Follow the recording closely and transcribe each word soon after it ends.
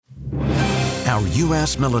Our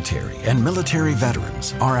U.S. military and military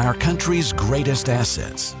veterans are our country's greatest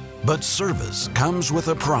assets. But service comes with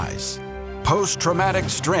a price. Post-traumatic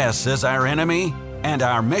stress is our enemy, and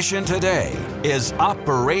our mission today is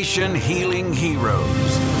Operation Healing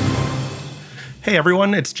Heroes. Hey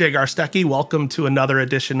everyone, it's Jay Garstecki. Welcome to another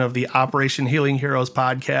edition of the Operation Healing Heroes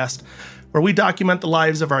podcast, where we document the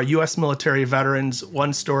lives of our U.S. military veterans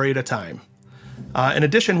one story at a time. In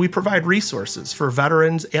addition, we provide resources for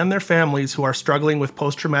veterans and their families who are struggling with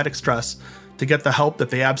post-traumatic stress to get the help that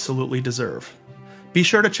they absolutely deserve. Be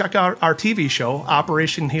sure to check out our TV show,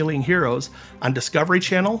 Operation Healing Heroes, on Discovery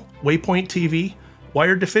Channel, Waypoint TV,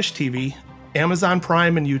 Wired to Fish TV, Amazon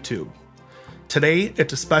Prime, and YouTube. Today,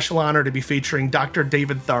 it's a special honor to be featuring Dr.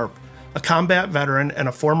 David Tharp, a combat veteran and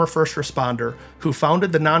a former first responder who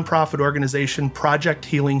founded the nonprofit organization Project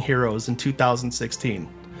Healing Heroes in 2016.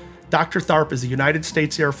 Dr. Tharp is a United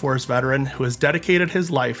States Air Force veteran who has dedicated his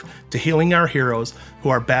life to healing our heroes who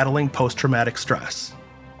are battling post-traumatic stress.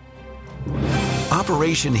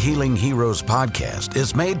 Operation Healing Heroes podcast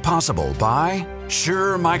is made possible by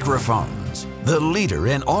Shure Microphones, the leader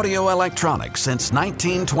in audio electronics since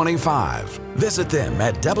 1925. Visit them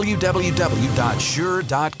at www.shure.com.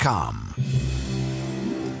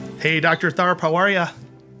 Hey, Dr. Tharp, how are you?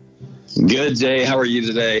 Good, Jay. How are you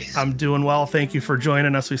today? I'm doing well. Thank you for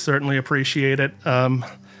joining us. We certainly appreciate it. Man,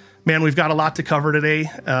 we've got a lot to cover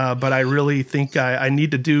today, but I really think I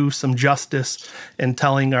need to do some justice in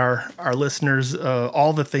telling our listeners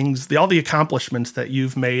all the accomplishments that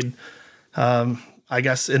you've made, I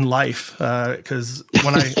guess, in life. Because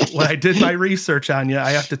when I did my research on you, I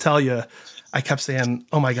have to tell you, I kept saying,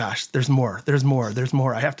 "Oh my gosh, there's more.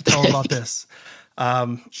 I have to tell them about this."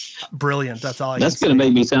 Brilliant. That's all I can say. Gonna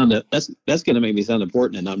make me sound that's going to make me sound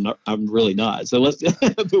important, and I'm really not. So let's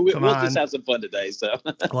but we'll just have some fun today. So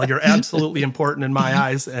well, you're absolutely important in my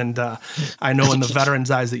eyes, and I know in the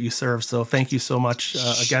veterans' eyes that you serve. So thank you so much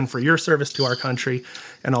again for your service to our country,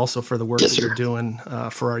 and also for the work that you're doing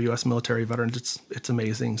for our U.S. military veterans. It's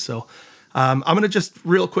amazing. So I'm going to just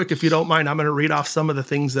real quick, if you don't mind, I'm going to read off some of the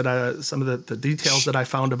things that some of the details that I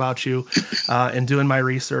found about you in doing my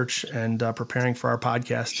research and preparing for our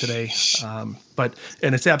podcast today.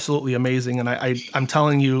 And it's absolutely amazing. And I'm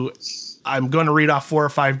telling you, I'm going to read off 4 or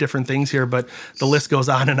 5 different things here, but the list goes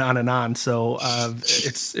on and on and on. So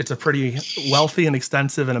it's a pretty wealthy and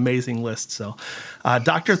extensive and amazing list. So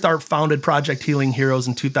Dr. Tharp founded Project Healing Heroes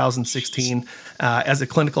in 2016 as a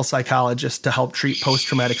clinical psychologist to help treat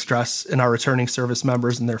post-traumatic stress in our returning service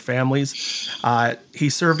members and their families. He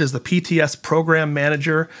served as the PTS program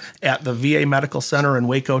manager at the VA Medical Center in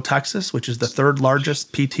Waco, Texas, which is the 3rd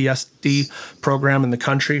largest PTSD program in the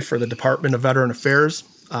country for the Department of Veteran Affairs.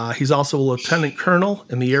 He's also a lieutenant colonel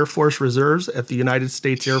in the Air Force Reserves at the United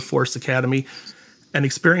States Air Force Academy and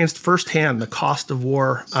experienced firsthand the cost of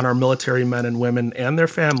war on our military men and women and their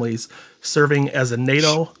families, serving as a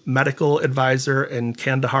NATO medical advisor in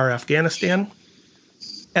Kandahar, Afghanistan.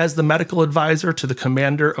 As the medical advisor to the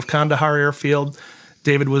commander of Kandahar Airfield,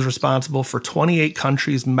 David was responsible for 28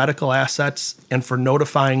 countries' medical assets and for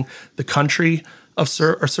notifying the country of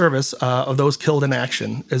service of those killed in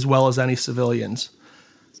action, as well as any civilians.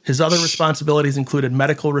 His other responsibilities included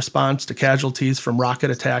medical response to casualties from rocket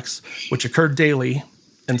attacks, which occurred daily,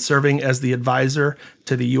 and serving as the advisor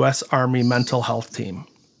to the U.S. Army mental health team.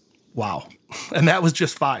 Wow. And that was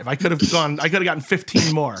just 5. I could have gotten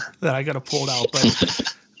 15 more that I could have pulled out,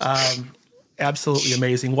 but absolutely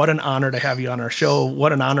amazing. What an honor to have you on our show.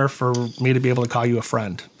 What an honor for me to be able to call you a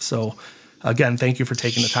friend. So again, thank you for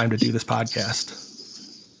taking the time to do this podcast.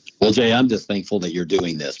 Well, Jay, I'm just thankful that you're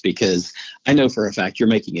doing this because I know for a fact you're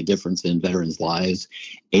making a difference in veterans' lives.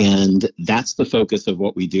 And that's the focus of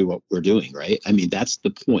what we do, what we're doing, right? I mean, that's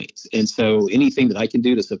the point. And so anything that I can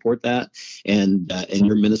do to support that and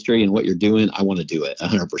your ministry and what you're doing, I want to do it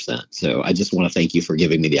 100%. So I just want to thank you for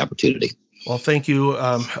giving me the opportunity. Well, thank you.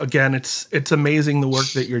 Again, it's amazing the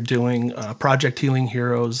work that you're doing. Project Healing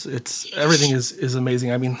Heroes. Everything is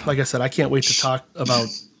amazing. I mean, like I said, I can't wait to talk about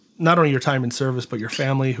not only your time in service, but your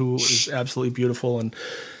family, who is absolutely beautiful, and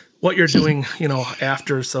what you're doing,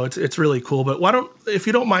 after. So it's really cool. But if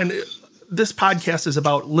you don't mind, this podcast is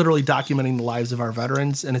about literally documenting the lives of our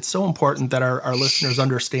veterans. And it's so important that our listeners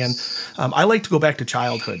understand. I like to go back to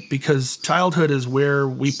childhood because childhood is where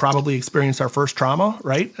we probably experienced our first trauma,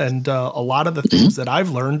 right? And a lot of the things that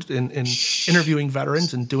I've learned in interviewing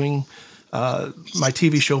veterans and doing my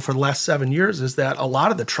TV show for the last 7 years is that a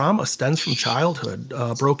lot of the trauma stems from childhood,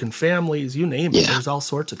 broken families, you name it. There's all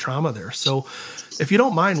sorts of trauma there. So if you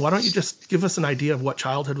don't mind, why don't you just give us an idea of what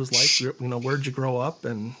childhood was like? Where'd you grow up?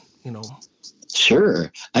 And,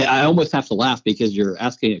 Sure. I almost have to laugh because you're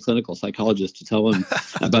asking a clinical psychologist to tell him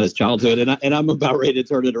about his childhood. And I'm about ready to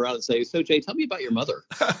turn it around and say, so Jay, tell me about your mother.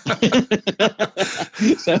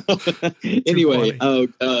 So anyway,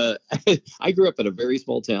 I grew up in a very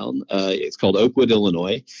small town. It's called Oakwood,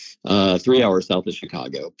 Illinois, 3 hours south of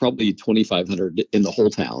Chicago, probably 2,500 in the whole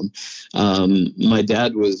town. My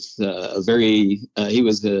dad was he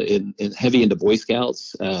was heavy into Boy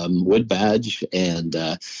Scouts, Wood Badge, and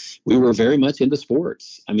we were very much into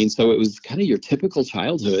sports. I mean, so it was kind of your typical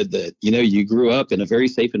childhood that, you grew up in a very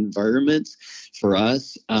safe environment. For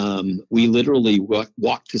us, we literally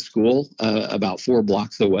walked to school about 4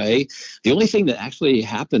 blocks away. The only thing that actually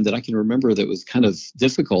happened that I can remember that was kind of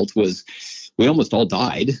difficult was we almost all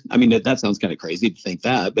died. I mean, that sounds kind of crazy to think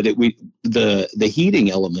that, but the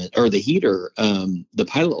heating element or the heater, the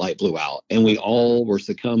pilot light blew out, and we all were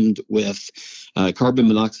succumbed with carbon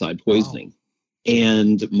monoxide poisoning. Wow.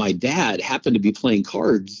 And my dad happened to be playing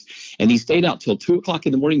cards, and he stayed out till 2:00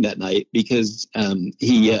 in the morning that night because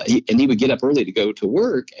he would get up early to go to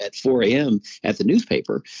work at 4 a.m. at the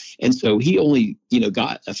newspaper. And so he only,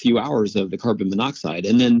 got a few hours of the carbon monoxide.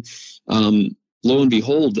 And then lo and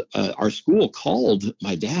behold, our school called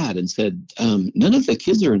my dad and said, none of the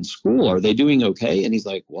kids are in school. Are they doing okay? And he's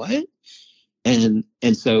like, what? And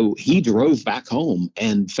so he drove back home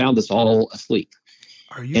and found us all asleep.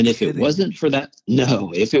 Are you and kidding? if it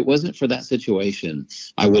wasn't for that situation,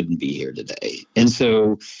 I wouldn't be here today. And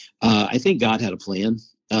so I think God had a plan.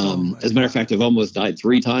 As a matter of fact, I've almost died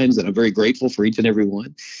 3 times, and I'm very grateful for each and every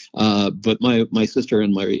one. But my sister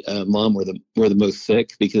and my mom were the most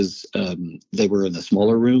sick because they were in the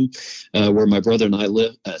smaller room where my brother and I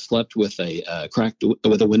slept with a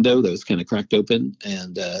window that was kind of cracked open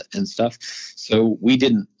and stuff. So we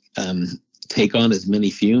didn't take on as many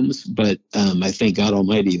fumes, but I thank God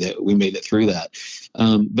Almighty that we made it through that.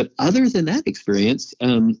 But other than that experience,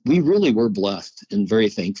 we really were blessed and very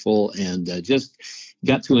thankful, and just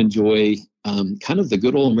got to enjoy kind of the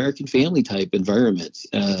good old American family type environment,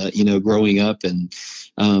 growing up, and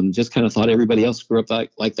just kind of thought everybody else grew up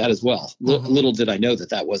like that as well. Little did I know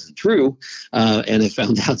that wasn't true. And I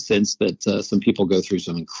found out since that some people go through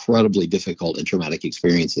some incredibly difficult and traumatic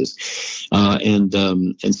experiences. And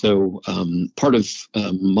so part of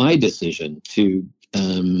my decision to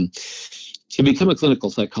become a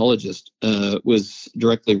clinical psychologist was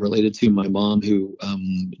directly related to my mom, who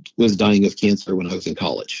was dying of cancer when I was in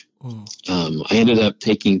college. I ended up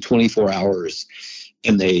taking 24 hours,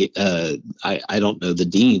 and I don't know, the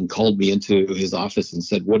dean called me into his office and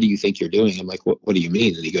said, what do you think you're doing? I'm like, what do you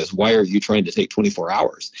mean? And he goes, why are you trying to take 24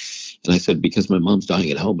 hours? And I said, because my mom's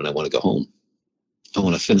dying at home and I want to go home. I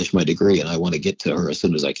want to finish my degree and I want to get to her as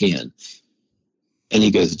soon as I can. And he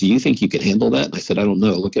goes, do you think you can handle that? And I said, I don't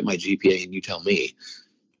know. Look at my GPA and you tell me.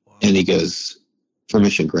 Wow. And he goes,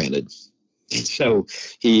 permission granted. And so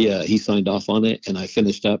he signed off on it, and I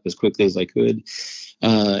finished up as quickly as I could.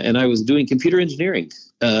 And I was doing computer engineering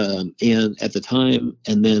and at the time.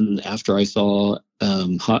 And then after I saw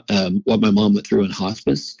what my mom went through in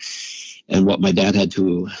hospice and what my dad had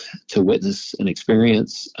to witness and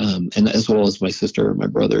experience, and as well as my sister and my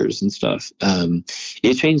brothers and stuff,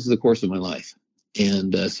 it changed the course of my life.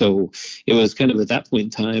 And so it was kind of at that point in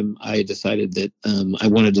time, I decided that I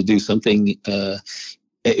wanted to do something.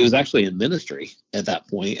 It was actually in ministry at that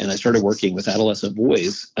point, and I started working with adolescent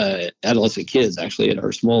kids, actually, at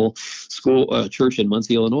our small school church in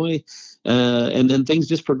Muncie, Illinois. And then things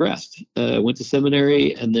just progressed. Went to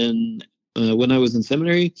seminary, and then when I was in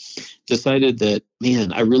seminary, decided that,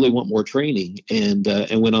 man, I really want more training, and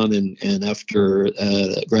went on and after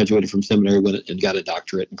graduated from seminary, went and got a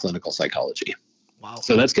doctorate in clinical psychology. Wow.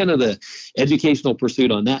 So that's kind of the educational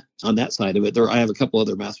pursuit on that side of it. I have a couple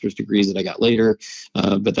other master's degrees that I got later,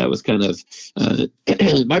 but that was kind of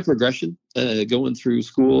my progression going through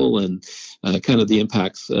school, and kind of the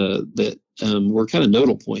impacts that were kind of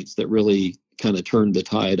nodal points that really kind of turned the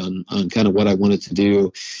tide on kind of what I wanted to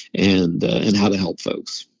do and how to help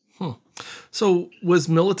folks. So was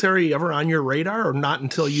military ever on your radar, or not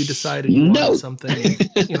until you decided you wanted something?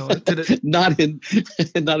 Did it? Not in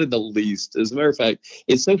the least. As a matter of fact,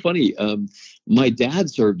 it's so funny. My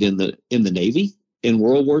dad served in the Navy in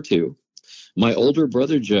World War II. My older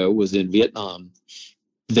brother Joe was in Vietnam.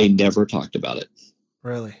 They never talked about it.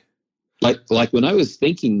 Really? Like when I was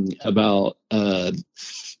thinking about my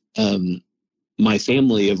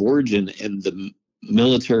family of origin and the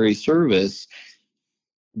military service,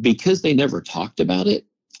 because they never talked about it,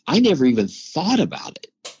 I never even thought about it.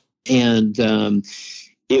 And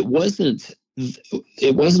it wasn't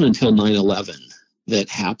until 9/11 that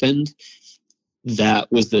happened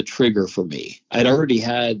that was the trigger for me. I'd already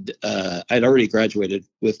graduated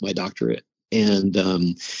with my doctorate, and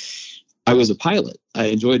I was a pilot. I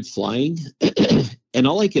enjoyed flying. And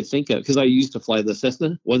all I could think of, because I used to fly the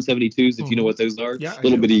Cessna 172s, if you know what those are, yeah,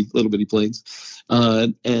 little bitty planes.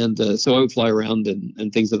 So I would fly around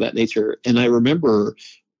and things of that nature. And I remember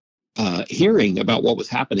hearing about what was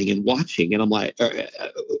happening and watching, and I'm like,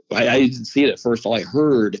 I didn't see it at first. All I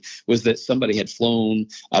heard was that somebody had flown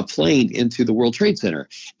a plane into the World Trade Center,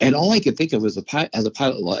 and all I could think of as a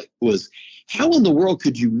pilot, like, was, how in the world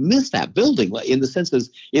could you miss that building? Like, in the sense is,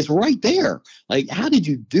 it's right there. Like, how did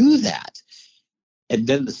you do that? And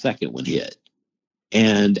then the second one hit.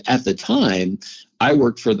 And at the time, I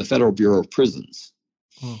worked for the Federal Bureau of Prisons.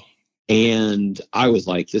 And I was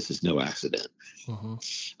like, this is no accident.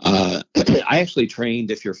 I actually trained,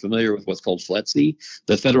 if you're familiar with what's called FLETC,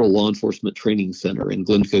 the Federal Law Enforcement Training Center in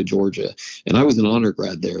Glencoe, Georgia. And I was an honor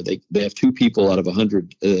grad there. They have 2 people out of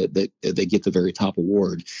 100 that they get the very top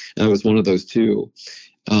award. And I was one of those 2.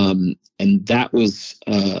 And that was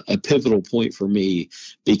a pivotal point for me,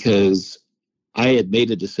 because I had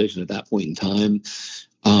made a decision at that point in time.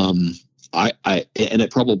 And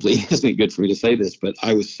it probably isn't good for me to say this, but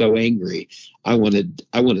I was so angry. I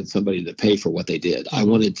wanted somebody to pay for what they did. I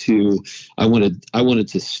wanted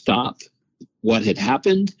to stop what had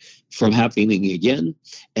happened from happening again.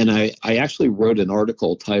 And I actually wrote an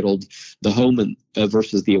article titled "The Home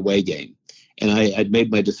versus the Away Game." And I'd made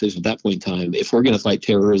my decision at that point in time. If we're going to fight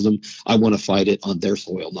terrorism, I want to fight it on their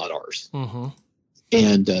soil, not ours.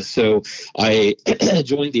 And so I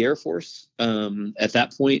joined the Air Force. At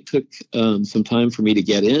that point, took some time for me to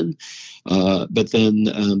get in. But then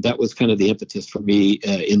that was kind of the impetus for me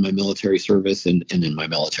in my military service and in my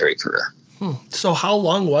military career. So how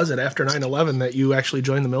long was it after 9/11 that you actually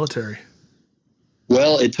joined the military?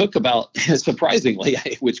 Well, it took about, surprisingly,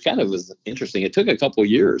 which kind of was interesting, it took a couple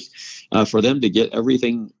years for them to get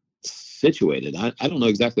everything situated. I don't know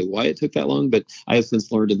exactly why it took that long, but I have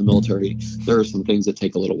since learned in the military there are some things that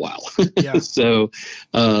take a little while. Yeah. So,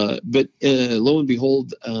 but lo and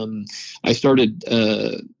behold, I started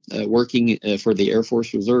working for the Air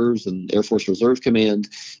Force Reserves and Air Force Reserve Command.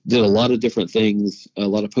 Did a lot of different things, a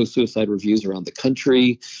lot of post-suicide reviews around the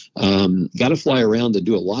country. Got to fly around and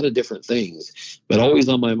do a lot of different things, but always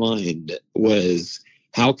on my mind was,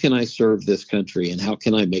 how can I serve this country, and how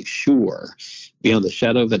can I make sure, beyond the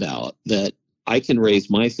shadow of a doubt, that I can raise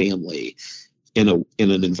my family in an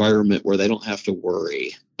environment where they don't have to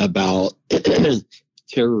worry about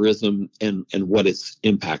terrorism and what its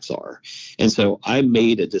impacts are. And so I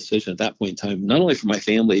made a decision at that point in time, not only for my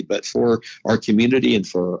family, but for our community and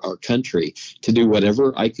for our country, to do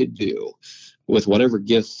whatever I could do with whatever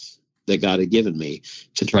gifts that God had given me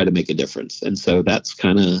to try to make a difference. And so that's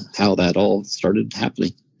kind of how that all started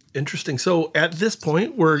happening. Interesting. So at this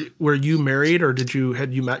point, were you married, or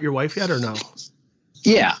had you met your wife yet, or no?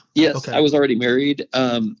 Yeah. Yes. Okay. I was already married.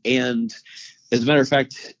 And as a matter of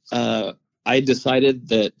fact, I decided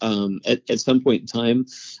that at some point in time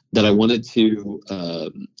that I wanted to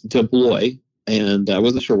deploy, and I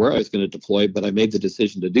wasn't sure where I was going to deploy, but I made the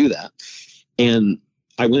decision to do that. And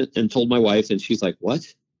I went and told my wife, and she's like,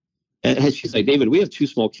 "What?" And she's like, "David, we have 2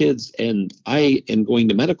 small kids, and I am going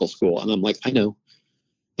to medical school." And I'm like, "I know,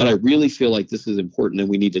 but I really feel like this is important and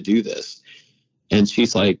we need to do this." And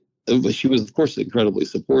she's like, she was, of course, incredibly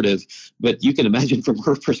supportive, but you can imagine from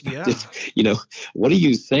her perspective, what are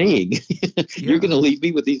you saying? You're going to leave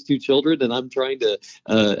me with these 2 children, and I'm trying to,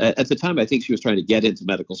 at the time, I think she was trying to get into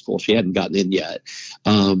medical school. She hadn't gotten in yet.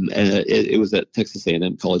 And it was at Texas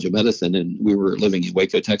A&M College of Medicine, and we were living in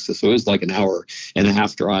Waco, Texas. So it was like an hour and a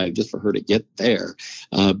half drive just for her to get there.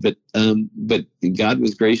 But God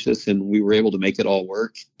was gracious, and we were able to make it all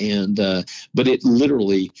work. And, but it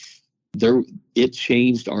literally, it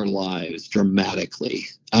changed our lives dramatically.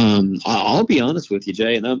 I'll be honest with you,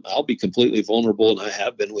 Jay, and I'll be completely vulnerable, and I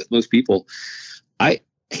have been with most people. When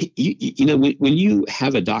you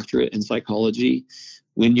have a doctorate in psychology,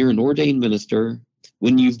 when you're an ordained minister,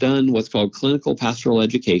 when you've done what's called clinical pastoral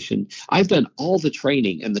education, I've done all the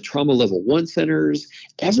training and the trauma level 1 centers,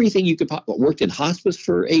 everything you could worked in hospice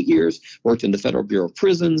for 8 years, worked in the Federal Bureau of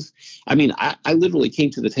Prisons. I mean, I literally came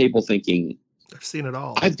to the table thinking, I've seen it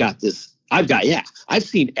all. I've got this. I've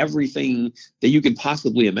seen everything that you can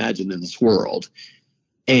possibly imagine in this world.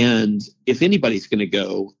 And if anybody's going to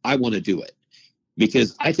go, I want to do it,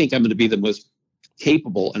 because I think I'm going to be the most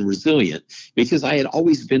capable and resilient, because I had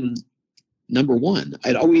always been number one.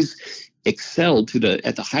 I'd always excelled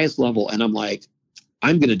at the highest level. And I'm like,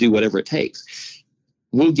 I'm going to do whatever it takes.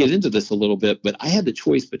 we'll get into this a little bit, but I had the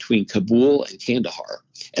choice between Kabul and Kandahar.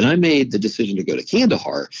 And I made the decision to go to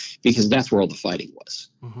Kandahar because that's where all the fighting was.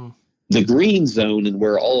 Mm-hmm. The green zone and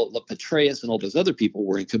where all Petraeus and all those other people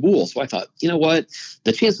were in Kabul. So I thought, you know what?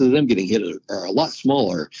 The chances of them getting hit are a lot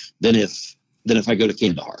smaller than if I go to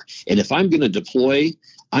Kandahar. And if I'm going to deploy,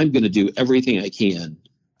 I'm going to do everything I can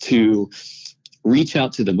to reach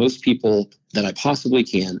out to the most people that I possibly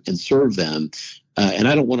can and serve them. And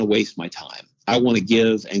I don't want to waste my time. I want to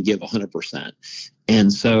give and give 100%.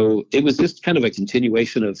 And so it was just kind of a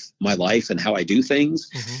continuation of my life and how I do things.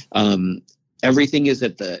 Mm-hmm. Everything is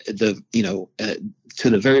at to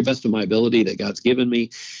the very best of my ability that God's given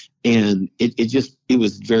me. And it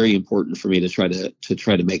was very important for me to try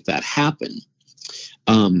to make that happen.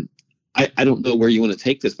 I don't know where you want to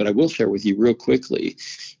take this, but I will share with you real quickly.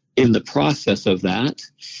 In the process of that,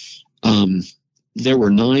 there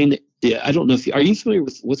were 9. I don't know are you familiar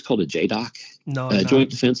with what's called a JDOC? No, Joint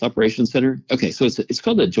Defense Operations Center. Okay, so it's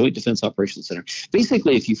called a Joint Defense Operations Center.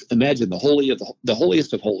 Basically, if you imagine the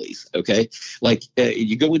holiest of holies, okay, like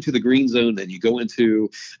you go into the green zone and you go into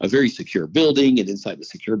a very secure building, and inside the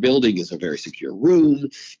secure building is a very secure room,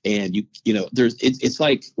 and it's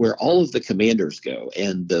like where all of the commanders go,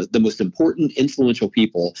 and the most important, influential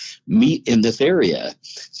people meet in this area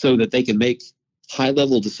so that they can make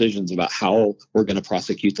high-level decisions about how we're going to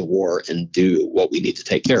prosecute the war and do what we need to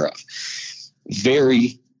take care of.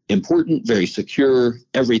 Very important, very secure.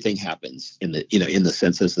 Everything happens in the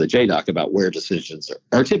census of the JDOC about where decisions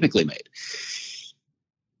are typically made.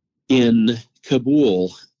 In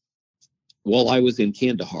Kabul, while I was in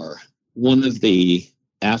Kandahar, one of the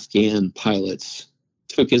Afghan pilots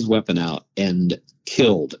took his weapon out and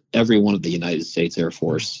killed every one of the United States Air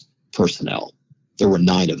Force personnel. There were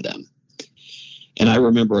 9 of them. And I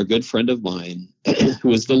remember a good friend of mine, who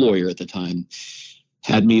was the lawyer at the time,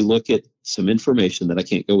 had me look at some information that I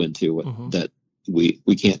can't go into, mm-hmm. that we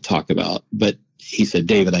can't talk about. But he said,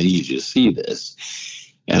 David, I need you to see this.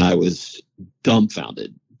 And I was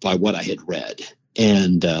dumbfounded by what I had read,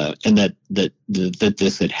 and that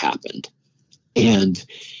this had happened. And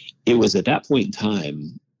it was at that point in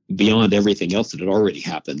time, beyond everything else that had already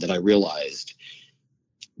happened, that I realized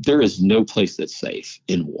there is no place that's safe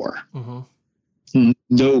in war. Mm-hmm.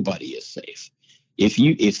 Nobody is safe.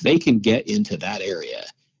 If they can get into that area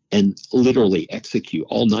and literally execute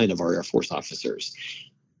all 9 of our Air Force officers,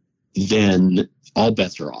 then all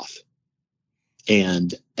bets are off.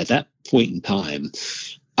 And at that point in time,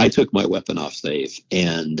 I took my weapon off safe,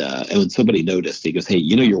 and when somebody noticed, he goes, "Hey,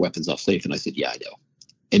 your weapon's off safe." And I said, "Yeah, I know."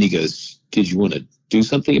 And he goes, "Did you want to do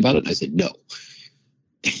something about it?" And I said, "No."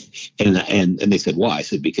 and they said, "Why?" I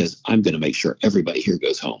said, "Because I'm going to make sure everybody here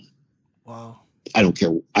goes home." Wow. I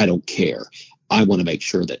don't care. I want to make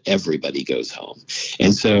sure that everybody goes home.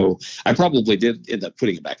 And so I probably did end up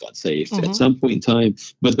putting it back on safe, mm-hmm. at some point in time,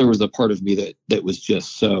 but there was a part of me that was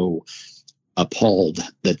just so appalled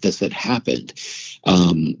that this had happened,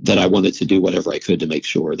 that I wanted to do whatever I could to make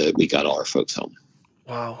sure that we got all our folks home.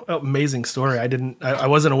 Wow. Amazing story. I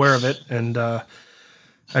wasn't aware of it. And,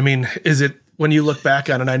 is it, when you look back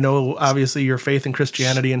on it, I know obviously your faith in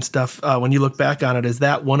Christianity and stuff, when you look back on it, is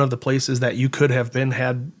that one of the places that you could have been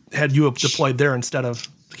had you deployed there instead of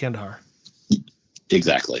Kandahar?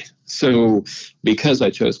 Exactly. So because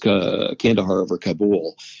I chose Kandahar over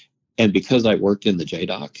Kabul, and because I worked in the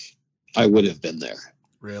JDOC, I would have been there.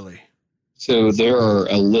 Really? So there are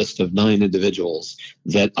a list of 9 individuals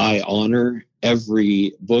that I honor.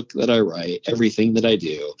 Every book that I write, everything that I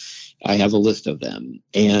do, I have a list of them.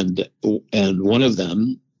 And one of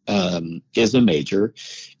them is a major.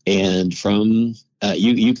 And from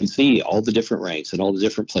you can see all the different ranks and all the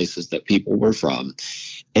different places that people were from.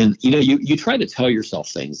 And, you try to tell yourself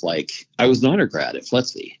things like, I was an honor grad at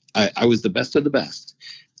FLETC. I was the best of the best.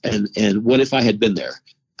 And what if I had been there?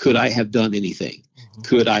 Could I have done anything? Mm-hmm.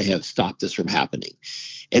 Could I have stopped this from happening?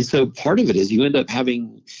 And so part of it is you end up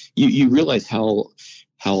having, you realize how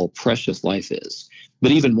precious life is.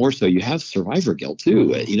 But even more so, you have survivor guilt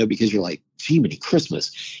too, because you're like, gee, many Christmas,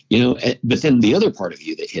 but then the other part of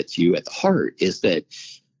you that hits you at the heart is that,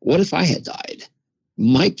 what if I had died?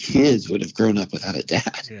 My kids would have grown up without a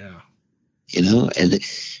dad. Yeah.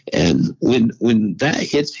 And when that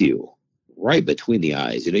hits you right between the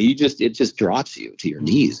eyes, it just drops you to your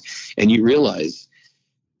knees, and you realize,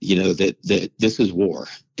 that this is war.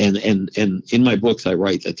 And in my books, I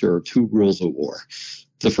write that there are 2 rules of war.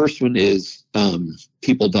 The first one is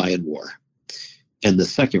people die in war. And the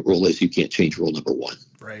second rule is you can't change rule number 1.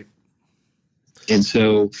 Right. And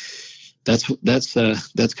so that's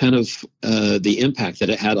kind of the impact that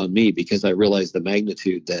it had on me, because I realized the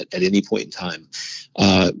magnitude that at any point in time,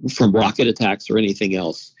 from rocket attacks or anything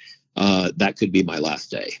else, that could be my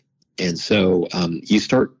last day. And so you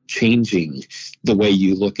start changing the way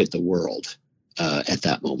you look at the world at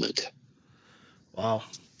that moment. Wow,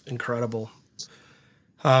 incredible.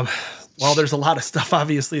 Well, there's a lot of stuff,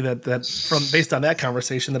 obviously, that from based on that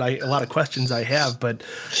conversation a lot of questions I have. But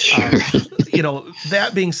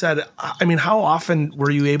that being said, I mean, how often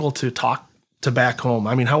were you able to talk to back home?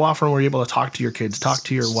 I mean, how often were you able to talk to your kids, talk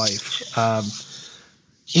to your wife?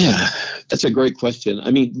 Yeah, that's a great question.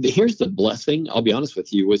 I mean, here's the blessing, I'll be honest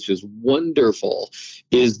with you, which is wonderful,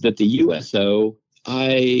 is that the USO,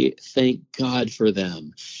 I thank God for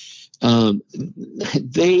them.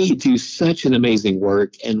 They do such an amazing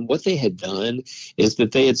work. And what they had done is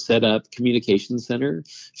that they had set up communication center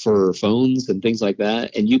for phones and things like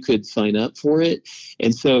that, and you could sign up for it.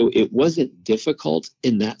 And so it wasn't difficult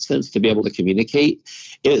in that sense to be able to communicate.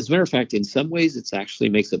 As a matter of fact, in some ways, it actually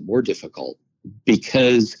makes it more difficult,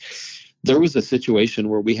 because there was a situation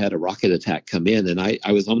where we had a rocket attack come in, and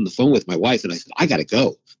I was on the phone with my wife, and I said, I got to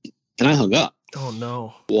go. And I hung up. Oh,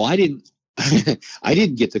 no. Well, I didn't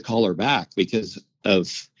get to call her back because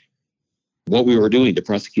of what we were doing to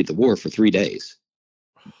prosecute the war for 3 days.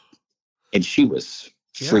 And she was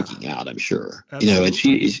freaking out, I'm sure. Absolutely. And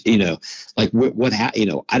she, like what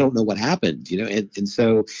happened, I don't know what happened, and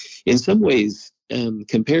so in some ways,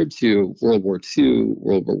 compared to World War II,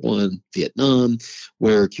 World War I, Vietnam,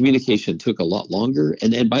 where communication took a lot longer.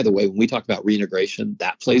 And by the way, when we talk about reintegration,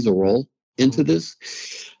 that plays a role into this.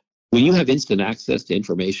 When you have instant access to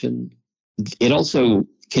information, it also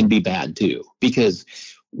can be bad too, because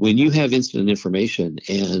when you have instant information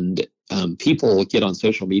and people get on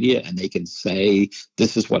social media and they can say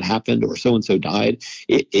this is what happened or so and so died,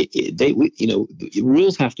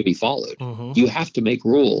 rules have to be followed. Mm-hmm. You have to make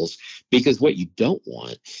rules, because what you don't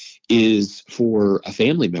want is for a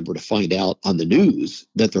family member to find out on the news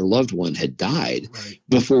that their loved one had died, right,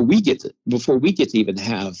 before we get to even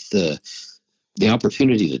have the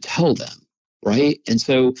opportunity to tell them. Right. And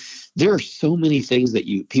so there are so many things that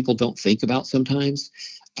people don't think about sometimes,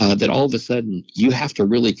 that all of a sudden you have to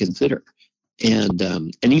really consider. And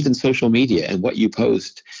even social media and what you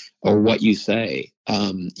post or what you say,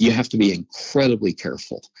 you have to be incredibly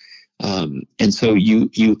careful. And so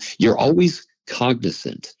you're always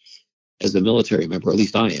cognizant as a military member, at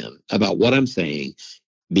least I am, about what I'm saying,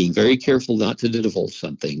 being very careful not to divulge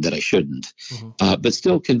something that I shouldn't, mm-hmm. But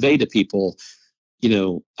still convey to people.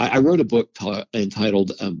 I wrote a book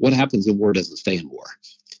entitled What Happens in War Doesn't Stay in War,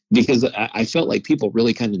 because I felt like people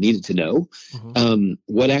really kind of needed to know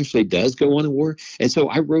what actually does go on in war. And so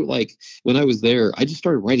I wrote, like, when I was there, I just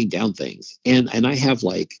started writing down things. And I have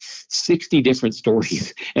like 60 different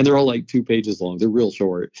stories, and they're all like 2 pages long. They're real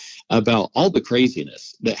short, about all the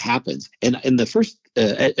craziness that happens. And in the first,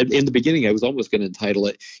 in the beginning, I was almost going to entitle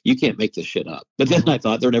it, You Can't Make This Shit Up. But then I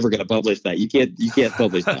thought, they're never going to publish that. You can't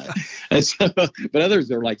publish that. And so, but others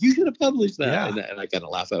are like, you should have published that. Yeah. And I kind of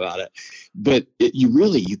laugh about it. But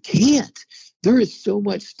you can't. There is so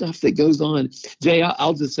much stuff that goes on. Jay,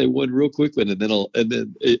 I'll just say one real quick one, and then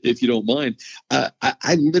if you don't mind,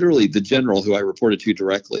 I literally, the general who I reported to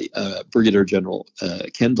directly, Brigadier General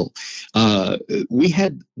Kendall, we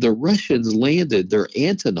had the Russians landed their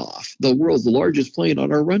Antonov, the world's largest plane,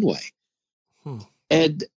 on our runway,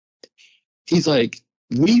 and he's like,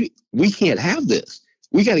 we can't have this.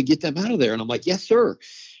 We got to get them out of there. And I'm like, yes, sir.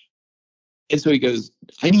 And so he goes,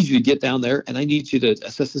 I need you to get down there, and I need you to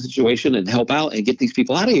assess the situation and help out and get these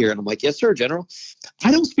people out of here. And I'm like, yes, sir, General.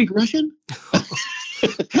 I don't speak Russian.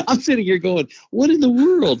 I'm sitting here going, what in the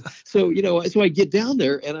world? So, so I get down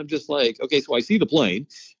there, and I'm just like, okay, so I see the plane,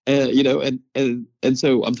 and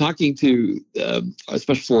so I'm talking to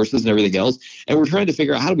special forces and everything else, and we're trying to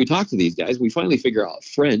figure out, how do we talk to these guys? We finally figure out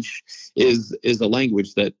French is a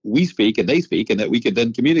language that we speak and they speak, and that we could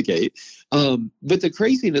then communicate. But the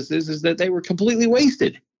craziness is that they were completely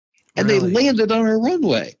wasted, and really? They landed on our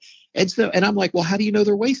runway. And I'm like, well, how do you know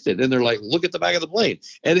they're wasted? And they're like, look at the back of the plane,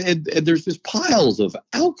 and there's just piles of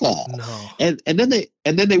alcohol. No. And then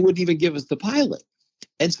they wouldn't even give us the pilot.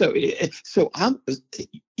 And so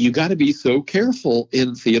you got to be so careful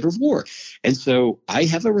in theater of war. And so I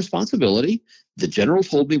have a responsibility. The general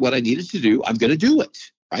told me what I needed to do. I'm going to do it.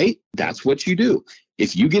 Right? That's what you do.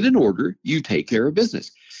 If you get an order, you take care of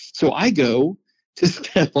business. So I go to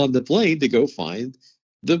step on the plane to go find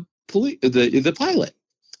the pilot.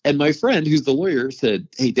 And my friend, who's the lawyer, said,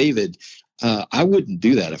 hey, David, I wouldn't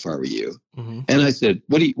do that if I were you. Mm-hmm. And I said,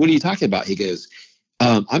 what are you talking about? He goes,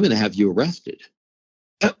 I'm going to have you arrested.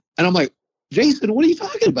 And I'm like, Jason, what are you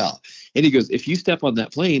talking about? And he goes, if you step on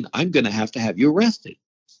that plane, I'm going to have you arrested.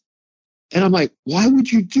 And I'm like, why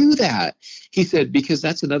would you do that? He said, because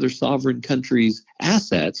that's another sovereign country's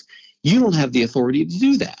assets. You don't have the authority to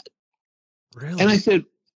do that. Really? And I said,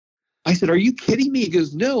 are you kidding me? He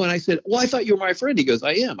goes, no. And I said, well, I thought you were my friend. He goes,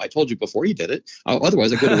 I am. I told you before you did it.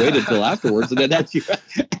 Otherwise, I could have waited until afterwards. And then that's you.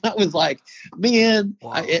 I was like, man,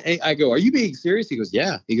 wow. I go, are you being serious? He goes,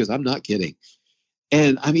 yeah. He goes, I'm not kidding.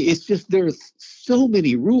 And I mean, it's just, there's so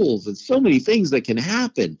many rules and so many things that can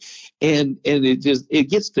happen. And it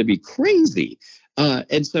gets to be crazy.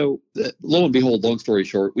 And so lo and behold, long story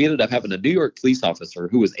short, we ended up having a New York police officer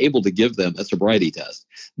who was able to give them a sobriety test.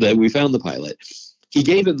 That we found the pilot. He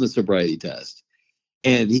gave him the sobriety test.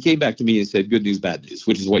 And he came back to me and said, good news, bad news,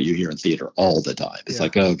 which is what you hear in theater all the time. It's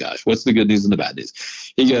like, oh gosh, what's the good news and the bad news?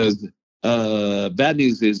 He goes, bad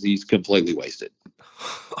news is he's completely wasted.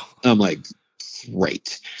 I'm like,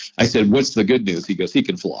 great. I said, what's the good news? He goes, he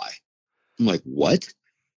can fly. I'm like, what?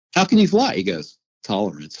 How can he fly? He goes,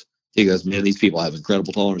 tolerance. He goes, man, these people have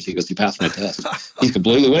incredible tolerance. He goes, he passed my test. He's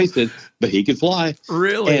completely wasted, but he can fly.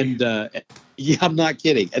 Really? And yeah, I'm not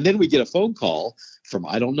kidding. And then we get a phone call from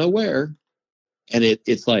I don't know where. And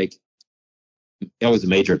it's like, I was a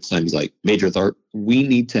major at the time. He's like, Major Tharp, we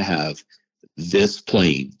need to have this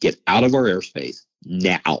plane get out of our airspace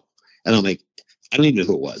now. And I'm like, I don't even know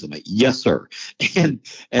who it was. I'm like, yes, sir. And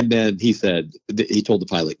then he said, he told the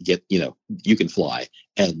pilot, you can fly.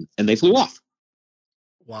 And they flew off.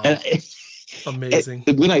 Wow. Amazing.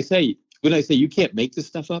 And when I say you can't make this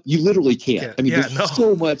stuff up, you literally can't. I mean, there's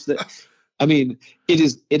so much that, I mean, it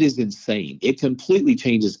is insane. It completely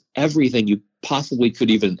changes everything you possibly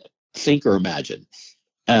could even think or imagine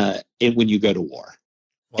when you go to war.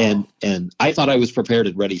 Wow. And I thought I was prepared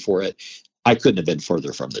and ready for it. I couldn't have been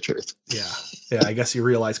further from the truth. Yeah. I guess you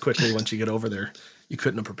realize quickly once you get over there, you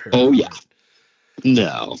couldn't have prepared. Oh, yeah.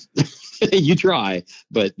 No. You try,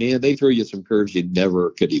 but man, they throw you some curves you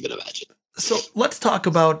never could even imagine. So let's talk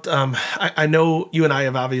about, I know you and I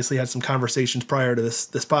have obviously had some conversations prior to this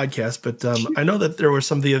podcast, but I know that there were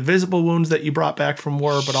some of the invisible wounds that you brought back from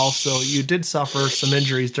war, but also you did suffer some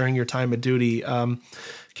injuries during your time of duty. Can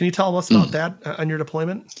you tell us about that on your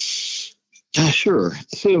deployment? Sure.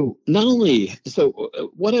 So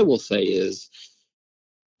what I will say is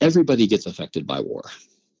everybody gets affected by war.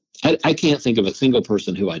 I can't think of a single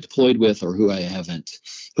person who I deployed with or who I haven't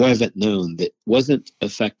known that wasn't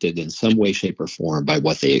affected in some way, shape, or form by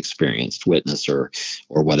what they experienced, witnessed, or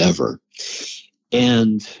whatever.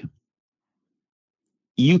 And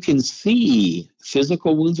you can see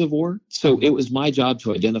physical wounds of war. So it was my job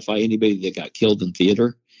to identify anybody that got killed in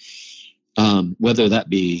theater, whether that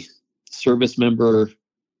be service member,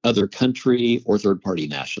 other country, or third-party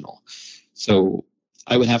national. So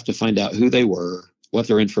I would have to find out who they were, what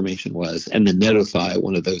their information was, and then notify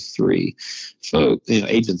one of those three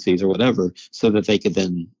agencies or whatever, so that they could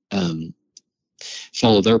then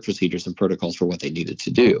follow their procedures and protocols for what they needed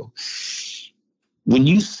to do. When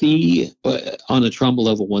you see on a trauma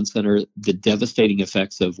level 1 center the devastating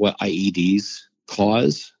effects of what IEDs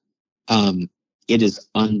cause, it is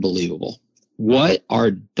unbelievable. What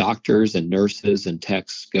our doctors and nurses and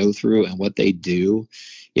techs go through and what they do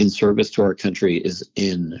in service to our country is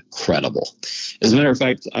incredible. As a matter of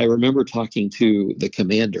fact, I remember talking to the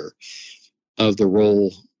commander of the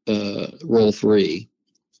Roll 3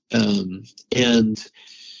 and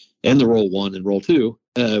the Roll 1 and Roll 2,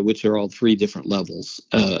 which are all 3 different levels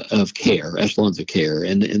of care, echelons of care.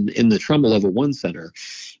 And in the trauma level 1 center,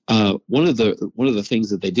 one of the things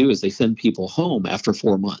that they do is they send people home after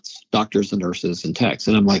 4 months, doctors and nurses and techs.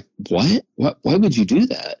 And I'm like, what? Why would you do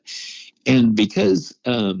that? And because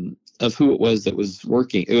of who it was that was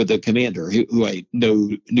working, the commander who I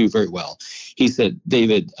knew very well, he said,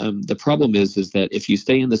 David, the problem is that if you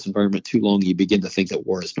stay in this environment too long, you begin to think that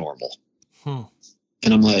war is normal.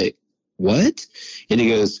 And I'm like, what? And he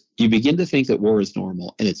goes, you begin to think that war is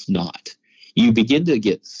normal, and it's not. You begin to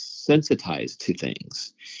get sensitized to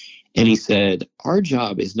things. And he said, our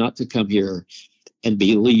job is not to come here and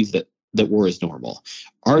believe that war is normal.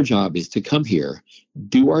 Our job is to come here,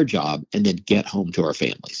 do our job, and then get home to our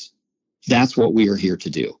families. That's what we are here to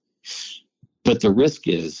do. But the risk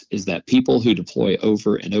is that people who deploy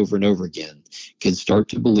over and over and over again can start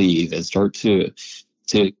to believe and start to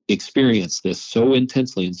experience this so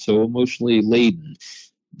intensely and so emotionally laden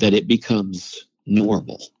that it becomes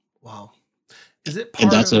normal. Wow. Is it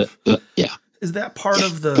part of Is that part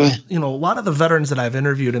of the, a lot of the veterans that I've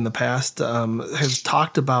interviewed in the past have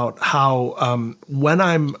talked about how when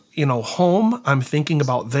I'm, home, I'm thinking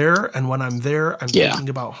about there, and when I'm there, I'm thinking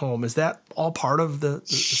about home. Is that all part of the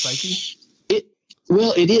psyche?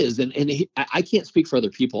 Well, it is. I can't speak for other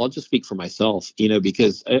people. I'll just speak for myself,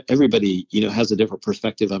 because everybody, has a different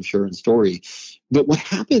perspective, I'm sure, and story. But what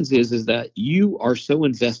happens is that you are so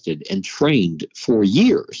invested and trained for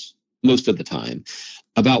years, most of the time,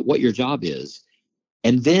 about what your job is.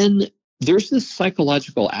 And then there's this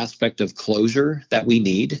psychological aspect of closure that we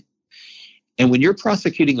need. And when you're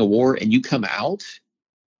prosecuting a war and you come out,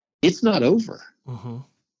 it's not over. Mm-hmm.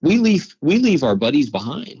 We leave our buddies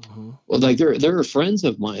behind. Mm-hmm. Well, like there are friends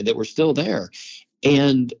of mine that were still there.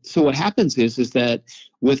 And so what happens is that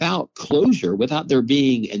without closure, without there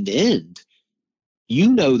being an end,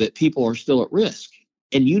 that people are still at risk.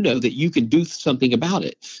 And that you can do something about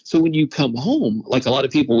it. So when you come home, like a lot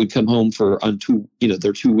of people would come home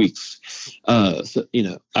their 2 weeks.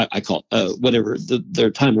 I call whatever their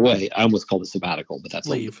time away. I almost call it sabbatical, but that's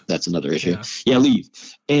leave. That's another issue. Yeah, leave.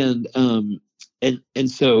 And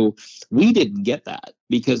so we didn't get that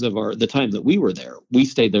because of the time that we were there. We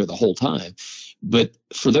stayed there the whole time. But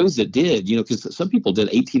for those that did, because some people did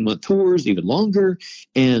 18-month tours, even longer,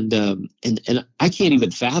 and I can't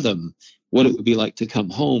even fathom what it would be like to come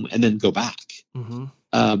home and then go back. Mm-hmm.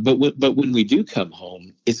 But when we do come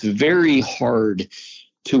home, it's very hard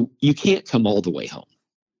you can't come all the way home.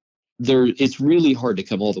 It's really hard to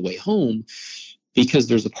come all the way home because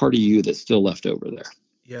there's a part of you that's still left over there.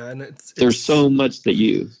 Yeah, and there's so much that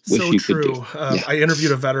you wish you could do. I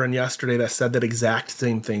interviewed a veteran yesterday that said that exact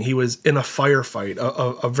same thing. He was in a firefight,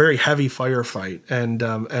 a very heavy firefight,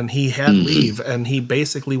 and he had leave, and he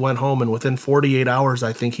basically went home, and within 48 hours,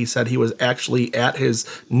 I think he said he was actually at his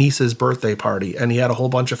niece's birthday party, and he had a whole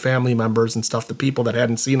bunch of family members and stuff, the people that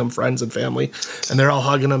hadn't seen him, friends and family, and they're all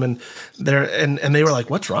hugging him, and they were like,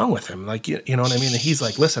 "What's wrong with him?" Like, you know what I mean? And he's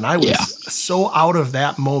like, "Listen, I was so out of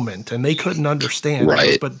that moment, and they couldn't understand."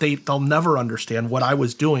 Right. But they'll never understand what I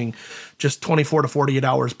was doing just 24 to 48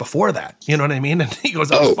 hours before that. You know what I mean? And he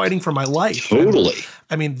goes, I was fighting for my life. Totally. And,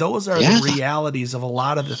 I mean, those are the realities of a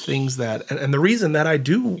lot of the things and the reason that I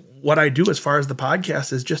do what I do as far as the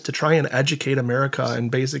podcast is just to try and educate America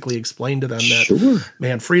and basically explain to them that,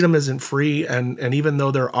 man, freedom isn't free. And even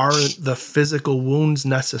though there aren't the physical wounds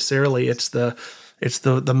necessarily, it's the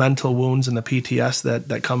mental wounds and the PTS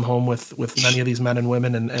that come home with many of these men and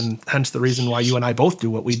women, and hence the reason why you and I both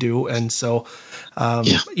do what we do. And so, I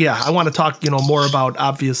want to talk, more about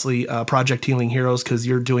obviously Project Healing Heroes, because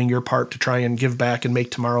you're doing your part to try and give back and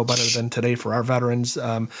make tomorrow better than today for our veterans.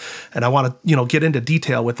 And I want to, get into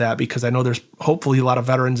detail with that because I know there's hopefully a lot of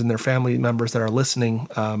veterans and their family members that are listening.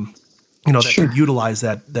 That could utilize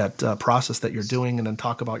that process that you're doing, and then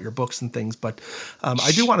talk about your books and things. But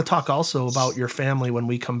I do want to talk also about your family when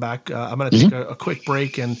we come back. I'm going to take a quick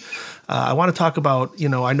break, and I want to talk about,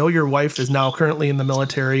 I know your wife is now currently in the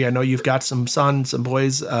military. I know you've got some sons, some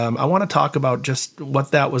boys. I want to talk about just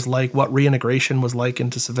what that was like, what reintegration was like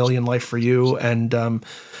into civilian life for you, and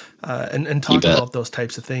talk about those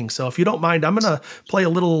types of things. So if you don't mind, I'm going to play a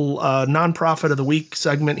little nonprofit of the week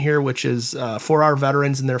segment here, which is for our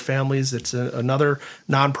veterans and their families. It's another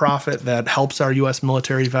nonprofit that helps our U.S.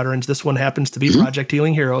 military veterans. This one happens to be Project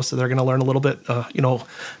Healing Heroes, so they're going to learn a little bit,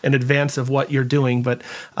 in advance of what you're doing. But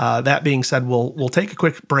that being said, we'll take a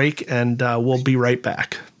quick break, and we'll be right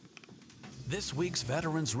back. This week's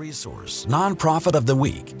Veterans Resource Nonprofit of the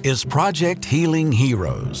Week is Project Healing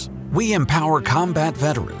Heroes. We empower combat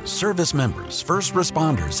veterans, service members, first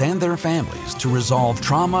responders, and their families to resolve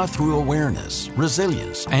trauma through awareness,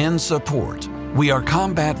 resilience, and support. We are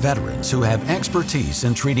combat veterans who have expertise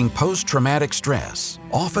in treating post-traumatic stress,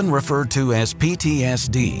 often referred to as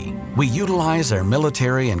PTSD. We utilize our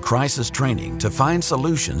military and crisis training to find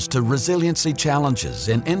solutions to resiliency challenges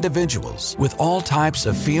in individuals with all types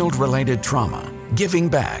of field-related trauma. Giving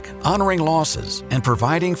back, honoring losses, and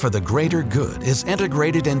providing for the greater good is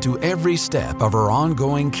integrated into every step of our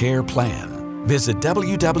ongoing care plan. Visit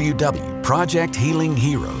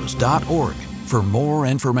www.projecthealingheroes.org for more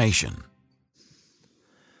information.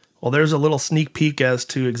 Well, there's a little sneak peek as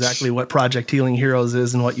to exactly what Project Healing Heroes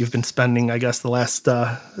is and what you've been spending, I guess, the last,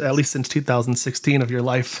 at least since 2016 of your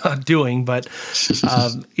life doing. But,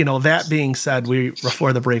 that being said,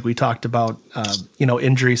 before the break, we talked about,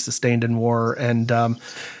 injuries sustained in war. And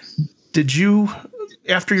did you,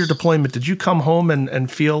 after your deployment, did you come home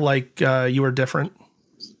and feel like you were different?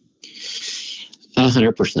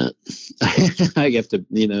 100%. I have to,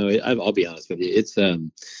 I'll be honest with you. It's,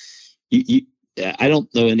 I don't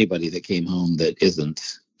know anybody that came home that isn't,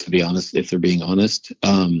 to be honest, if they're being honest.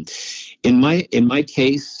 In my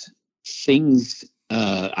case, things,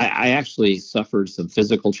 I actually suffered some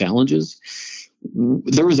physical challenges,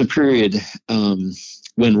 there was a period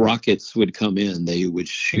when rockets would come in, they would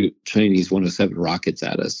shoot Chinese 107 rockets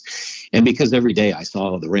at us. And because every day I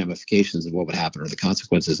saw the ramifications of what would happen or the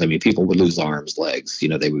consequences, I mean, people would lose arms, legs,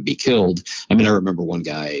 they would be killed. I mean, I remember one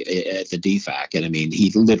guy at the DFAC, and I mean,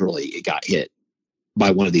 he literally got hit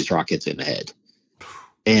by one of these rockets in the head.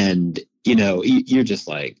 And, you're just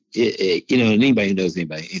like, and anybody who knows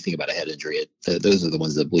anything about a head injury, those are the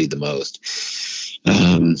ones that bleed the most.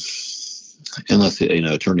 Unless,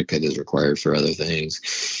 a tourniquet is required for other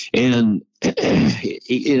things. And,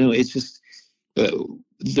 it's just,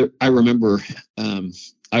 I remember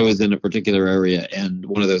I was in a particular area and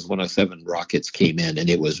one of those 107 rockets came in and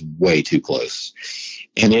it was way too close.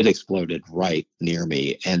 And it exploded right near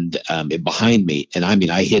me and behind me. And I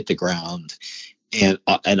mean, I hit the ground and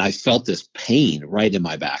I felt this pain right in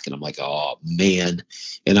my back. And I'm like, oh, man.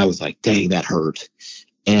 And I was like, dang, that hurt.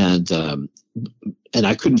 And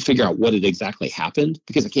I couldn't figure out what had exactly happened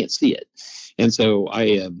because I can't see it. And so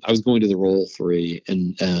I was going to the roll 3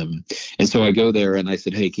 and so I go there and I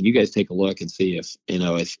said, hey, can you guys take a look and see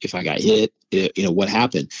if I got hit, what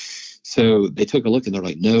happened? So they took a look and they're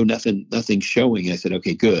like, no, nothing showing. And I said,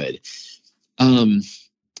 okay, good.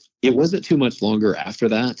 It wasn't too much longer after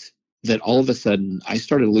that all of a sudden I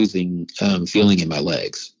started losing feeling in my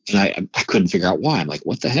legs and I couldn't figure out why. I'm like,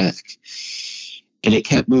 what the heck? And it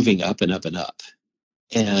kept moving up and up and up.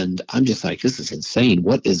 And I'm just like, this is insane.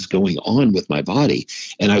 What is going on with my body?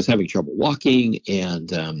 And I was having trouble walking.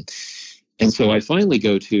 And so I finally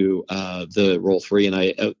go to the roll 3 and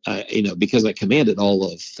I because I commanded all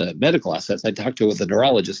of the medical assets, I talked to the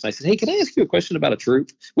neurologist and I said, hey, can I ask you a question about a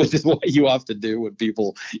troop? Which is what you often do when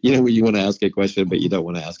people, when you want to ask a question, but you don't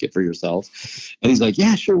want to ask it for yourself. And he's like,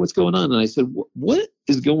 yeah, sure. What's going on? And I said, what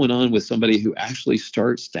is going on with somebody who actually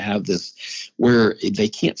starts to have this where they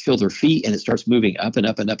can't feel their feet and it starts moving up and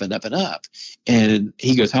up and up and up and up? And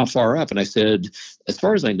he goes, how far up? And I said, as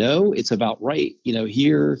far as I know, it's about right,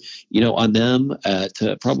 here, on them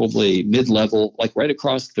to probably mid-level, like right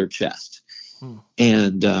across their chest.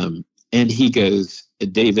 And he goes,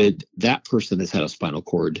 David, that person has had a spinal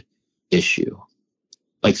cord issue,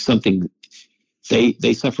 like something,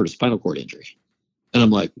 they suffered a spinal cord injury. And I'm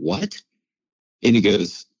like, what? And he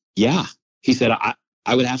goes, yeah. He said,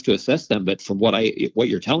 I would have to assess them, but from what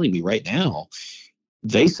you're telling me right now,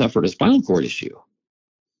 they suffered a spinal cord issue.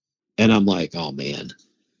 And I'm like, oh man.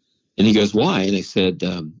 And he goes, why? And I said,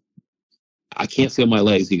 I can't feel my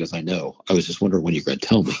legs. He goes, I know. I was just wondering when you're going to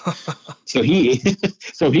tell me. So he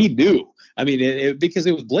knew. I mean, because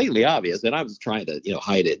it was blatantly obvious, and I was trying to,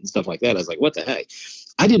 hide it and stuff like that. I was like, what the heck?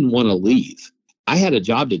 I didn't want to leave. I had a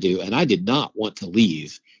job to do, and I did not want to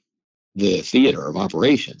leave the theater of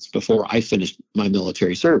operations before I finished my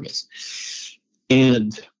military service.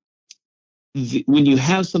 And when you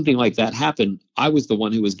have something like that happen, I was the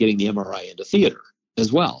one who was getting the MRI into theater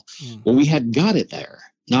as well. Well, we hadn't got it there.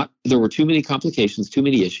 There were too many complications, too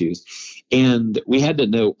many issues, and we had to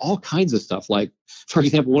know all kinds of stuff. Like, for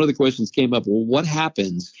example, one of the questions came up, well, what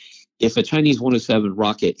happens if a Chinese 107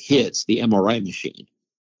 rocket hits the MRI machine?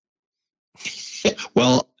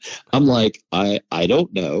 Well, I'm like, I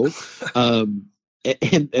don't know.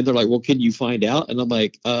 And they're like, well, can you find out? And I'm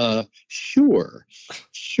like, sure.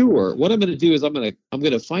 What I'm going to do is I'm going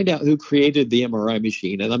to find out who created the MRI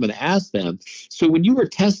machine, and I'm going to ask them. So when you were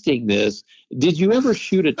testing this, did you ever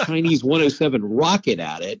shoot a Chinese 107 rocket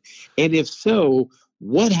at it? And if so,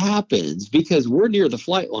 what happens? Because we're near the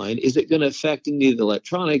flight line. Is it going to affect any of the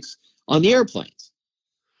electronics on the airplanes?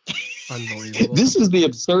 Unbelievable. This is the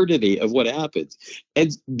absurdity of what happens.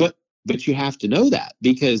 But you have to know that,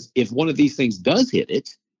 because if one of these things does hit it,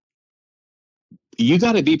 you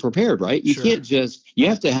got to be prepared, right? You can't just, you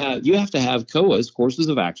have to have COAs, courses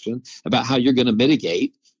of action, about how you're going to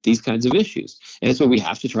mitigate these kinds of issues. And so we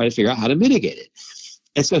have to try to figure out how to mitigate it.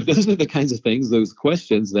 And so those are the kinds of things, those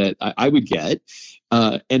questions that I would get,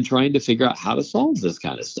 and trying to figure out how to solve this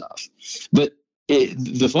kind of stuff. But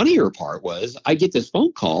the funnier part was I get this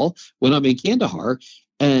phone call when I'm in Kandahar,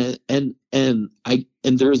 and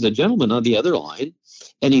there's a gentleman on the other line,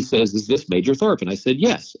 and he says, "Is this Major Tharp?" And I said,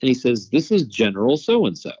 "Yes." And he says, "This is General so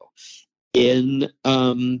and so in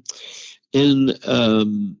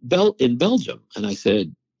Belgium." And I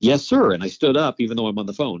said, "Yes, sir." And I stood up, even though I'm on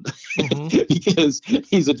the phone, because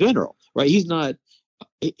he's a general, right? He's not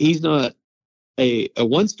a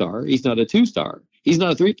 1-star. He's not a 2-star. He's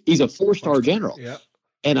not a 3. He's a 4-star general. Yeah.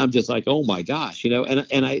 And I'm just like, oh my gosh, and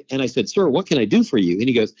I said, "Sir, what can I do for you?" And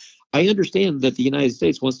he goes, "I understand that the United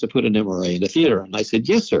States wants to put an MRI in a theater." And I said,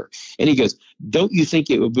 "Yes, sir." And he goes, "Don't you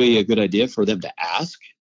think it would be a good idea for them to ask?"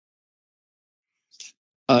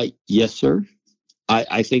 Yes, sir.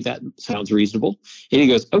 I think that sounds reasonable. And he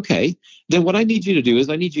goes, okay, then what I need you to do is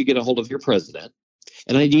I need you to get a hold of your president,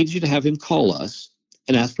 and I need you to have him call us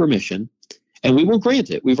and ask permission, and we will grant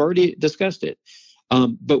it. We've already discussed it.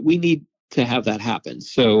 But we need to have that happen.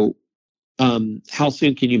 So how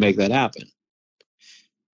soon can you make that happen?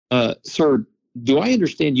 Sir, do I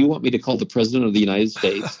understand you want me to call the president of the United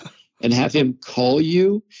States and have him call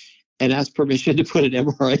you and ask permission to put an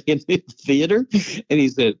MRI in the theater? And he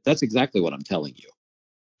said, that's exactly what I'm telling you.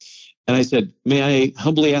 And I said, may I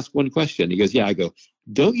humbly ask one question? He goes, yeah. I go,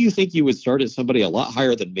 don't you think you would start at somebody a lot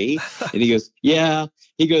higher than me? And he goes, yeah.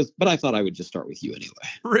 He goes, but I thought I would just start with you anyway.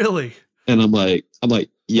 Really? And I'm like,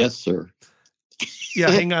 yes, sir. Yeah,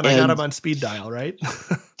 hang on. I got him on speed dial, right?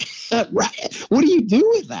 Right. What do you do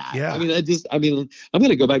with that? Yeah. I mean, I'm going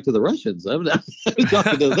to go back to the Russians. I'm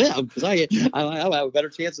talking to them because I have a better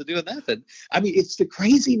chance of doing that than, it's the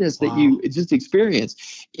craziness that you just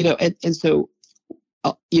experience, and so,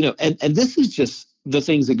 and this is just the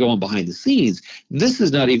things that go on behind the scenes. This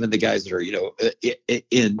is not even the guys that are,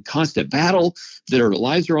 in constant battle, their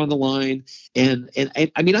lives are on the line. And I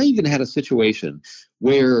even had a situation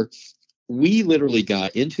where we literally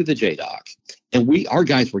got into the JDoc and our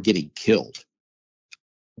guys were getting killed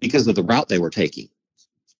because of the route they were taking.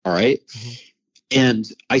 All right. Mm-hmm. And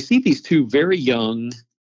I see these two very young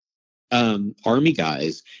Army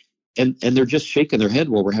guys, and they're just shaking their head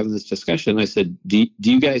while we're having this discussion. I said, do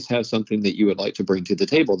you guys have something that you would like to bring to the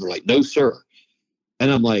table? And they're like, no, sir. And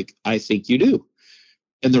I'm like, I think you do.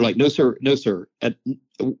 And they're like, no, sir. And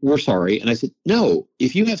we're sorry. And I said, no,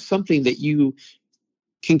 if you have something that you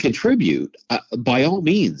can contribute, by all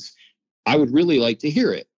means, I would really like to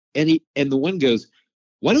hear it. And the one goes,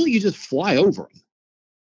 why don't you just fly over them?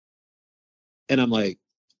 And I'm like,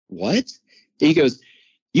 what? And he goes,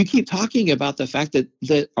 you keep talking about the fact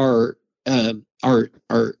that our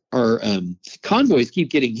convoys keep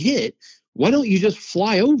getting hit. Why don't you just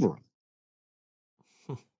fly over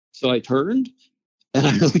them? So I turned and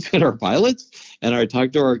I looked at our pilots and I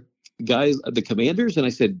talked to our guys, the commanders, and I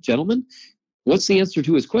said, gentlemen, what's the answer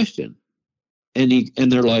to his question? And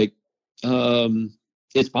they're like,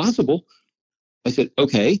 it's possible. I said,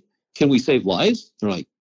 okay, can we save lives? They're like,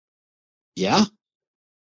 yeah.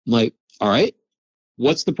 I'm like, all right,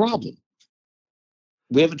 what's the problem?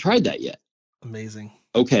 We haven't tried that yet. Amazing.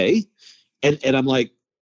 Okay. And I'm like,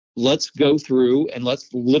 let's go through and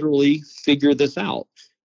let's literally figure this out.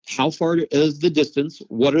 How far is the distance?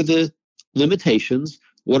 What are the limitations?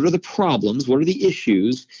 What are the problems? What are the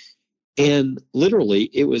issues? And literally,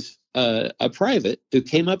 it was a private who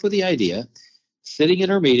came up with the idea, sitting in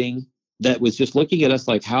our meeting, that was just looking at us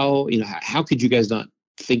like, how could you guys not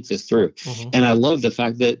think this through? Mm-hmm. And I love the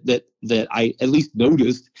fact that I at least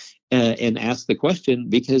noticed and asked the question,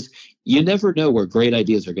 because you never know where great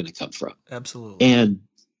ideas are going to come from. Absolutely.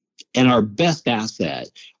 And our best asset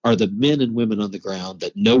are the men and women on the ground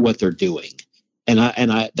that know what they're doing. And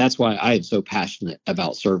I that's why I am so passionate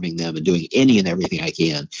about serving them and doing any and everything I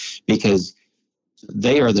can, because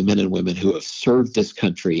they are the men and women who have served this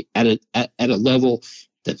country at a level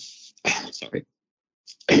that's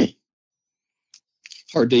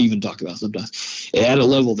hard to even talk about sometimes, at a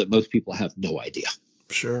level that most people have no idea.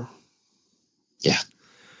 Sure. Yeah.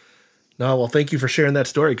 No, well, thank you for sharing that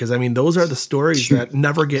story, because those are the stories that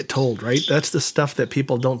never get told, right? That's the stuff that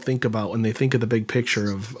people don't think about when they think of the big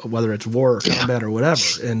picture of whether it's war or combat or whatever.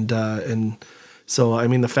 And so,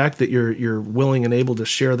 the fact that you're willing and able to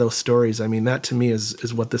share those stories, that to me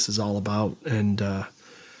is what this is all about. And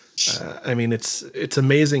it's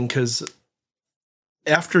amazing, because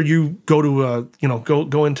after you go to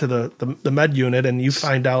go into the med unit and you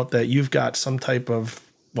find out that you've got some type of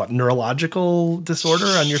neurological disorder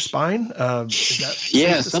on your spine.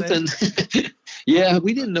 Yeah, something. Yeah,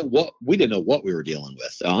 we didn't know what we were dealing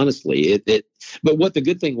with. Honestly, but what the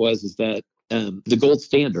good thing was is that the gold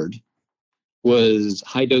standard was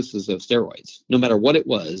high doses of steroids. No matter what it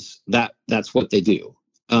was, that's what they do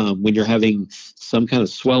when you're having some kind of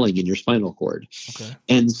swelling in your spinal cord. Okay.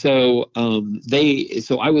 And so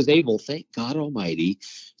I was able, thank God Almighty,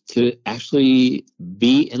 to actually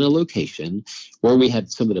be in a location where we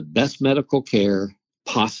had some of the best medical care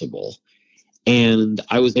possible. And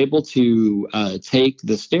I was able to take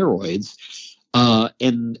the steroids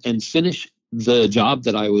and finish the job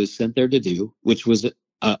that I was sent there to do, which was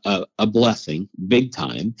a blessing, big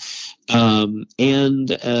time. And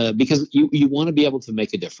because you want to be able to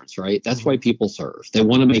make a difference, right? That's why people serve. They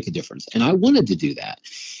want to make a difference. And I wanted to do that.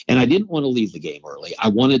 And I didn't want to leave the game early. I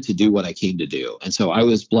wanted to do what I came to do. And so I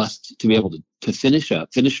was blessed to be able to finish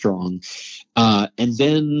strong. And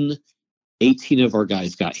then 18 of our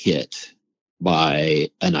guys got hit by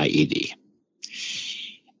an IED.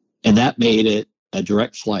 And that made it a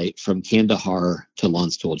direct flight from Kandahar to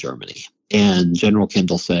Landstuhl, Germany. And General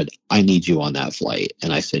Kendall said, I need you on that flight.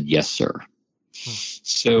 And I said, yes, sir.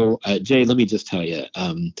 So, Jay, let me just tell you,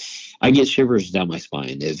 I get shivers down my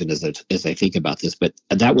spine even as I think about this, but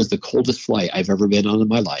that was the coldest flight I've ever been on in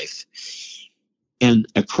my life. And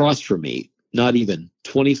across from me, not even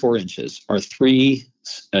 24 inches, are three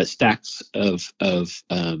stacks of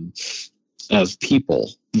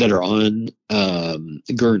people that are on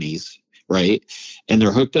gurneys, right? And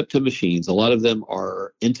they're hooked up to machines. A lot of them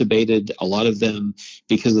are intubated. A lot of them,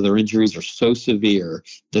 because of their injuries, are so severe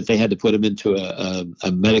that they had to put them into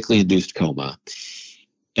a medically induced coma.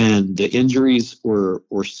 And the injuries were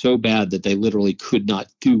so bad that they literally could not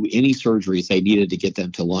do any surgeries. They needed to get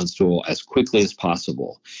them to Landstuhl as quickly as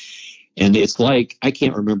possible. And it's like, I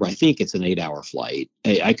can't remember, I think it's an 8-hour flight.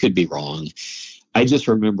 I could be wrong. I just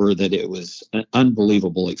remember that it was an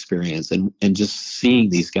unbelievable experience, and just seeing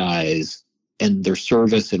these guys and their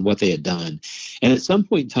service and what they had done. And at some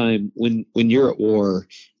point in time, when you're at war,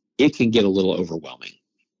 it can get a little overwhelming.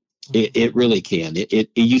 It really can.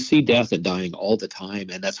 You see death and dying all the time,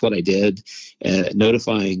 and that's what I did,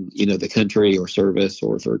 notifying the country or service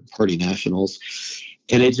or third party nationals.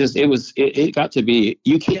 And it got to be,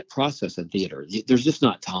 you can't process in theater. There's just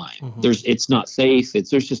not time. Mm-hmm. It's not safe.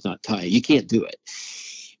 There's just not time. You can't do it.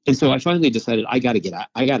 And so I finally decided I got to get out.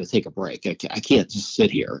 I got to take a break. I can't just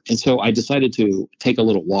sit here. And so I decided to take a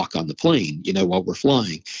little walk on the plane, while we're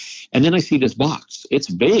flying. And then I see this box. It's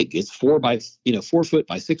big. It's 4 foot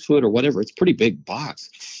by 6 foot or whatever. It's a pretty big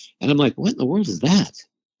box. And I'm like, what in the world is that?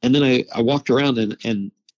 And then I walked around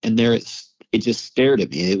and there it just stared at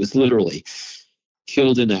me. It was literally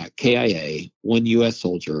killed in act, KIA, 1 U.S.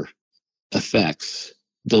 soldier, effects,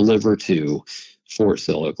 deliver to Fort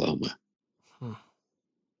Sill, Oklahoma.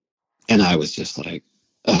 And I was just like,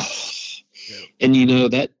 oh. Yeah. And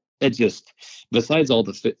that just, besides all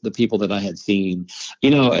the people that I had seen,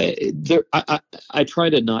 I try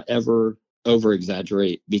to not ever over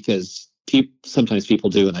exaggerate, because sometimes people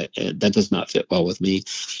do, and that does not fit well with me.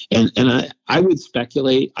 And I would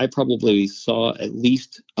speculate, I probably saw at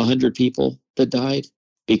least 100 people that died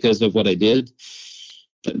because of what I did.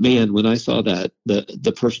 But man, when I saw that,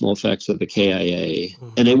 the personal effects of the KIA,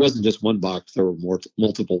 and it wasn't just one box, there were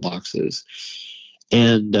multiple boxes.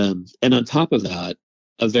 And on top of that,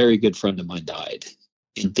 a very good friend of mine died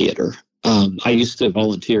in theater. I used to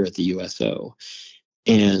volunteer at the USO,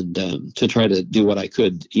 and to try to do what I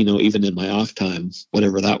could, even in my off time,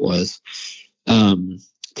 whatever that was,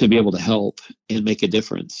 to be able to help and make a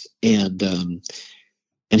difference. And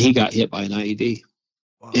he got hit by an IED.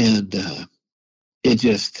 Wow. And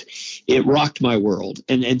it rocked my world.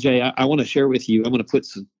 And Jay, I want to share with you, I'm going to put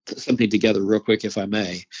something together real quick, if I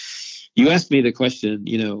may. You asked me the question,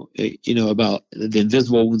 about the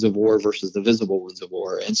invisible wounds of war versus the visible wounds of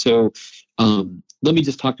war. And so let me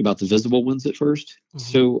just talk about the visible ones at first. Mm-hmm.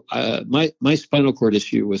 So my spinal cord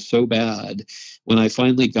issue was so bad when I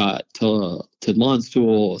finally got to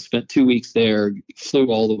Landstuhl, spent 2 weeks there,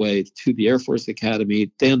 flew all the way to the Air Force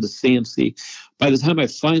Academy, down to SAMC. By the time I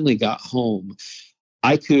finally got home,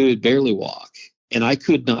 I could barely walk. And I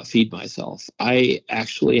could not feed myself. I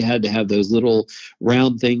actually had to have those little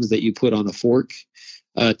round things that you put on a fork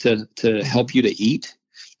to help you to eat,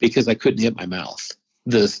 because I couldn't hit my mouth.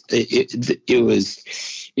 It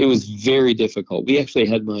was very difficult. We actually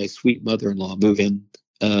had my sweet mother-in-law move in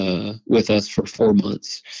with us for 4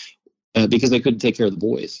 months because I couldn't take care of the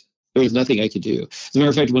boys. There was nothing I could do. As a matter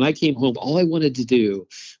of fact, when I came home, all I wanted to do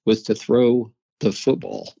was to throw the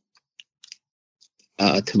football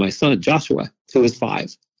to my son Joshua, who was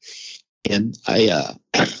 5, and I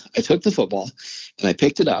took the football and I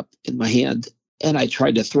picked it up in my hand and I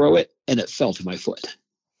tried to throw it, and it fell to my foot.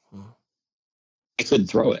 I couldn't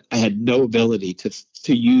throw it. I had no ability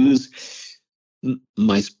to use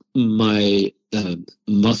my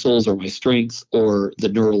muscles or my strength or the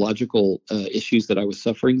neurological issues that I was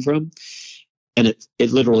suffering from, and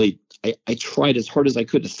it literally, I tried as hard as I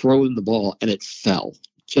could to throw in the ball, and it fell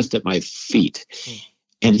just at my feet.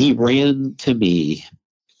 And he ran to me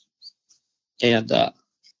and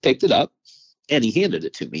picked it up, and he handed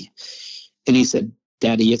it to me. And he said,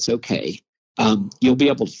 "Daddy, it's okay. You'll be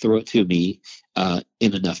able to throw it to me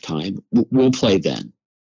in enough time. We'll play then."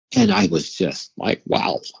 And I was just like,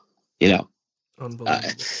 wow,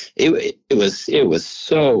 Unbelievable. It was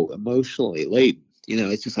so emotionally laden.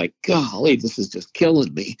 It's just like, golly, this is just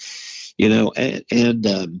killing me.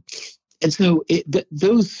 And so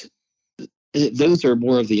those are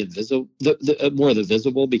more of the invisible, more of the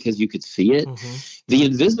visible, because you could see it. Mm-hmm. The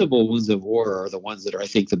invisible wounds of war are the ones that are, I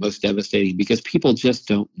think, the most devastating, because people just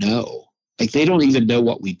don't know Like they don't even know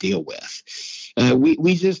what we deal with.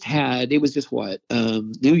 We just had, it was just what,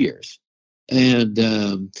 New Year's. And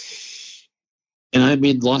I'm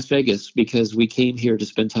in Las Vegas because we came here to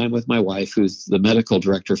spend time with my wife, who's the medical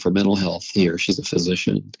director for mental health here. She's a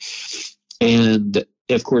physician. And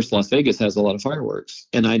of course, Las Vegas has a lot of fireworks.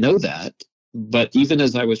 And I know that. But even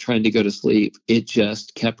as I was trying to go to sleep, it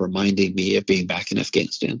just kept reminding me of being back in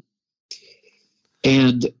Afghanistan.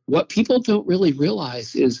 And what people don't really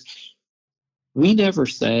realize is we never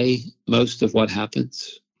say most of what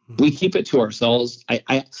happens. We keep it to ourselves.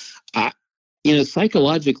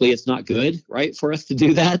 Psychologically, it's not good, right, for us to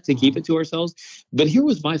do that, to keep it to ourselves. But here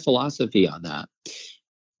was my philosophy on that.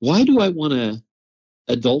 Why do I want to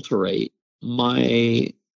adulterate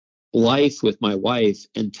my life with my wife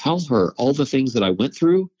and tell her all the things that I went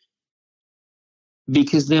through?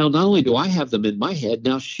 Because now not only do I have them in my head,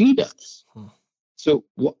 now she does. So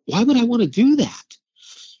why would I want to do that?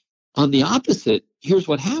 On the opposite, here's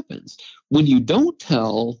what happens. When you don't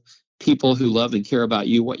tell people who love and care about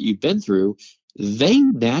you what you've been through, they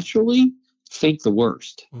naturally think the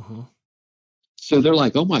worst. So they're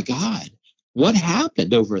like, oh my God, what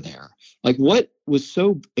happened over there? Like, what was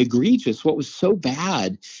so egregious? What was so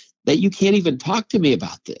bad that you can't even talk to me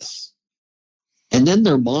about this? And then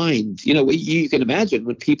their mind, you can imagine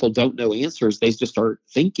when people don't know answers, they just start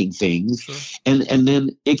thinking things. Sure. And then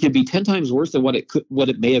it could be 10 times worse than what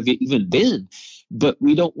it may have even been. But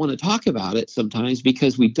we don't want to talk about it sometimes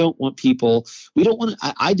because we don't want people,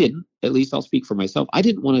 I didn't, at least I'll speak for myself. I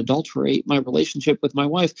didn't want to adulterate my relationship with my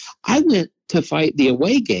wife. I went to fight the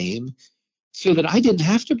away game so that I didn't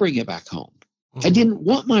have to bring it back home. I didn't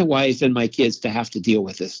want my wife and my kids to have to deal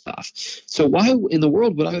with this stuff. So why in the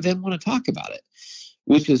world would I then want to talk about it?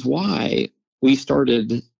 Which is why we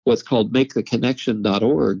started what's called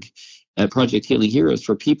maketheconnection.org at Project Healing Heroes,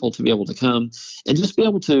 for people to be able to come and just be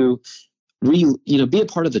able to be a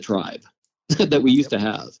part of the tribe that we used to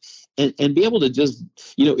have. And be able to just,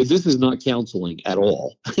 if this is not counseling at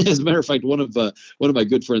all. As a matter of fact, one of my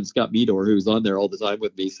good friends, Scott Meador, who's on there all the time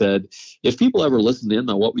with me, said, if people ever listen in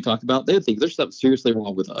on what we talk about, they think there's something seriously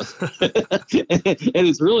wrong with us. And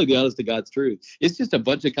it's really the honest to God's truth. It's just a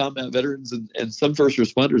bunch of combat veterans and some first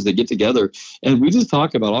responders that get together, and we just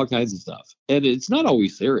talk about all kinds of stuff. And it's not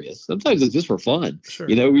always serious. Sometimes it's just for fun. Sure.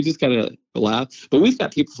 We just kind of laugh. But we've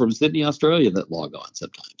got people from Sydney, Australia that log on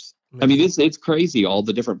sometimes. I mean, it's crazy, all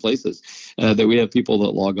the different places that we have people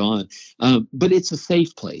that log on. But it's a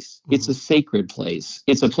safe place. It's a sacred place.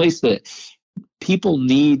 It's a place that people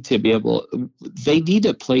need to be they need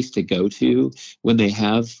a place to go to when they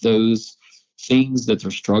have those things that they're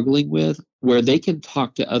struggling with, where they can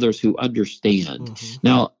talk to others who understand.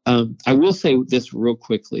 Now, I will say this real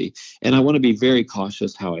quickly, and I want to be very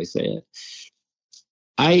cautious how I say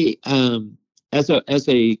it. As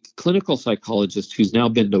a clinical psychologist who's now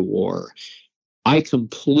been to war, I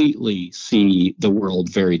completely see the world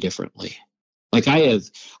very differently. Like I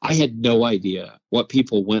had no idea what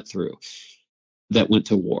people went through that went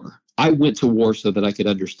to war. I went to war so that I could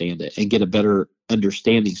understand it and get a better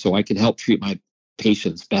understanding so I could help treat my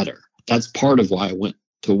patients better. That's part of why I went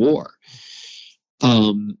to war.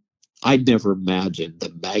 I'd never imagined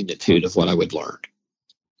the magnitude of what I would learn.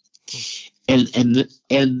 And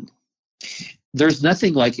there's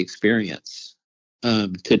nothing like experience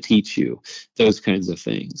to teach you those kinds of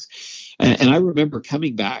things. And I remember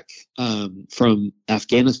coming back from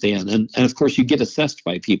Afghanistan, and of course you get assessed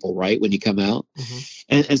by people, right, when you come out.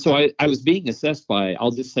 And so I was being assessed by,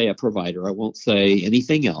 I'll just say, a provider. I won't say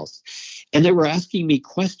anything else. And they were asking me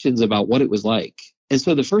questions about what it was like. And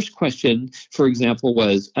so the first question, for example,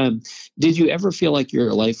 was, did you ever feel like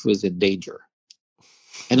your life was in danger?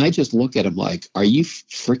 And I just look at him like, are you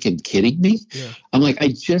freaking kidding me? Yeah. I'm like, I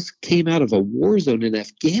just came out of a war zone in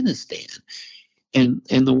Afghanistan. And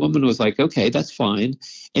the woman was like, okay, that's fine.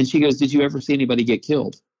 And she goes, did you ever see anybody get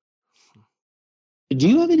killed? Do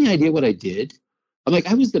you have any idea what I did? I'm like,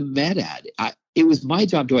 I was the med ad. It was my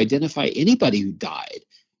job to identify anybody who died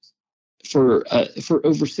for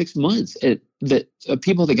over 6 months,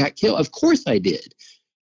 people that got killed. Of course I did.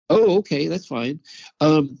 Oh, okay, that's fine.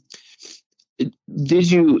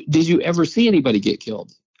 Did you ever see anybody get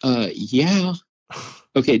killed? Yeah.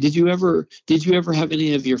 Okay. Did you ever have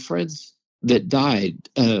any of your friends that died?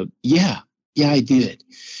 Yeah, I did.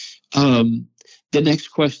 The next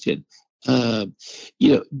question, do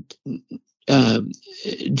you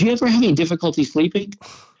ever have any difficulty sleeping?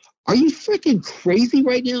 Are you freaking crazy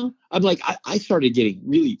right now? I'm like, I started getting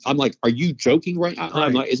really, I'm like, are you joking right now? Right.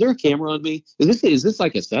 I'm like, is there a camera on me? Is this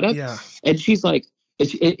like a setup? Yeah. And she's like,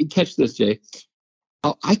 catch this, Jay.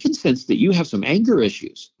 I can sense that you have some anger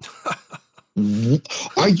issues.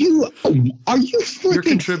 Are you You're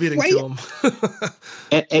contributing to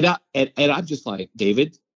them? And I'm just like,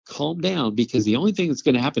 David, calm down, because the only thing that's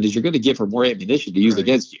going to happen is you're going to give her more ammunition to use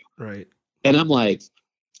against you. Right. And I'm like,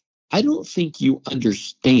 I don't think you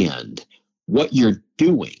understand what you're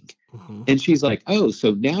doing. Mm-hmm. And she's like, oh,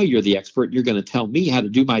 so now you're the expert. You're going to tell me how to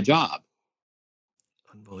do my job.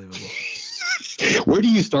 Unbelievable. Where do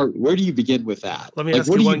you start? Where do you begin with that? Let me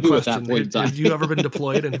ask you one question. Have you ever been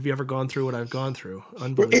deployed, and have you ever gone through what I've gone through?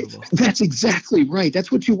 Unbelievable. That's exactly right.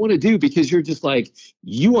 That's what you want to do, because you're just like,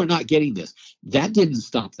 you are not getting this. That didn't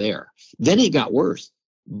stop there. Then it got worse.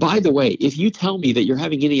 By the way, if you tell me that you're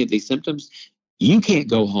having any of these symptoms, you can't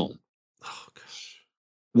go home. Oh, gosh.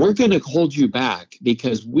 We're going to hold you back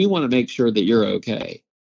because we want to make sure that you're okay.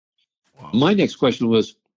 Wow. My next question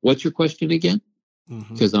was, what's your question again?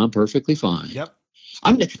 Because I'm perfectly fine. Yep.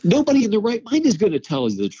 Nobody in their right mind is going to tell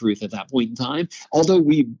you the truth at that point in time. Although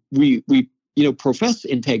we profess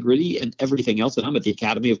integrity and everything else, and I'm at the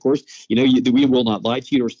academy, of course. We will not lie,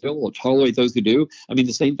 cheat, or steal. We'll tolerate those who do. I mean,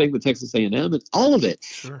 the same thing with Texas A&M and all of it.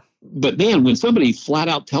 Sure. But man, when somebody flat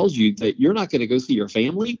out tells you that you're not going to go see your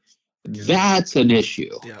family, that's an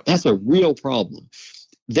issue. Yep. That's a real problem.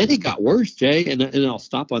 Then it got worse, Jay, and I'll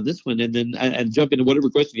stop on this one and then and jump into whatever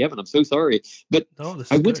question you have. And I'm so sorry, but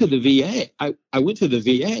I went to the VA. I went to the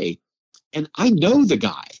VA, and I know the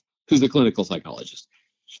guy who's a clinical psychologist.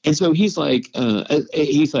 And so he's like,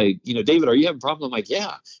 David, are you having a problem? I'm like,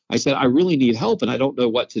 yeah. I said, I really need help, and I don't know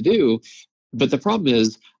what to do. But the problem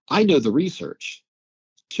is, I know the research.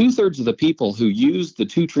 2/3 of the people who use the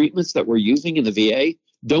 2 treatments that we're using in the VA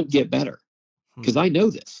don't get better, because I know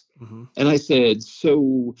this. Mm-hmm. And I said,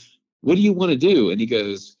 so what do you want to do? And he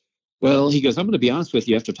goes, I'm going to be honest with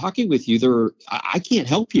you. After talking with you, I can't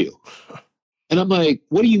help you. And I'm like,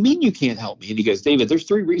 what do you mean you can't help me? And he goes, David, there's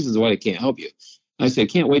 3 reasons why I can't help you. And I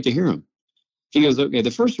said, can't wait to hear them. He goes, okay,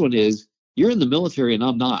 the first one is you're in the military and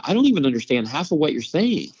I'm not. I don't even understand half of what you're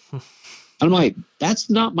saying. And I'm like, that's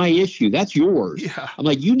not my issue. That's yours. Yeah. I'm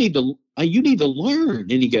like, you need to learn.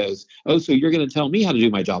 And he goes, oh, so you're going to tell me how to do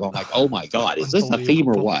my job? I'm like, oh my God, is this a theme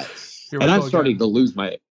or what? And I'm starting to lose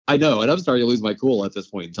my cool at this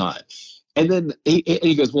point in time. And then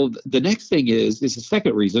he goes, well, the next thing is the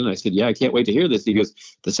second reason. I said, yeah, I can't wait to hear this. He goes,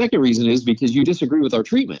 the second reason is because you disagree with our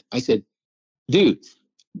treatment. I said, dude,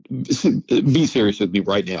 be serious with me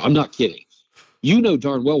right now. I'm not kidding. You know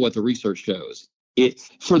darn well what the research shows.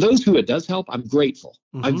 For those who it does help, I'm grateful.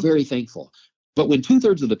 Mm-hmm. I'm very thankful. But when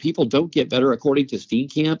 2/3 of the people don't get better, according to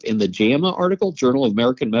Steenkamp in the JAMA article, Journal of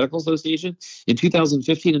American Medical Association, in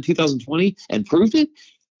 2015 and 2020, and proved it,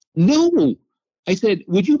 no. I said,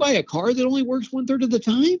 would you buy a car that only works 1/3 of the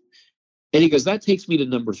time? And he goes, that takes me to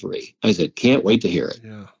number 3. I said, can't wait to hear it.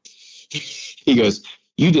 Yeah. He goes,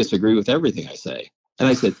 you disagree with everything I say. And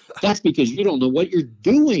I said, that's because you don't know what you're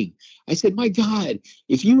doing. I said, my God,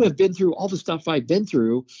 if you have been through all the stuff I've been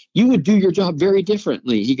through, you would do your job very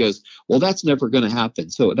differently. He goes, well, that's never going to happen.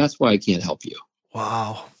 So that's why I can't help you.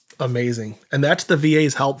 Wow. Amazing. And that's the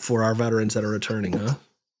VA's help for our veterans that are returning, huh?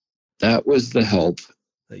 That was the help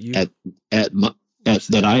that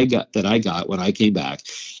I got when I came back.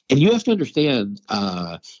 And you have to understand,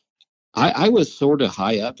 I was sort of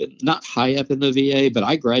not high up in the VA, but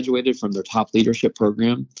I graduated from their top leadership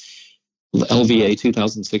program, LVA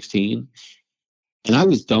 2016. And I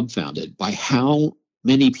was dumbfounded by how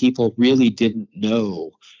many people really didn't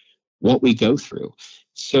know what we go through.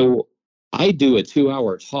 So I do a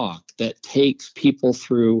 2-hour talk that takes people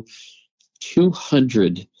through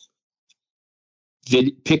 200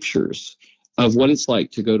 pictures of what it's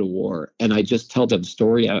like to go to war. And I just tell them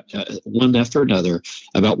story one after another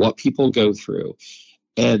about what people go through.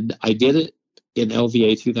 And I did it in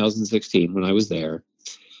LVA 2016 when I was there.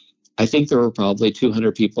 I think there were probably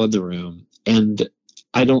 200 people in the room, and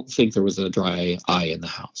I don't think there was a dry eye in the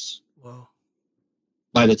house. Wow.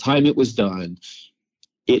 By the time it was done,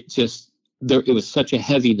 it was such a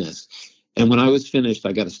heviness. And when I was finished,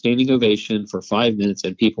 I got a standing ovation for 5 minutes,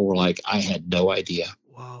 and people were like, I had no idea.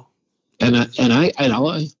 Wow. And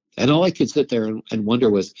all I could sit there and wonder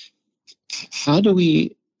was, how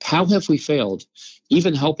have we failed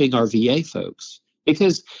even helping our VA folks?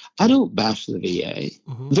 Because I don't bash the VA.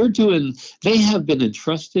 Mm-hmm. They have been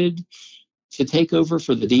entrusted to take over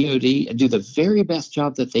for the DOD and do the very best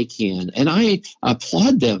job that they can. And I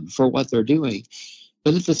applaud them for what they're doing.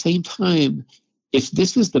 But at the same time, if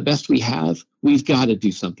this is the best we have, we've got to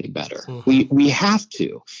do something better. Mm-hmm. We have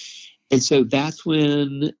to. And so that's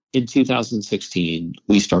when, in 2016,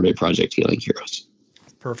 we started Project Healing Heroes.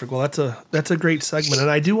 Perfect. Well, that's a great segment,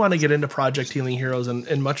 and I do want to get into Project Healing Heroes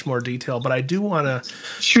in much more detail. But I do want to,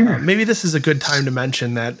 Sure. maybe this is a good time to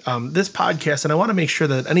mention that this podcast, and I want to make sure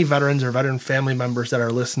that any veterans or veteran family members that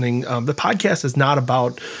are listening, the podcast is not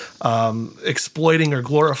about exploiting or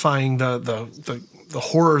glorifying the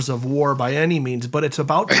horrors of war by any means, but it's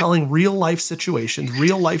about telling real life situations,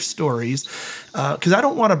 real life stories. Because I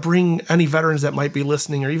don't want to bring any veterans that might be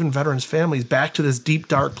listening, or even veterans' families, back to this deep,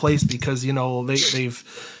 dark place because,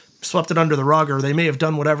 they've swept it under the rug, or they may have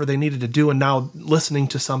done whatever they needed to do, and now listening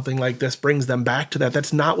to something like this brings them back to that.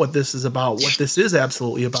 That's not what this is about. What this is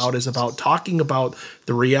absolutely about is about talking about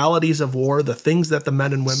the realities of war, the things that the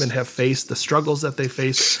men and women have faced, the struggles that they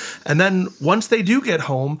face, and then once they do get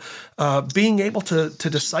home, being able to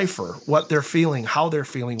decipher what they're feeling, how they're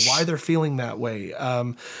feeling, why they're feeling that way,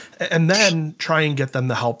 and then try and get them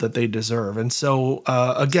the help that they deserve. And so,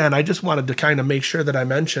 again, I just wanted to kind of make sure that I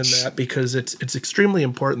mentioned that, because it's extremely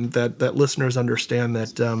important that listeners understand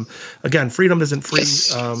that, again, freedom isn't free.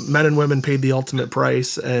 Men and women paid the ultimate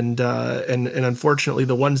price, and unfortunately,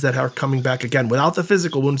 the ones that are coming back, again, without the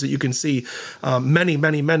physical wounds that you can see,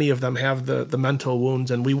 many of them have the mental wounds,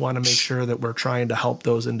 and we want to make sure that we're trying to help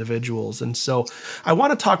those individuals. And so I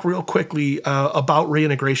want to talk real quickly about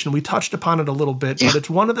reintegration. We touched upon it a little bit, but it's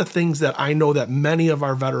one of the things that I know that many of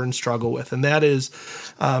our veterans struggle with, and that is,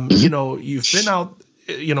 you've been out,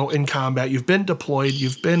 in combat, you've been deployed,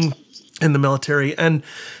 you've been in the military, and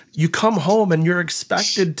you come home and you're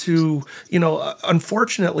expected to,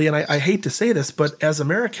 unfortunately, and I hate to say this, but as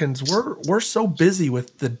Americans, we're so busy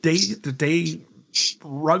with the day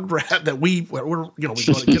rug rat that we go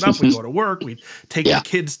to get up, we go to work, we take the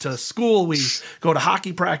kids to school, we go to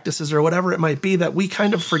hockey practices or whatever it might be, that we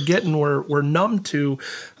kind of forget, and we're numb to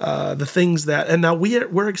the things that, and now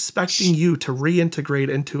we're expecting you to reintegrate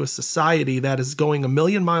into a society that is going a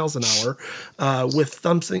million miles an hour with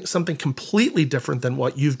something completely different than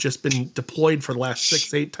what you've just been deployed for the last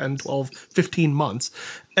 6, 8, 10, 12, 15 months.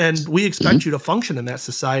 And we expect you to function in that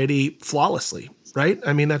society flawlessly. Right?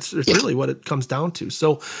 I mean, it's really what it comes down to.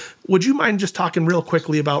 So would you mind just talking real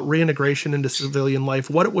quickly about reintegration into civilian life,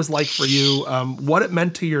 what it was like for you, what it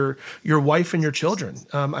meant to your wife and your children?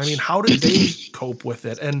 I mean, how did they cope with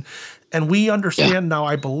it? And we understand now,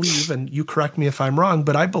 I believe, and you correct me if I'm wrong,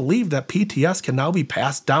 but I believe that PTS can now be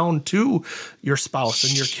passed down to your spouse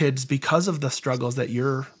and your kids because of the struggles that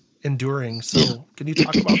you're enduring. So can you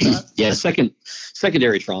talk about that? Yeah,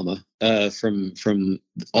 secondary trauma from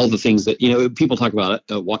all the things that, people talk about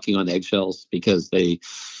walking on eggshells because they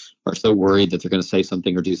are so worried that they're going to say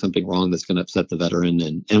something or do something wrong that's going to upset the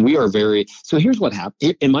veteran. And we are so here's what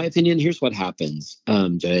happens. In my opinion, here's what happens,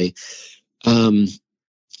 Jay. When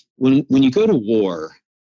you go to war,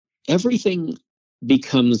 everything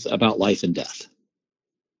becomes about life and death,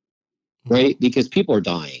 right? Because people are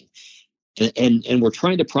dying. And we're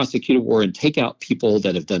trying to prosecute a war and take out people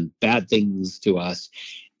that have done bad things to us,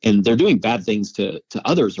 and they're doing bad things to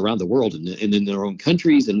others around the world and in their own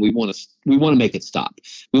countries. And we want to make it stop.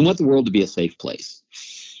 We want the world to be a safe place.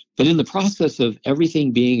 But in the process of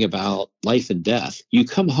everything being about life and death, you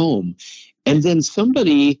come home, and then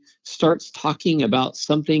somebody starts talking about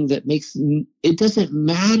something that makes it doesn't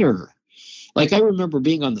matter. Like, I remember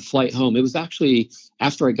being on the flight home. It was actually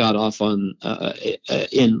after I got off in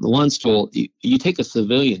Landstuhl. You take a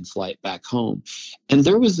civilian flight back home, and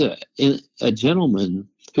there was a gentleman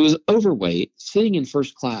who was overweight sitting in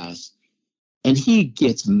first class, and he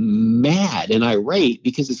gets mad and irate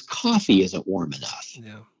because his coffee isn't warm enough.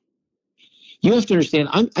 Yeah. You have to understand,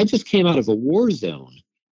 I just came out of a war zone,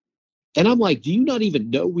 and I'm like, do you not even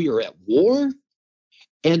know we are at war?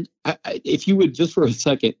 And if you would just for a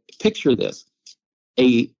second picture this,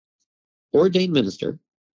 a ordained minister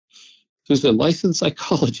who's a licensed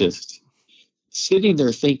psychologist sitting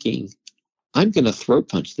there thinking, I'm going to throat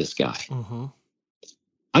punch this guy. Mm-hmm.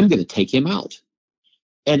 I'm going to take him out.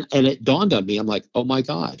 And it dawned on me, I'm like, oh my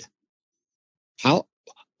God,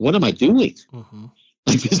 what am I doing? Mm-hmm.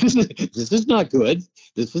 Like, this is not good.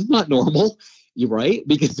 This is not normal. You're right.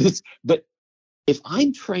 But if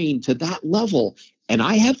I'm trained to that level and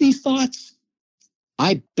I have these thoughts,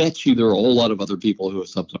 I bet you there are a whole lot of other people who have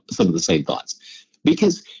some of the same thoughts.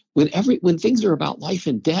 Because when things are about life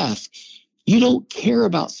and death, you don't care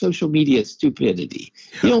about social media stupidity.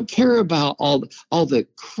 You don't care about all the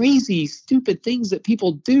crazy, stupid things that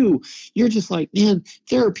people do. You're just like, man,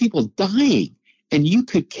 there are people dying, and you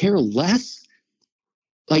could care less.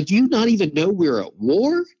 Like, you not even know we're at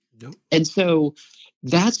war. Yep. And so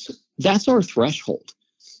that's our threshold.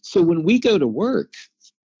 So when we go to work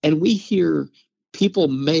and we hear people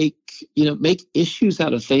make issues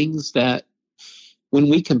out of things that, when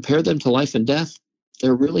we compare them to life and death,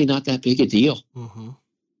 they're really not that big a deal. Mm-hmm.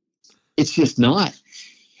 It's just not.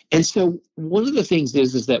 And so one of the things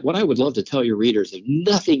is that what I would love to tell your readers, if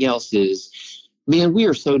nothing else, is, man, we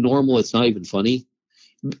are so normal, it's not even funny.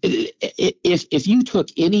 If you took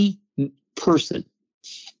any person,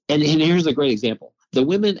 and here's a great example, the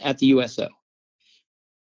women at the USO,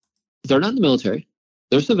 they're not in the military,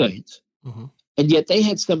 they're civilians, mm-hmm. and yet they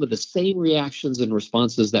had some of the same reactions and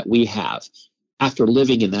responses that we have after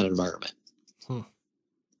living in that environment.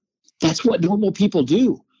 That's what normal people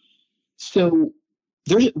do. So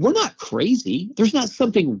we're not crazy. There's not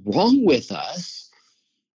something wrong with us.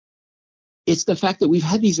 It's the fact that we've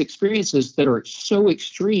had these experiences that are so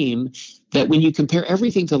extreme that when you compare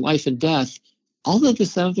everything to life and death, all of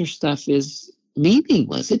this other stuff is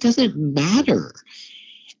meaningless. It doesn't matter.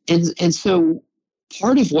 And so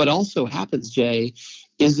part of what also happens, Jay,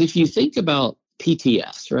 is if you think about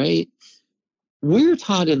PTS, right? We're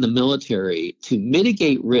taught in the military to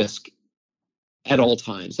mitigate risk at all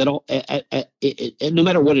times, no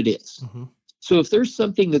matter what it is. Mm-hmm. So if there's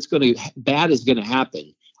something bad is going to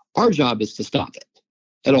happen, our job is to stop it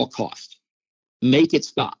at all costs. Make it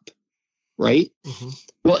stop, right? Mm-hmm.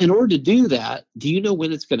 Well, in order to do that, do you know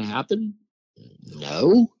when it's going to happen?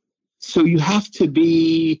 No. So you have to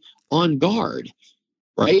be on guard,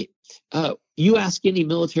 right? You ask any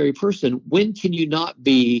military person, when can you not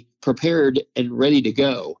be prepared and ready to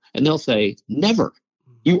go? And they'll say, never.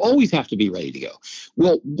 You always have to be ready to go.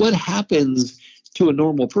 Well, what happens to a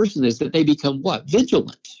normal person is that they become what?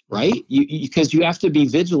 Vigilant, right? Because you have to be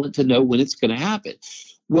vigilant to know when it's going to happen.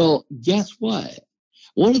 Well, guess what?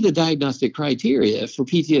 One of the diagnostic criteria for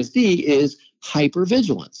PTSD is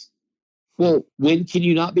hypervigilance. Well, when can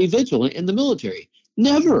you not be vigilant in the military?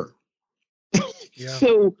 Never. Yeah.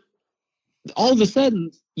 So all of a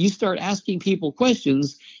sudden, you start asking people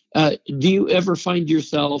questions. Do you ever find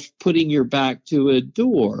yourself putting your back to a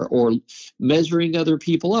door or measuring other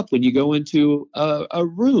people up when you go into a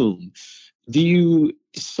room? Do you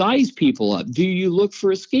size people up? Do you look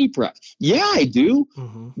for escape routes? Yeah, I do,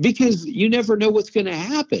 because you never know what's going to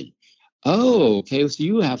happen. Oh, okay, so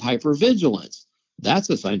you have hypervigilance.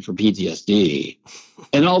 That's a sign for PTSD.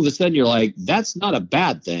 And all of a sudden you're like, that's not a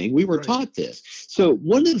bad thing. We were taught this. So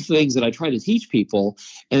one of the things that I try to teach people,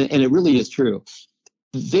 and it really is true,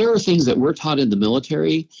 there are things that we're taught in the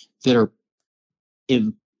military that are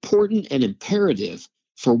important and imperative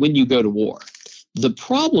for when you go to war. The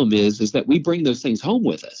problem is that we bring those things home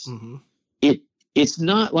with us. Mm-hmm. It's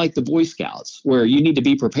not like the Boy Scouts where you need to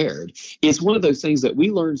be prepared. It's one of those things that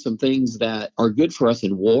we learn some things that are good for us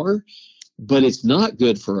in war, but it's not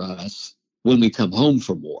good for us when we come home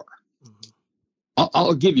from war. Mm-hmm.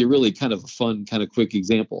 I'll give you really kind of a fun, kind of quick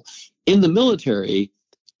example. In the military,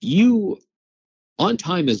 on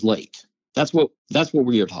time is late. That's what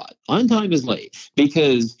we are taught. On time is late,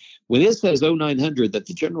 because when it says 0900 that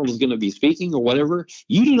the general is going to be speaking or whatever,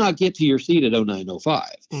 you do not get to your seat at 0905.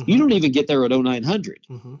 Mm-hmm. You don't even get there at 0900.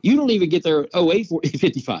 Mm-hmm. You don't even get there at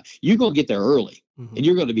 0855. You're going to get there early, and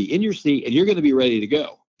you're going to be in your seat, and you're going to be ready to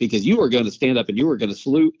go, because you are going to stand up and you are going to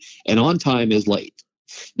salute, and on time is late.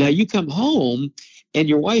 Now you come home and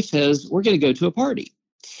your wife says, we're going to go to a party,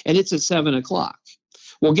 and it's at 7:00.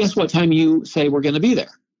 Well, guess what time you say we're going to be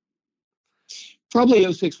there? Probably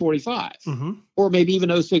 06:45, or maybe even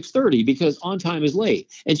 06:30, because on time is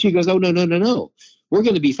late. And she goes, oh, no. We're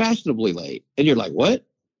going to be fashionably late. And you're like, what?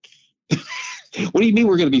 What do you mean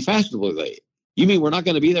we're going to be fashionably late? You mean we're not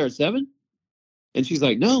going to be there at 7? And she's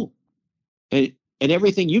like, no. And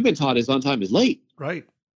everything you've been taught is on time is late. Right.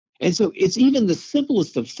 And so it's even the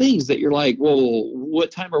simplest of things that you're like, well,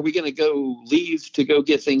 what time are we going to leave to go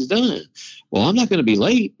get things done? Well, I'm not going to be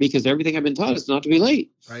late because everything I've been taught is not to be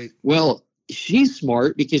late. Right. Well, she's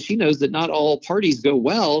smart because she knows that not all parties go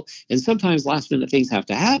well, and sometimes last minute things have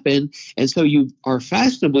to happen. And so you are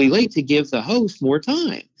fashionably late to give the host more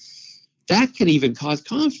time. That can even cause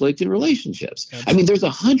conflict in relationships. Absolutely. I mean, there's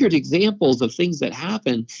 100 examples of things that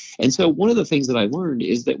happen. And so one of the things that I learned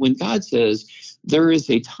is that when God says there is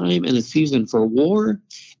a time and a season for war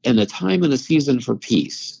and a time and a season for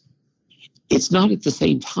peace, it's not at the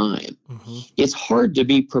same time. Mm-hmm. It's hard to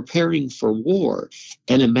be preparing for war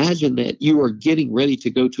and imagine that you are getting ready to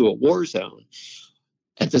go to a war zone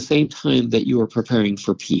at the same time that you are preparing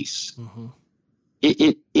for peace. Mm-hmm.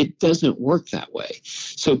 It doesn't work that way.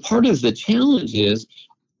 So part of the challenge is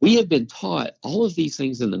we have been taught all of these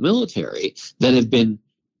things in the military that have been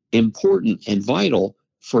important and vital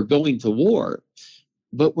for going to war,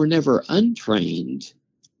 but we're never untrained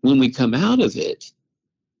when we come out of it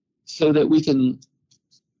so that we can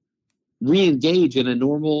re-engage in a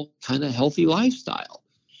normal kind of healthy lifestyle.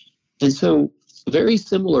 And so very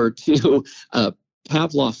similar to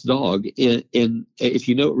Pavlov's dog in if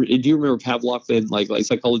you know, do you remember Pavlov in like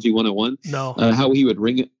Psychology 101? No. How he would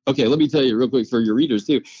ring it. Okay, let me tell you real quick for your readers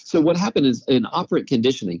too. So what happened is in operant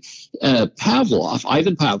conditioning, Ivan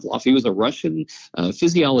Pavlov, he was a Russian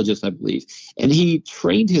physiologist, I believe, and he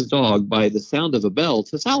trained his dog by the sound of a bell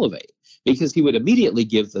to salivate because he would immediately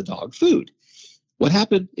give the dog food. What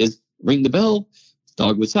happened is ring the bell,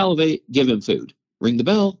 dog would salivate, give him food. Ring the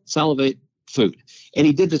bell, salivate, food. And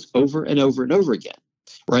he did this over and over and over again,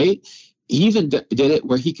 right? He even did it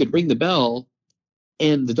where he could ring the bell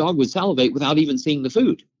and the dog would salivate without even seeing the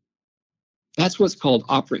food. That's what's called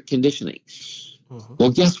operant conditioning. Mm-hmm.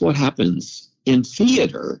 Well, guess what happens in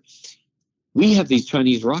theater? We have these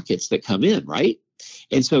Chinese rockets that come in, right?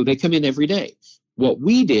 And so they come in every day. What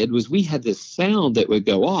we did was we had this sound that would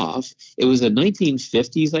go off. It was a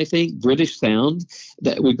 1950s, I think, British sound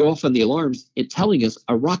that would go off on the alarms, telling us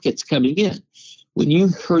a rocket's coming in. When you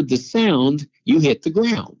heard the sound, you hit the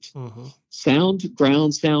ground. Mm-hmm. Sound,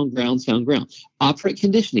 ground, sound, ground, sound, ground. Operant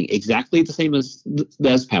conditioning, exactly the same as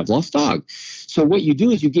Pavlov's dog. So what you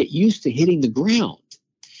do is you get used to hitting the ground.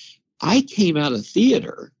 I came out of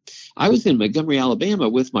theater. I was in Montgomery, Alabama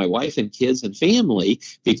with my wife and kids and family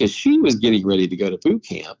because she was getting ready to go to boot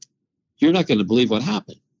camp. You're not going to believe what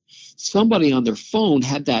happened. Somebody on their phone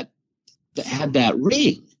had that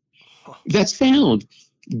ring, that sound.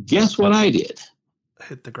 Guess what I did?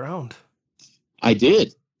 Hit the ground. I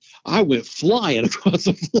did. I went flying across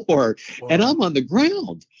the floor. Whoa. And I'm on the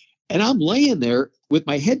ground and I'm laying there with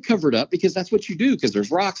my head covered up because that's what you do because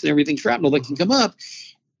there's rocks and everything, shrapnel that can come up.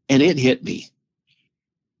 And it hit me.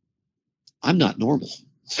 I'm not normal.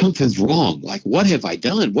 Something's wrong. Like, what have I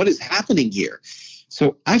done? What is happening here?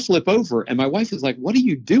 So I flip over and my wife is like, what are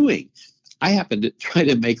you doing? I happen to try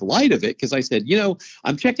to make light of it because I said,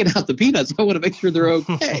 I'm checking out the peanuts. I want to make sure they're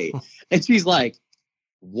okay. And she's like,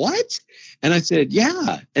 what? And I said,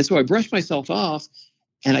 yeah. And so I brush myself off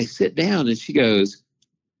and I sit down and she goes,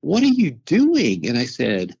 what are you doing? And I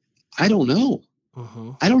said, I don't know.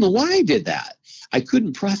 Mm-hmm. I don't know why I did that. I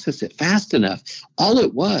couldn't process it fast enough. All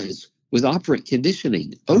it was operant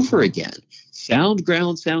conditioning over again. Sound,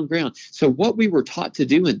 ground, sound, ground. So what we were taught to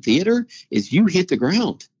do in theater is you hit the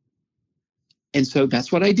ground. And so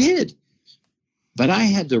that's what I did. But I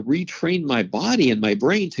had to retrain my body and my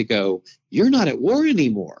brain to go, you're not at war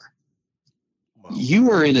anymore. Wow.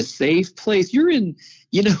 You are in a safe place. You're in,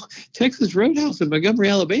 Texas Roadhouse in Montgomery,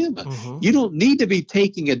 Alabama. Mm-hmm. You don't need to be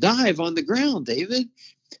taking a dive on the ground, David.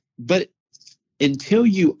 But until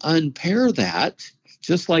you unpair that,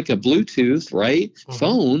 just like a Bluetooth, right, mm-hmm.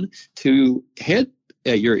 phone to head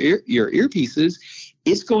your earpieces,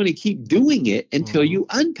 it's going to keep doing it until mm-hmm. you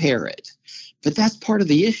unpair it. But that's part of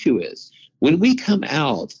the issue is when we come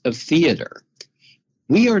out of theater,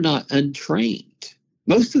 we are not untrained.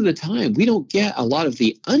 Most of the time, we don't get a lot of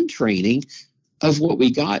the untraining of what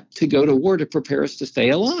we got to go to war to prepare us to stay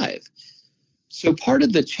alive. So part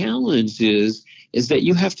of the challenge is that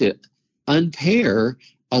you have to unpair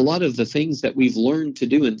a lot of the things that we've learned to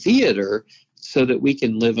do in theater so that we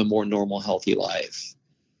can live a more normal, healthy life.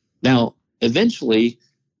 Now, eventually,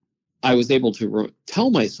 I was able to tell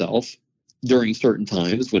myself during certain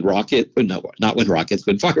times when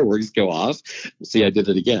fireworks go off. See, I did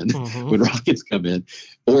it again. Mm-hmm. When rockets come in,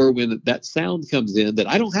 or when that sound comes in, that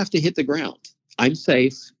I don't have to hit the ground. I'm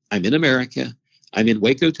safe. I'm in America. I'm in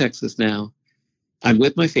Waco, Texas now. I'm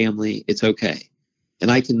with my family. It's okay. And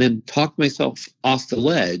I can then talk myself off the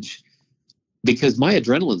ledge because my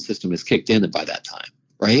adrenaline system is kicked in by that time,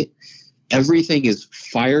 right? Everything is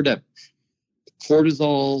fired up.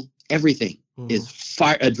 Cortisol, everything is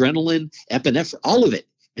adrenaline, epinephrine, all of it.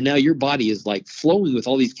 And now your body is like flowing with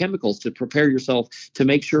all these chemicals to prepare yourself to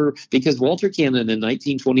make sure, because Walter Cannon in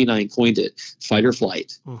 1929 coined it, fight or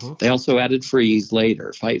flight. Mm-hmm. They also added freeze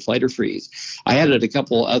later, fight, flight, or freeze. I added a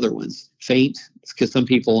couple other ones, faint, because some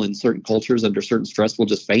people in certain cultures under certain stress will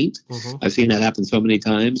just faint. Mm-hmm. I've seen that happen so many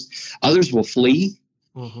times. Others will flee.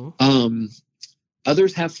 Mm-hmm.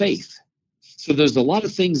 Others have faith. So there's a lot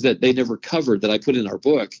of things that they never covered that I put in our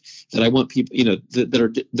book that I want people,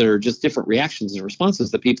 that are just different reactions and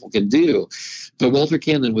responses that people can do. But Walter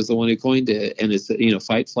Cannon was the one who coined it, and it's,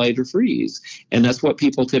 fight, flight, or freeze. And that's what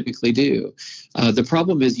people typically do. The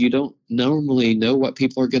problem is you don't normally know what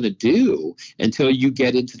people are going to do until you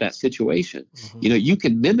get into that situation. Mm-hmm. You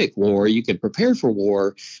can mimic war, you can prepare for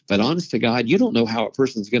war, but honest to God, you don't know how a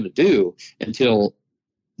person's going to do until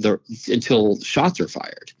shots are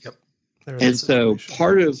fired. Yep. And so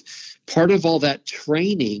part of all that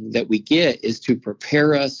training that we get is to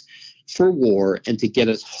prepare us for war and to get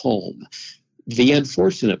us home. The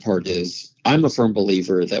unfortunate part is I'm a firm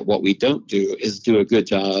believer that what we don't do is do a good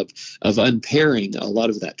job of unpairing a lot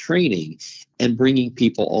of that training and bringing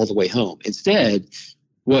people all the way home. Instead,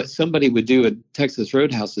 what somebody would do at Texas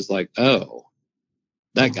Roadhouse is like, oh,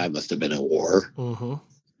 that guy must have been in war. Mm-hmm.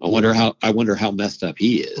 I wonder how messed up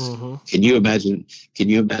he is. Mm-hmm. Can you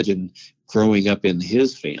imagine growing up in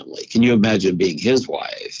his family? Can you imagine being his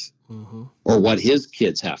wife? Mm-hmm. Or what his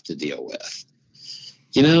kids have to deal with?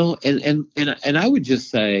 You know, and I would just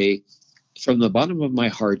say, from the bottom of my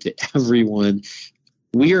heart to everyone,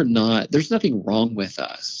 there's nothing wrong with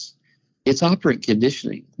us. It's operant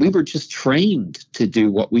conditioning. We were just trained to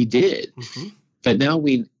do what we did. Mm-hmm. But now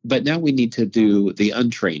we need to do the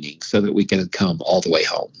untraining so that we can come all the way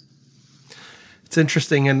home. It's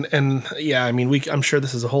interesting. And yeah, I mean, I'm sure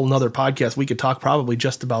this is a whole nother podcast. We could talk probably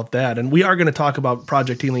just about that. And we are going to talk about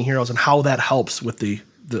Project Healing Heroes and how that helps with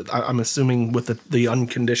I'm assuming with the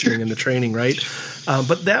unconditioning and the training, right?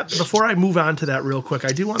 But that, before I move on to that real quick,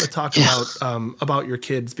 I do want to talk about your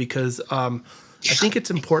kids, because I think it's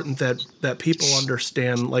important that people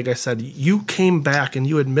understand. Like I said, you came back and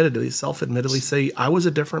you self-admittedly say, I was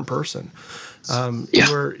a different person.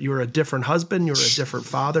 You were a different husband, you were a different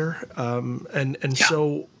father.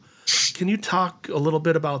 So can you talk a little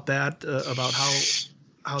bit about that, about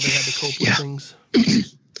how they had to cope with things?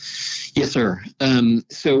 Yes, sir.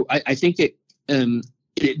 So I think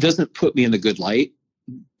it doesn't put me in a good light,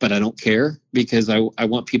 but I don't care, because I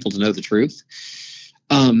want people to know the truth.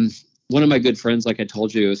 One of my good friends, like I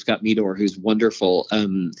told you, Scott Meador, who's wonderful.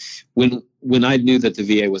 When I knew that the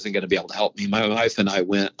VA wasn't going to be able to help me, my wife and I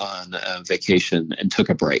went on vacation and took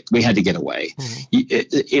a break. We had to get away.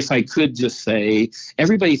 Mm-hmm. If I could just say,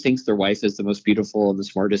 everybody thinks their wife is the most beautiful and the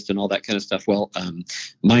smartest and all that kind of stuff. Well,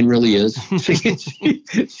 mine really is.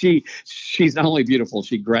 She's not only beautiful,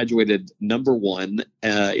 she graduated number one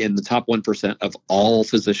in the top 1% of all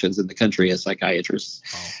physicians in the country as psychiatrists.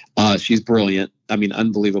 Wow. She's brilliant. I mean,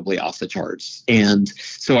 unbelievably off the charts. And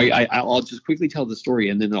so I'll just quickly tell the story,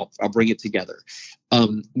 and then I'll bring it together.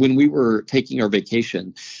 When we were taking our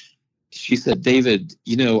vacation, she said, David,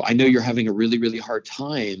 I know you're having a really, really hard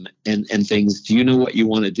time and things. Do you know what you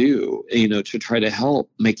want to do, to try to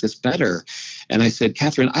help make this better? And I said,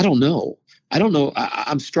 Catherine, I don't know.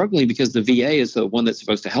 I'm struggling because the VA is the one that's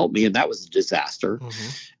supposed to help me, and that was a disaster. Mm-hmm.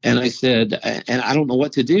 And I said, and I don't know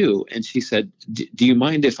what to do. And she said, do you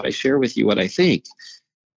mind if I share with you what I think?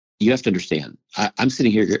 You have to understand, I'm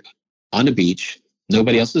sitting here on a beach.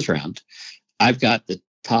 Nobody else is around. I've got the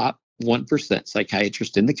top 1%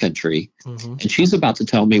 psychiatrist in the country, mm-hmm. and she's about to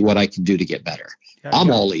tell me what I can do to get better. Yeah,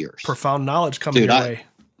 I'm all ears. Profound knowledge coming your way.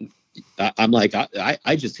 I'm like,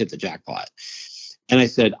 I just hit the jackpot. And I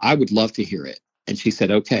said, I would love to hear it. And she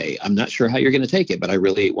said, okay, I'm not sure how you're going to take it, but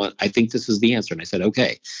I think this is the answer. And I said,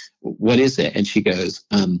 okay, what is it? And she goes,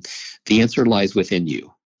 the answer lies within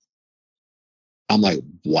you. I'm like,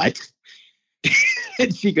 what?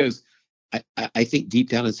 And she goes, I think deep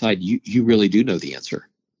down inside, you really do know the answer.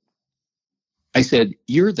 I said,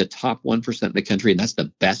 you're the top 1% in the country, and that's the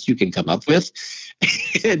best you can come up with.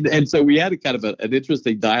 and so we had a kind of an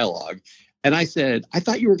interesting dialogue. And I said, I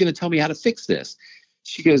thought you were going to tell me how to fix this.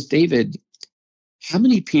 She goes, David, how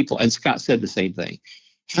many people, and Scott said the same thing,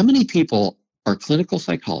 how many people are clinical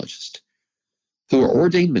psychologists who are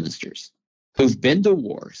ordained ministers, who've been to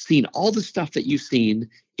war, seen all the stuff that you've seen,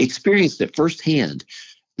 experienced it firsthand?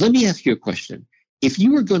 Let me ask you a question. If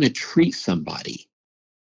you were going to treat somebody,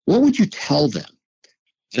 what would you tell them?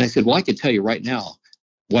 And I said, well, I can tell you right now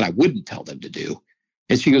what I wouldn't tell them to do.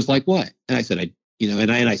 And she goes, like what? And I said,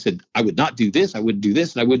 I said, I would not do this, I wouldn't do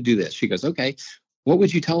this, and I wouldn't do this. She goes, okay, what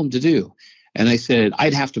would you tell them to do? And I said,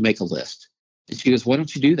 I'd have to make a list. And she goes, why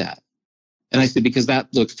don't you do that? And I said, because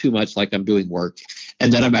that looks too much like I'm doing work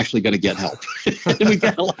and then I'm actually going to get help. And we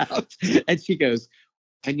got loud. And she goes,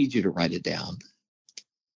 I need you to write it down,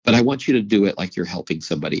 but I want you to do it like you're helping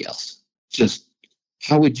somebody else. Just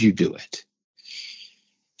how would you do it?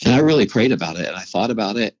 And I really prayed about it and I thought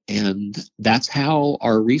about it. And that's how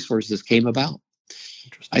our resources came about.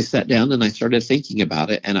 I sat down and I started thinking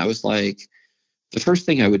about it. And I was like, the first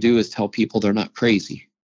thing I would do is tell people they're not crazy.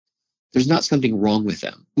 There's not something wrong with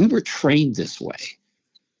them. We were trained this way.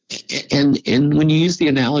 And when you use the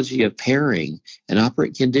analogy of pairing and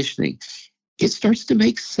operant conditioning, it starts to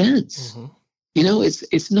make sense. Mm-hmm.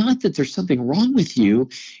 It's not that there's something wrong with you.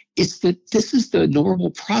 It's that this is the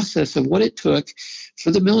normal process of what it took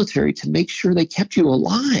for the military to make sure they kept you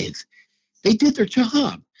alive. They did their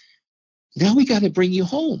job. Now we got to bring you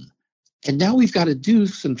home. And now we've got to do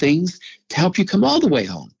some things to help you come all the way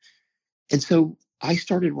home. And so I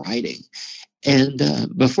started writing. And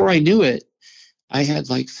before I knew it, I had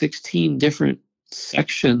like 16 different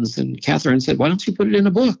sections. And Catherine said, why don't you put it in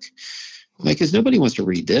a book? I'm like, because nobody wants to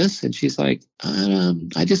read this. And she's like,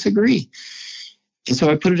 I disagree. And so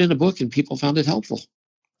I put it in a book and people found it helpful.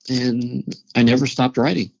 And I never stopped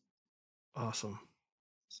writing. Awesome.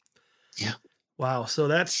 Yeah. Wow. So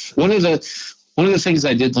that's one of the things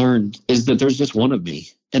I did learn is that there's just one of me,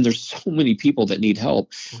 and there's so many people that need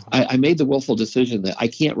help. Mm-hmm. I made the willful decision that I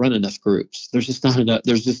can't run enough groups. There's just not enough.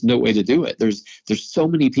 There's just no way to do it. There's so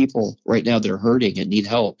many people right now that are hurting and need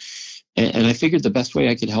help. And I figured the best way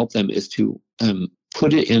I could help them is to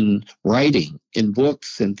put it in writing, in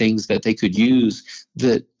books and things that they could use,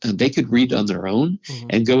 that they could read on their own mm-hmm.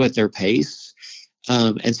 and go at their pace.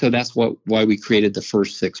 And so that's why we created the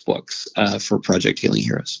first 6 books for Project Healing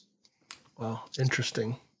Heroes. Wow,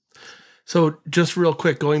 interesting. So just real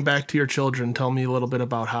quick, going back to your children, tell me a little bit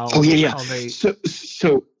about how. Oh, yeah. How they...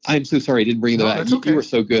 So I'm so sorry I didn't bring that back. You were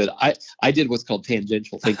so good. I did what's called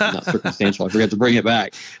tangential thinking, not circumstantial. I forgot to bring it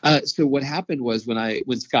back. So what happened was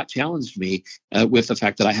when Scott challenged me with the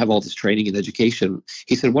fact that I have all this training and education,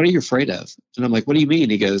 he said, what are you afraid of? And I'm like, what do you mean?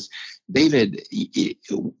 He goes, David,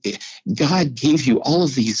 God gave you all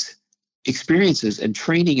of these experiences and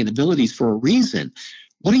training and abilities for a reason.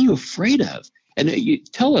 What are you afraid of? And you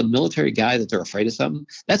tell a military guy that they're afraid of something,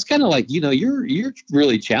 that's kind of like, you're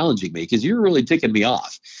really challenging me because you're really ticking me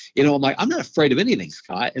off. I'm like, I'm not afraid of anything,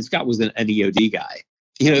 Scott. And Scott was an EOD guy,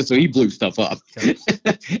 so he blew stuff up. Okay.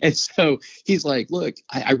 And so he's like, look,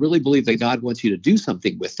 I really believe that God wants you to do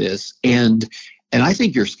something with this. And I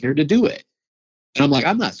think you're scared to do it. And I'm like,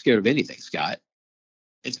 I'm not scared of anything, Scott.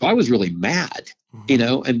 And so I was really mad,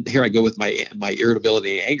 and here I go with my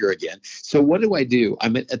irritability and anger again. So what do?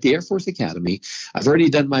 I'm at the Air Force Academy. I've already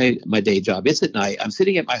done my day job. It's at night. I'm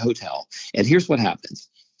sitting at my hotel. And here's what happens.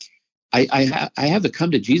 I have a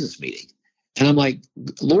come to Jesus meeting. And I'm like,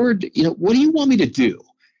 Lord, what do you want me to do?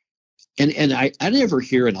 And I never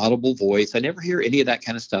hear an audible voice. I never hear any of that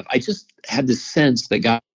kind of stuff. I just had this sense that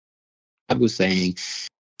God was saying,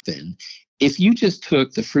 then if you just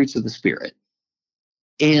took the fruits of the Spirit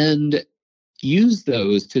and use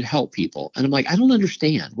those to help people. And I'm like, I don't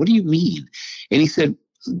understand. What do you mean? And he said,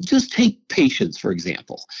 just take patience, for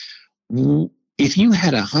example. If you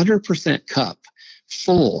had 100% cup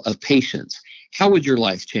full of patience, how would your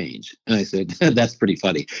life change? And I said, that's pretty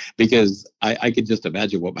funny, because I could just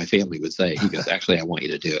imagine what my family would say. He goes, actually, I want you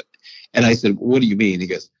to do it. And I said, what do you mean? He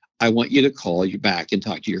goes, I want you to call you back and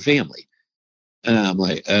talk to your family. And I'm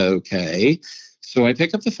like, okay. So I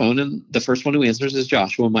pick up the phone, and the first one who answers is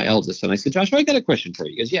Joshua, my eldest. And I said, Joshua, I got a question for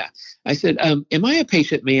you. He goes, yeah. I said, am I a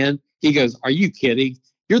patient man? He goes, are you kidding?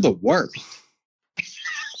 You're the worst.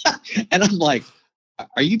 And I'm like,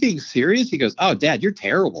 are you being serious? He goes, oh, Dad, you're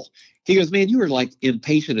terrible. He goes, man, you were like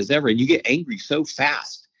impatient as ever, and you get angry so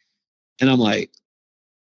fast. And I'm like,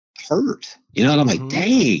 hurt, and I'm like,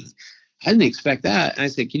 dang. I didn't expect that. And I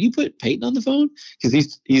said, can you put Peyton on the phone?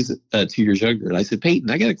 Because he's 2 years younger. And I said,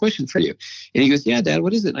 Peyton, I got a question for you. And he goes, yeah, Dad,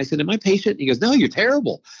 what is it? And I said, am I patient? And he goes, no, you're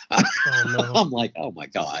terrible. Oh, no. I'm like, oh my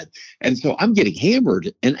God. And so I'm getting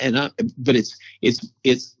hammered. But it's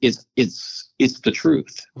the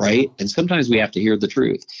truth, right? And sometimes we have to hear the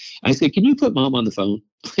truth. I said, can you put Mom on the phone?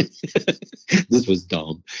 This was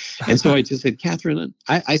dumb. And so I just said, Catherine,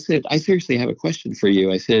 I said, I seriously have a question for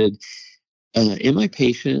you. I said, am I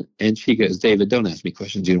patient? And she goes, David, don't ask me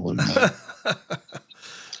questions you don't want to know.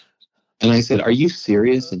 And I said, are you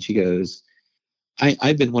serious? And she goes,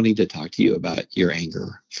 I've been wanting to talk to you about your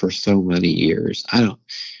anger for so many years. I don't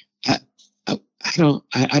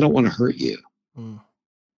want to hurt you.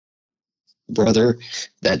 Brother,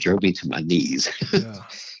 that drove me to my knees. Yeah.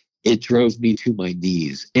 It drove me to my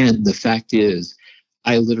knees. And the fact is,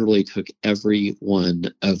 I literally took every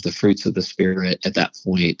one of the fruits of the Spirit at that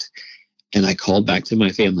point. And I called back to my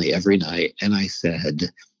family every night, and I said,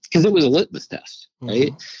 because it was a litmus test,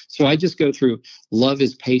 right? So I just go through, love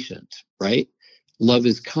is patient, right? Love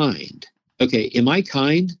is kind. Okay, am I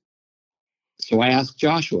kind? So I asked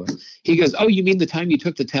Joshua. He goes, oh, you mean the time you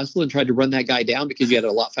took the Tesla and tried to run that guy down because you had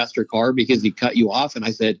a lot faster car because he cut you off? And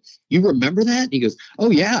I said, you remember that? And he goes, oh,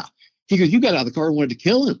 yeah. He goes, you got out of the car and wanted to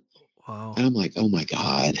kill him. Wow. And I'm like, oh, my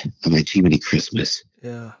God. I'm at Jiminy Christmas.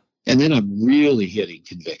 Yeah. And then I'm really hitting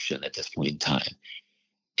conviction at this point in time.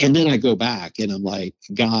 And then I go back and I'm like,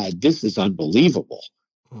 God, this is unbelievable.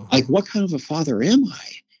 Like, what kind of a father am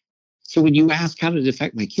I? So when you ask how did it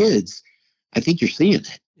affect my kids, I think you're seeing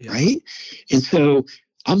it, right? And so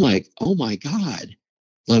I'm like, oh my God,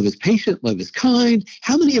 love is patient, love is kind.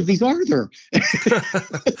 How many of these are there?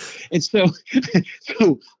 And so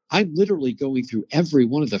I'm literally going through every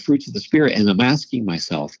one of the fruits of the Spirit, and I'm asking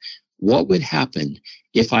myself, what would happen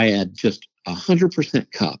if I had just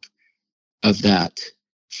 100% cup of that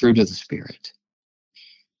fruit of the Spirit.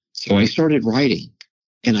 So I started writing,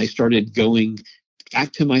 and I started going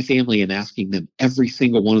back to my family and asking them every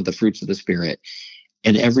single one of the fruits of the Spirit.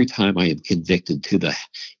 And every time I am convicted to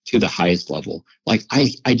the highest level, like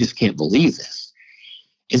I just can't believe this.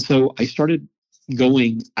 And so I started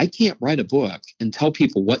going, I can't write a book and tell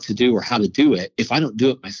people what to do or how to do it if I don't do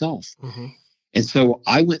it myself. Mm-hmm. And so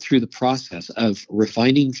I went through the process of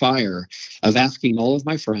refining fire, of asking all of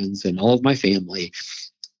my friends and all of my family,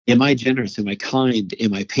 am I generous? Am I kind?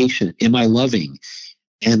 Am I patient? Am I loving?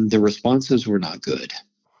 And the responses were not good.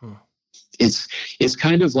 It's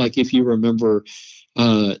kind of like, if you remember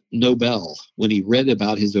Nobel, when he read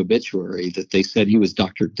about his obituary, that they said he was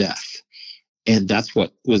Dr. Death. And that's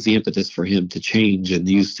what was the impetus for him to change and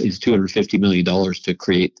use his $250 million to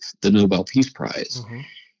create the Nobel Peace Prize. Mm-hmm.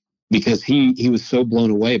 Because he was so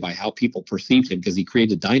blown away by how people perceived him, because he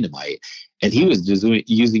created dynamite and he was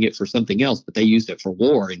using it for something else, but they used it for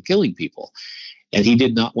war and killing people. And he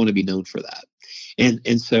did not want to be known for that.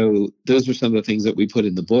 And so those are some of the things that we put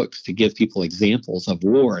in the books to give people examples of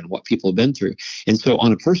war and what people have been through. And so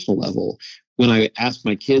on a personal level, when I asked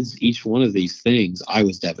my kids each one of these things, I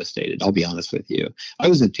was devastated. I'll be honest with you. I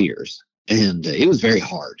was in tears, and it was very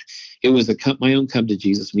hard. It was my own come to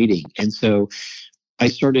Jesus meeting. And so I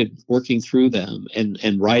started working through them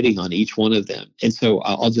and writing on each one of them. And so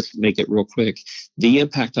I'll just make it real quick. The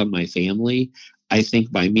impact on my family, I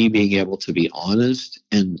think, by me being able to be honest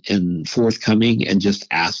and forthcoming and just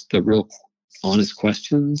ask the real honest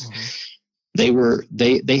questions, mm-hmm.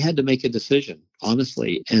 they had to make a decision,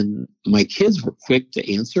 honestly. And my kids were quick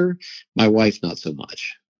to answer. My wife, not so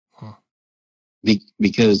much. Huh.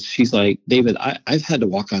 Because she's like, David, I've had to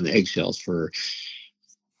walk on eggshells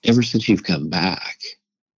ever since you've come back.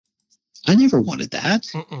 I never wanted that.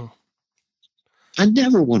 I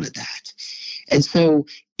never wanted that. And so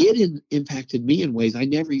it impacted me in ways I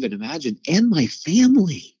never even imagined, and my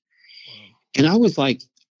family. Wow. And I was like,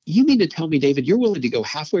 you mean to tell me, David, you're willing to go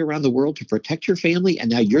halfway around the world to protect your family, and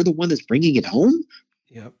now you're the one that's bringing it home?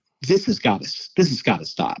 Yep. This has got to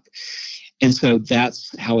stop. And so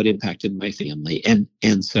that's how it impacted my family. And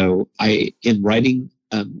so in writing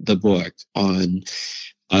the book on,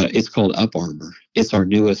 it's called Up Armor. It's our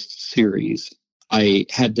newest series. I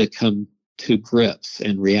had to come to grips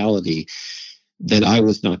and reality that I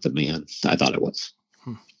was not the man I thought I was.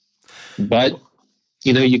 But,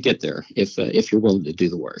 you get there if you're willing to do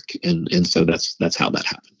the work. And so that's how that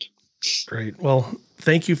happened. Great. Well,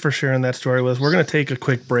 thank you for sharing that story with us. We're going to take a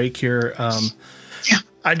quick break here. Yeah.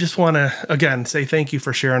 I just want to, again, say thank you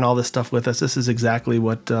for sharing all this stuff with us. This is exactly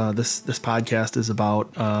what this podcast is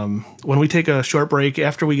about. When we take a short break,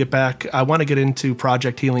 after we get back, I want to get into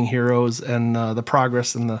Project Healing Heroes and the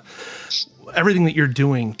progress and everything that you're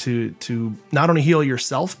doing to not only heal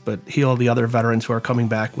yourself, but heal the other veterans who are coming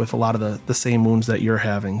back with a lot of the same wounds that you're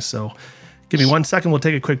having. So give me 1 second. We'll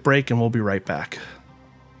take a quick break and we'll be right back.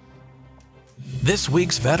 This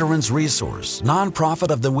week's Veterans Resource, Nonprofit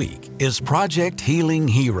of the Week, is Project Healing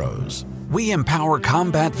Heroes. We empower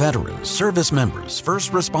combat veterans, service members,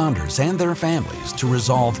 first responders, and their families to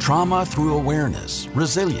resolve trauma through awareness,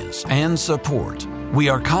 resilience, and support. We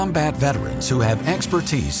are combat veterans who have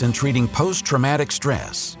expertise in treating post-traumatic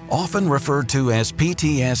stress, often referred to as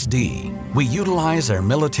PTSD. We utilize our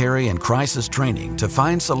military and crisis training to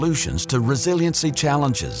find solutions to resiliency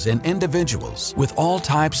challenges in individuals with all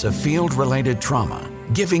types of field-related trauma.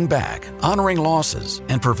 Giving back, honoring losses,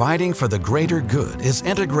 and providing for the greater good is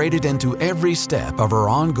integrated into every step of our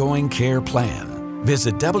ongoing care plan.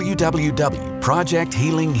 Visit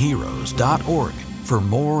www.projecthealingheroes.org for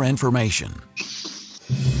more information.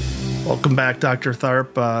 Welcome back, Dr.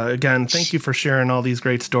 Tharp. Again, thank you for sharing all these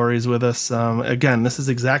great stories with us. Again, this is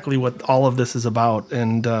exactly what all of this is about,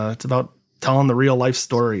 and it's about telling the real life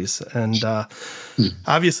stories. And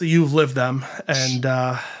obviously, you've lived them, and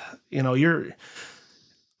you're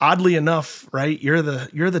oddly enough, right? You're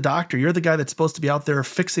the doctor. You're the guy that's supposed to be out there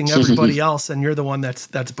fixing everybody else, and you're the one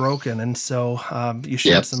that's broken. And so you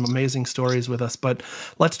shared some amazing stories with us. But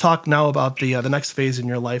let's talk now about the next phase in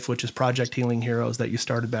your life, which is Project Healing Heroes that you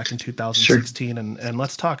started back in 2016. Sure. And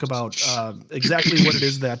let's talk about exactly what it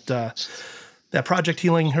is that Project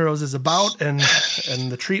Healing Heroes is about, and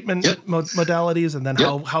the treatment modalities, and then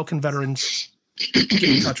how can veterans get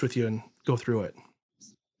in touch with you and go through it?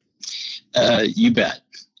 You bet.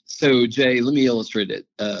 So, Jay, let me illustrate it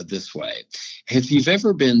this way. Have you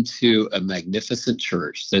ever been to a magnificent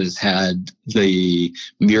church that has had the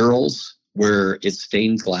murals where it's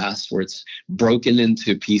stained glass, where it's broken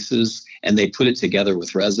into pieces, and they put it together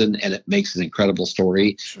with resin, and it makes an incredible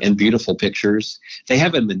story and beautiful pictures. They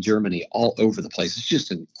have them in Germany all over the place. It's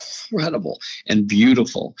just incredible and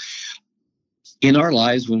beautiful. In our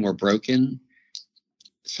lives, when we're broken,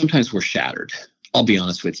 sometimes we're shattered. I'll be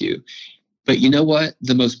honest with you. But you know what?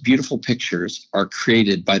 The most beautiful pictures are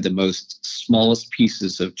created by the most smallest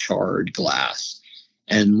pieces of charred glass.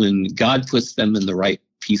 And when God puts them in the right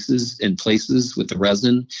pieces and places with the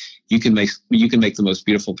resin, you can make the most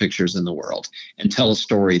beautiful pictures in the world and tell a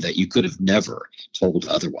story that you could have never told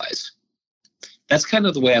otherwise. That's kind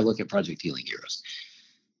of the way I look at Project Healing Heroes.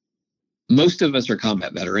 Most of us are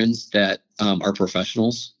combat veterans that are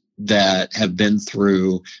professionals that have been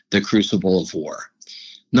through the crucible of war.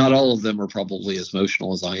 Not all of them are probably as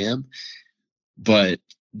emotional as I am, but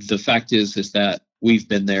the fact is that we've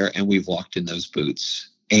been there and we've walked in those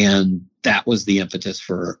boots. And that was the impetus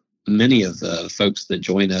for many of the folks that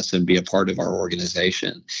join us and be a part of our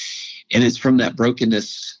organization. And it's from that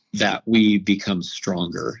brokenness that we become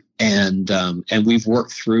stronger. And we've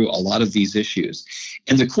worked through a lot of these issues.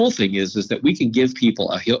 And the cool thing is that we can give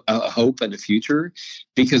people a hope and a future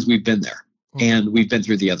because we've been there. And we've been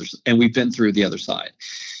through the other side.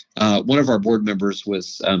 One of our board members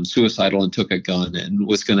was suicidal and took a gun and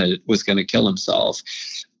was gonna kill himself.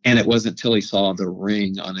 And it wasn't until he saw the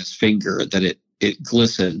ring on his finger that it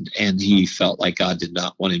glistened, and he felt like God did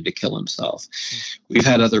not want him to kill himself. We've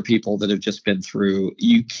had other people that have just been through,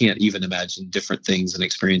 you can't even imagine, different things and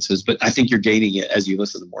experiences, but I think you're gaining it as you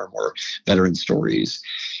listen to more and more veteran stories.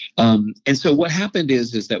 And so what happened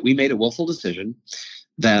is that we made a willful decision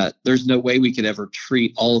that there's no way we could ever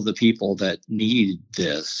treat all of the people that need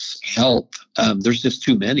this help. There's just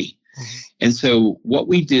too many. Mm-hmm. And so what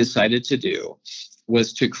we decided to do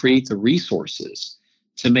was to create the resources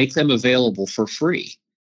to make them available for free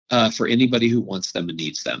for anybody who wants them and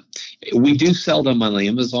needs them. We do sell them on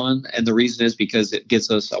Amazon, and the reason is because it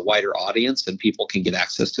gives us a wider audience and people can get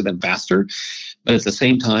access to them faster. But at the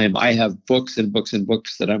same time, I have books and books and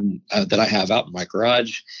books that I have out in my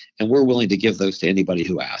garage, and we're willing to give those to anybody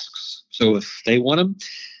who asks. So if they want them,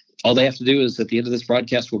 all they have to do is at the end of this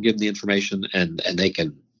broadcast, we'll give them the information, and they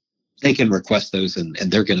can request those, and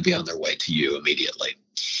they're going to be on their way to you immediately.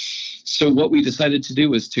 So what we decided to do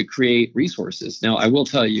was to create resources. Now, I will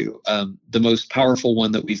tell you, the most powerful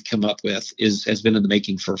one that we've come up with has been in the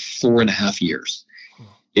making for 4.5 years.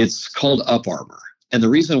 It's called Up Armor. And the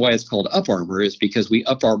reason why it's called Up Armor is because we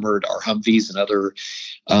up armored our Humvees and other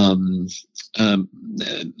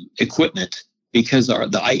equipment because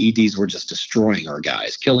the IEDs were just destroying our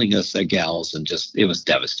guys, killing us gals, and it was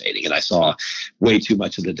devastating. And I saw way too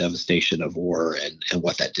much of the devastation of war and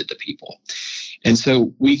what that did to people. And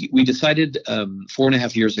so we decided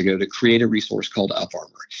 4.5 years ago to create a resource called Up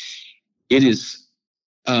Armor. It is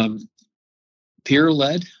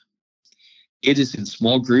peer-led. It is in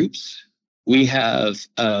small groups. We have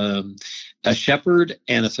a shepherd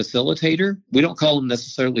and a facilitator. We don't call them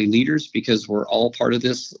necessarily leaders because we're all part of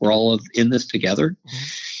this. We're all in this together.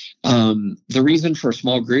 Mm-hmm. The reason for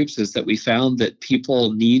small groups is that we found that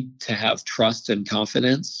people need to have trust and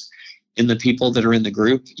confidence in the people that are in the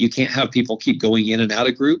group. You can't have people keep going in and out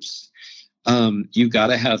of groups. You've got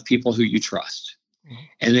to have people who you trust.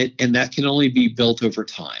 Mm-hmm. And that can only be built over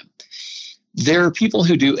time. There are people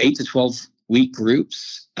who do 8 to 12 week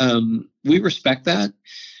groups. We respect that.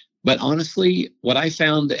 But honestly, what I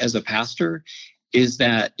found as a pastor is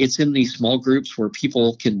that it's in these small groups where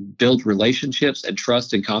people can build relationships and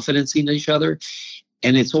trust and confidence in each other.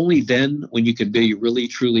 And it's only then when you can be really,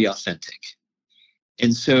 truly authentic.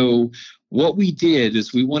 And so what we did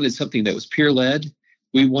is we wanted something that was peer-led.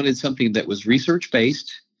 We wanted something that was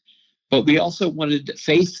research-based. But we also wanted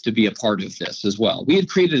faith to be a part of this as well. We had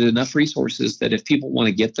created enough resources that if people want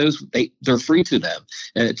to get those, they're free to them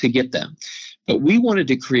to get them. But we wanted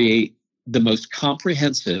to create the most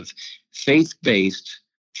comprehensive, faith-based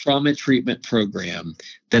trauma treatment program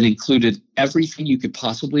that included everything you could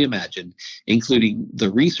possibly imagine, including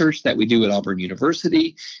the research that we do at Auburn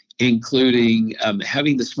University, including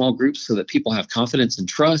having the small groups so that people have confidence and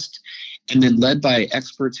trust, and then led by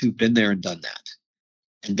experts who've been there and done that.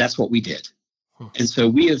 And that's what we did. And so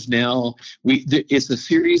we have now, it's a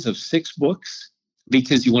series of 6 books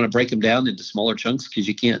because you want to break them down into smaller chunks because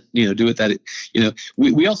you can't, do it that,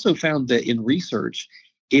 we also found that in research,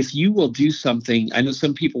 if you will do something, I know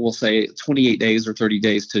some people will say 28 days or 30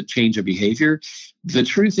 days to change a behavior. The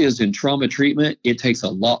truth is in trauma treatment, it takes a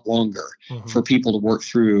lot longer for people to work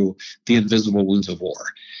through the invisible wounds of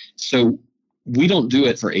war. So we don't do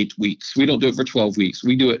it for 8 weeks. We don't do it for 12 weeks.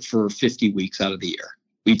 We do it for 50 weeks out of the year.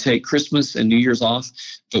 We take Christmas and New Year's off,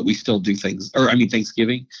 but we still do things,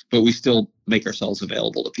 Thanksgiving, but we still make ourselves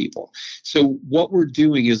available to people. So what we're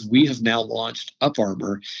doing is we have now launched Up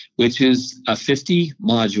Armor, which is a 50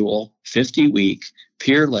 module, 50-week,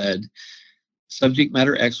 peer-led, subject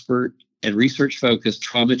matter expert and research-focused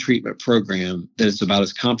trauma treatment program that is about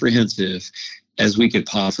as comprehensive as we could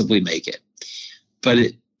possibly make it. But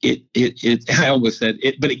I almost said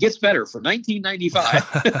it, but it gets better for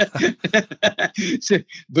 $19.95.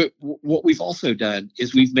 But what we've also done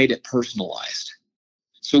is we've made it personalized.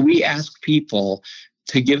 So we ask people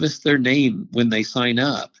to give us their name when they sign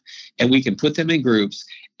up, and we can put them in groups,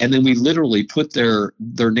 and then we literally put their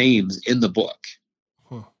names in the book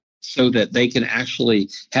so that they can actually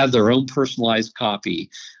have their own personalized copy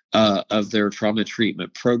of their trauma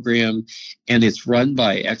treatment program. And it's run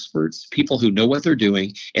by experts, people who know what they're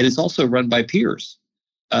doing, and it's also run by peers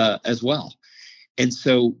as well. And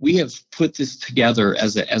so we have put this together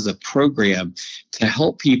as a program to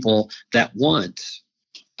help people that want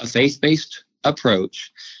a faith-based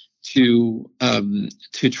approach to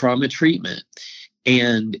trauma treatment.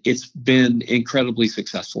 And it's been incredibly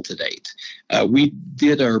successful to date. We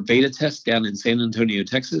did our beta test down in San Antonio,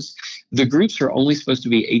 Texas. The groups are only supposed to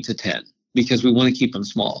be 8 to 10 because we want to keep them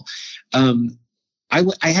small. I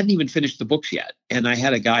hadn't even finished the books yet. And I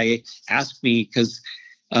had a guy ask me, because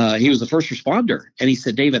he was a first responder, and he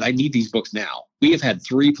said, David, I need these books now. We have had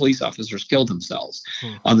 3 police officers kill themselves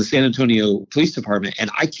on the San Antonio Police Department,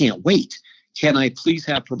 and I can't wait. Can I please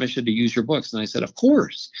have permission to use your books? And I said, of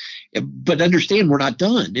course, but understand we're not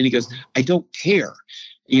done. And he goes, I don't care,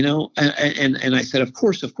 and I said, of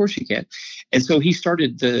course you can. And so he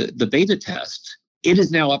started the beta test. It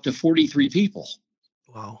is now up to 43 people.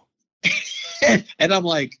 Wow. And I'm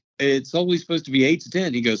like, it's only supposed to be 8 to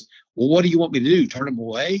 10. He goes, well, what do you want me to do? Turn them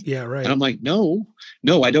away? Yeah, right. And I'm like, no,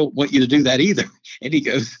 I don't want you to do that either. And he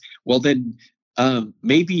goes, well, then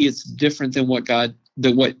maybe it's different than what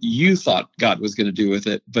you thought God was going to do with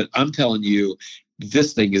it. But I'm telling you,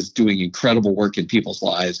 this thing is doing incredible work in people's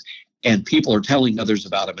lives, and people are telling others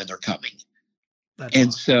about them, and they're coming. That's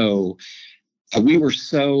awesome. So we were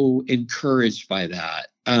so encouraged by that,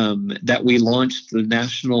 that we launched the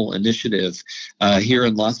national initiative here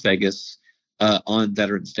in Las Vegas on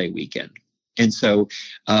Veterans Day weekend. And so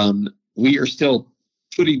we are still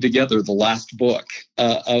putting together the last book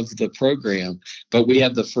of the program, but we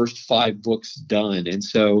have the first 5 books done. And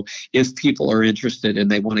so if people are interested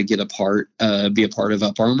and they want to be a part of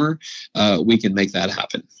Up Armor, we can make that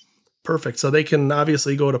happen. Perfect. So they can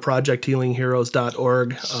obviously go to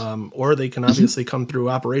projecthealingheroes.org, or they can obviously come through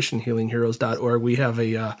operationhealingheroes.org. We have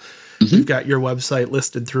we've got your website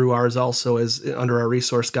listed through ours also as under our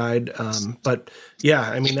resource guide. But yeah,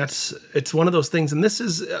 I mean, it's one of those things, and this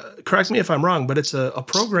is, correct me if I'm wrong, but it's a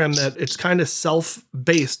program that it's kind of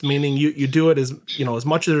self-based, meaning you do it as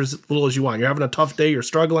much or as little as you want. You're having a tough day, you're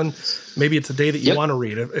struggling. Maybe it's a day that you want to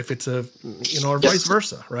read, if it's or vice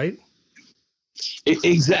versa, right?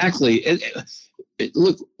 Exactly.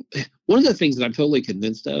 Look, one of the things that I'm totally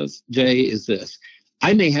convinced of, Jay, is this.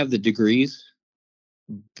 I may have the degrees,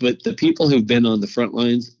 but the people who've been on the front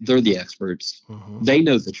lines, they're the experts. Mm-hmm. They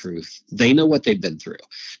know the truth. They know what they've been through.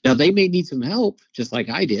 Now, they may need some help, just like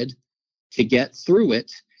I did, to get through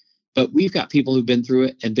it. But we've got people who've been through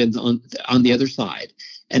it and been on the other side.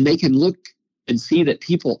 And they can look and see that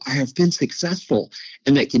people have been successful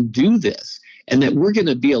and that can do this, and that we're going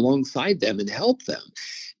to be alongside them and help them.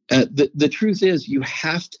 The truth is, you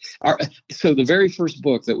have to. So the very first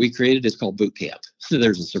book that we created is called Boot Camp. So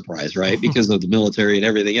there's a surprise, right? Because of the military and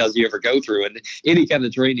everything else you ever go through, and any kind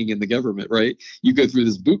of training in the government, right? You go through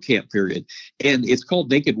this boot camp period, and it's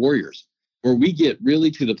called Naked Warriors, where we get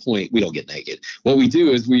really to the point. We don't get naked. What we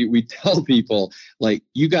do is we tell people, like,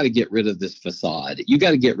 you got to get rid of this facade. You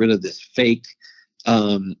got to get rid of this fake.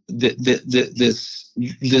 This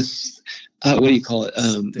what do you call it?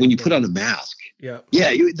 When you put on a mask. Yeah,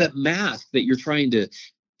 that mask that you're trying to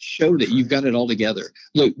show that you've got it all together.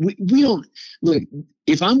 Look, we don't look.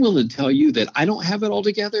 If I'm willing to tell you that I don't have it all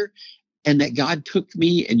together, and that God took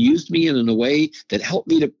me and used me in a way that helped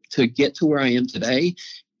me to get to where I am today,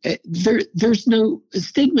 there's no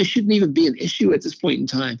stigma. Shouldn't even be an issue at this point in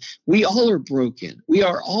time. We all are broken. We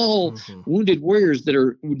are all wounded warriors that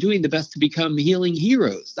are doing the best to become healing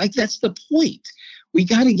heroes. Like, that's the point. We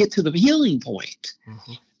got to get to the healing point.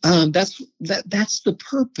 That's the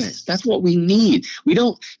purpose. That's what we need. We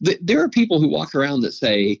don't. There are people who walk around that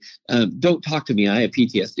say, "Don't talk to me. I have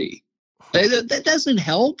PTSD." That doesn't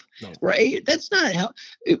help, right? That's not help.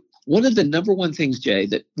 One of the number one things, Jay,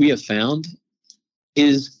 that we have found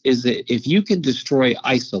is that if you can destroy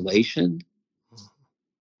isolation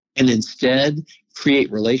and instead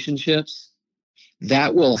create relationships,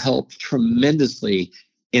 that will help tremendously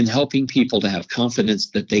in helping people to have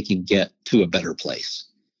confidence that they can get to a better place.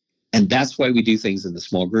 And that's why we do things in the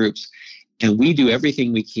small groups. And we do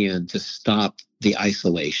everything we can to stop the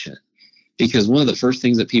isolation. Because one of the first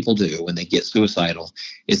things that people do when they get suicidal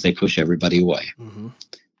is they push everybody away. Mm-hmm.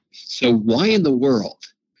 So why in the world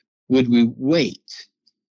would we wait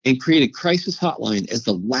and create a crisis hotline as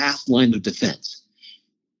the last line of defense?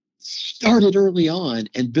 Start it early on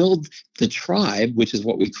and build the tribe, which is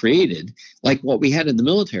what we created, like what we had in the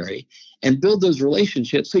military, and build those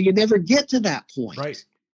relationships so you never get to that point.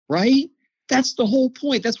 Right? That's the whole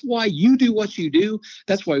point. That's why you do what you do.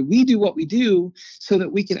 That's why we do what we do, so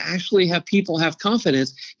that we can actually have people have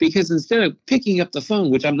confidence. Because instead of picking up the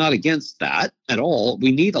phone, which I'm not against that at all,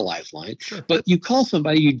 we need a lifeline. Sure. But you call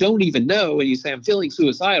somebody you don't even know and you say, I'm feeling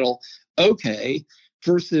suicidal. Okay.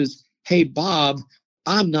 Versus, hey, Bob,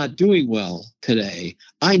 I'm not doing well today.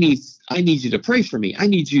 I need you to pray for me. I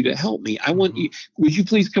need you to help me. I want you. Would you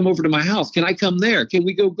please come over to my house? Can I come there? Can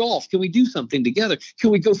we go golf? Can we do something together? Can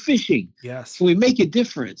we go fishing? Yes. Can we make a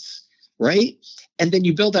difference? Right? And then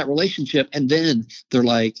you build that relationship, and then they're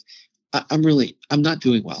like, I'm not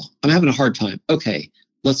doing well. I'm having a hard time. Okay,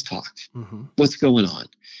 let's talk. Mm-hmm. What's going on?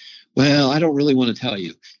 Well, I don't really want to tell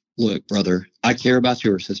you. Look, brother, I care about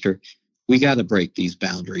you or sister. We got to break these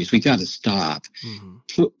boundaries. We got to stop.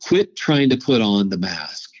 Mm-hmm. Quit trying to put on the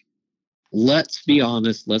mask. Let's be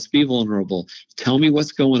honest. Let's be vulnerable. Tell me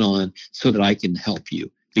what's going on so that I can help you,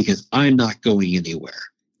 because I'm not going anywhere.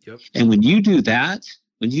 Yep. And when you do that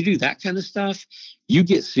kind of stuff, you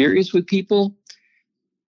get serious with people,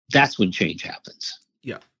 that's when change happens.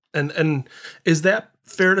 Yeah. And is that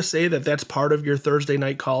fair to say that that's part of your Thursday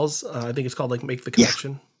night calls? I think it's called like Make the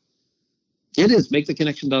Connection. Yeah. It is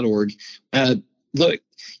maketheconnection.org. Look,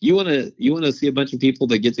 you want to see a bunch of people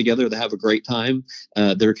that get together that have a great time.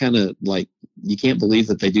 They're kind of like, you can't believe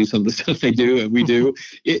that they do some of the stuff they do, and we do.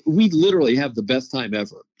 We literally have the best time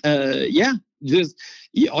ever. All you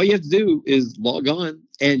have to do is log on,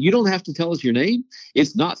 and you don't have to tell us your name.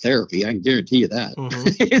 It's not therapy. I can guarantee you that. Mm-hmm.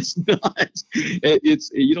 It's not.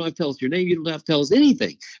 You don't have to tell us your name. You don't have to tell us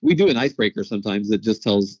anything. We do an icebreaker sometimes that just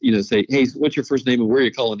tells, say, hey, what's your first name and where are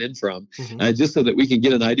you calling in from? Mm-hmm. Just so that we can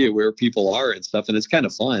get an idea where people are and stuff. And it's kind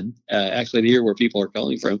of fun, actually, to hear where people are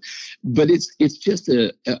calling from. But it's just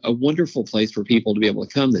a wonderful place for people to be able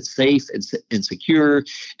to come that's safe and secure,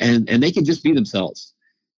 and they can just be themselves.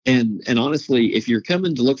 And honestly, if you're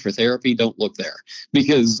coming to look for therapy, don't look there,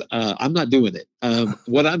 because I'm not doing it.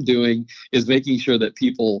 What I'm doing is making sure that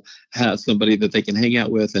people have somebody that they can hang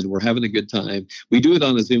out with, and we're having a good time. We do it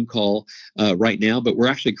on a Zoom call right now, but we're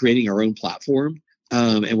actually creating our own platform.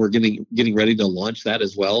 And we're getting ready to launch that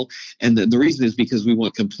as well. And the reason is because we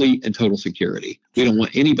want complete and total security. We don't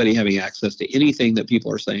want anybody having access to anything that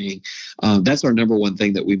people are saying. That's our number one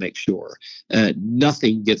thing that we make sure.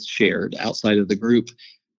 Nothing gets shared outside of the group.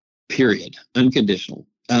 Period. Unconditional.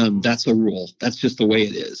 That's a rule. That's just the way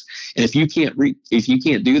it is. And if you can't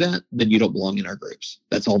do that, then you don't belong in our groups.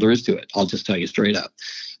 That's all there is to it. I'll just tell you straight up.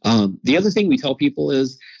 The other thing we tell people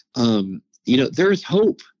is, there's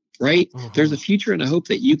hope, right? Uh-huh. There's a future and a hope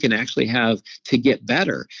that you can actually have to get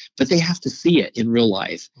better, but they have to see it in real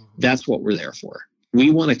life. Uh-huh. That's what we're there for.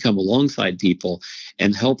 We want to come alongside people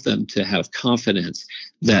and help them to have confidence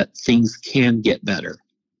that things can get better.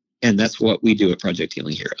 And that's what we do at Project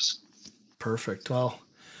Healing Heroes. Perfect. Well,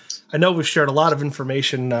 I know we've shared a lot of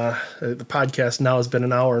information. The podcast now has been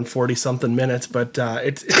an hour and 40-something minutes, but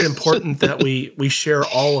it's important that we share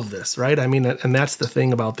all of this, right? I mean, and that's the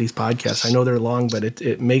thing about these podcasts. I know they're long, but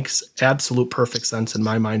it makes absolute perfect sense in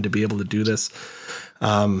my mind to be able to do this.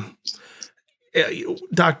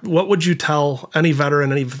 Doc, what would you tell any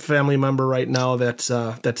veteran, any family member right now that's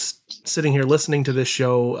sitting here listening to this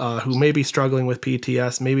show who may be struggling with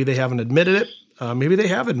PTS? Maybe they haven't admitted it. Maybe they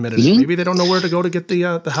have admitted it. Maybe they don't know where to go to get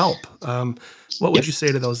the help. What would you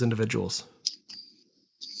say to those individuals?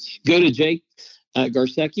 Go to Jake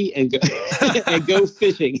Garsecki and go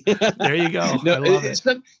fishing. There you go. No, I love it.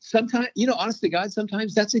 Sometimes, honest to God,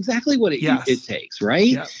 sometimes that's exactly what it takes, right?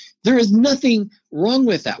 Yeah. There is nothing wrong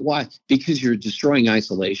with that. Why? Because you're destroying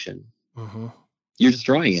isolation. Uh-huh. You're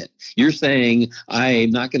destroying it. You're saying, I'm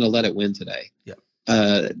not going to let it win today. Yeah.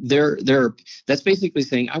 That's basically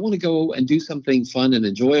saying, I want to go and do something fun and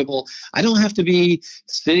enjoyable. I don't have to be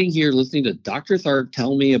sitting here listening to Dr. Tharp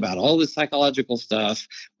tell me about all this psychological stuff.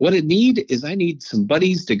 What I need some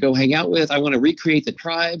buddies to go hang out with. I want to recreate the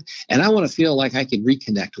tribe, and I want to feel like I can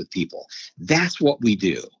reconnect with people. That's what we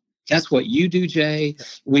do. That's what you do, Jay,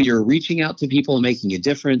 when you're reaching out to people and making a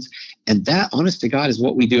difference. And that, honest to God, is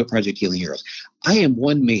what we do at Project Healing Heroes. I am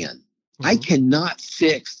one man I cannot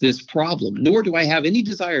fix this problem, nor do I have any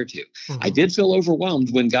desire to. I did feel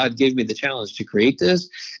overwhelmed when God gave me the challenge to create this.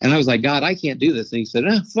 And I was like, God, I can't do this. And he said,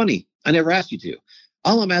 funny, I never asked you to.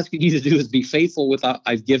 All I'm asking you to do is be faithful with what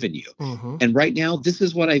I've given you. And right now, this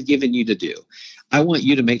is what I've given you to do. I want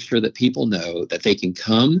you to make sure that people know that they can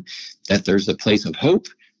come, that there's a place of hope,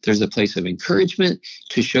 there's a place of encouragement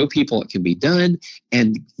to show people it can be done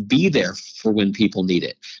and be there for when people need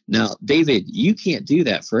it. Now, David, you can't do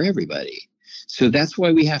that for everybody. So that's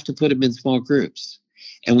why we have to put them in small groups.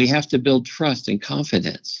 And we have to build trust and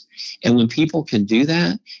confidence. And when people can do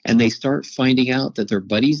that and they start finding out that there are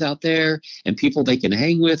buddies out there and people they can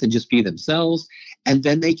hang with and just be themselves, and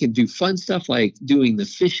then they can do fun stuff like doing the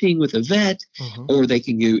fishing with a vet, or they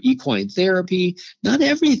can do equine therapy. Not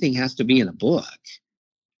everything has to be in a book.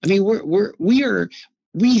 I mean,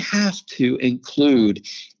 we have to include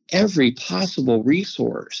every possible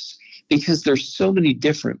resource because there's so many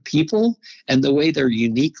different people and the way they're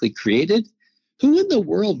uniquely created. Who in the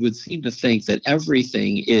world would seem to think that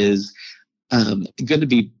everything is going to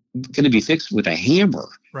be fixed with a hammer?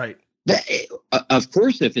 Right. Of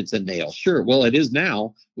course, if it's a nail, sure. Well, it is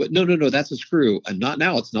now. But no, that's a screw. And not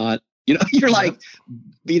now. It's not. You're like,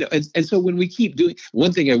 and so when we keep doing,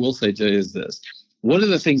 one thing I will say, Jay, is this. One of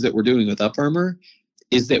the things that we're doing with Up Armor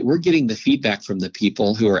is that we're getting the feedback from the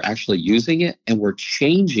people who are actually using it, and we're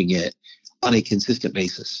changing it on a consistent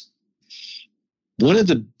basis. One of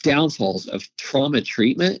the downfalls of trauma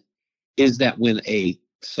treatment is that when a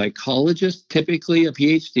psychologist, typically a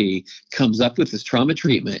PhD, comes up with this trauma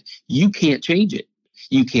treatment, you can't change it.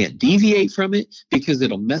 You can't deviate from it because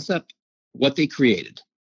it'll mess up what they created.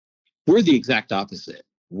 We're the exact opposite.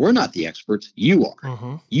 We're not the experts. You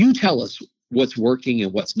are. You tell us what's working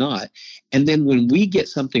and what's not. And then when we get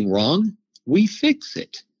something wrong, we fix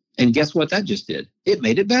it. And guess what that just did? It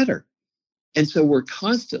made it better. And so we're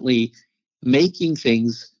constantly making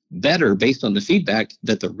things better based on the feedback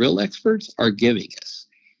that the real experts are giving us.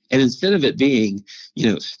 And instead of it being,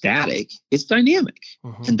 static, it's dynamic.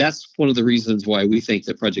 And that's one of the reasons why we think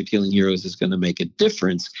that Project Healing Heroes is going to make a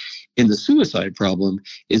difference in the suicide problem,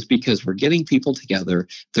 is because we're getting people together.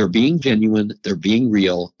 They're being genuine, they're being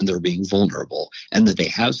real, and they're being vulnerable, and that they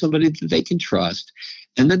have somebody that they can trust.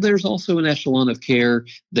 And then there's also an echelon of care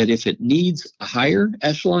that if it needs a higher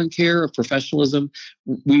echelon care of professionalism,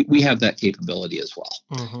 we have that capability as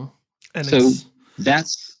well. And so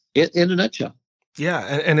that's it in a nutshell. Yeah,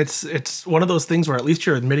 and it's one of those things where at least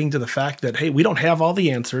you're admitting to the fact that, hey, we don't have all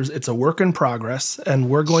the answers. It's a work in progress, and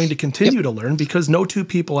we're going to continue to learn because no two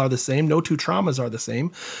people are the same. No two traumas are the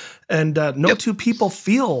same. And no two people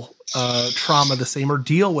feel trauma the same or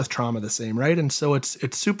deal with trauma the same, right? And so it's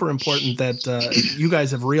super important that you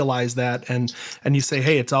guys have realized that, and you say,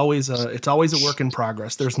 hey, it's always a work in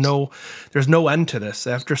progress. There's no end to this.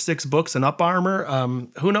 After 6 books in Up Armor,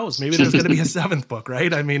 who knows? Maybe there's going to be a 7th book,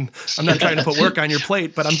 right? I mean, I'm not trying to put work on your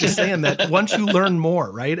plate, but I'm just saying that once you learn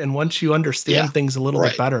more, right, and once you understand things a little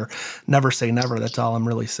bit better, never say never. That's all I'm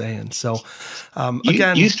really saying. So,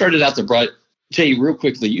 again, you started out Jay, real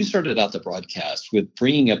quickly, you started out the broadcast with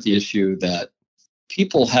bringing up the issue that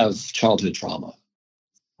people have childhood trauma,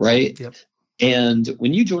 right? Yep. And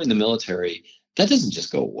when you join the military, that doesn't just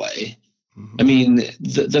go away. I mean,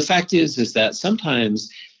 the fact is that sometimes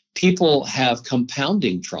people have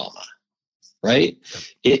compounding trauma, right?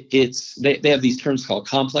 They have these terms called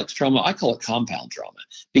complex trauma. I call it compound trauma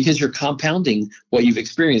because you're compounding what you've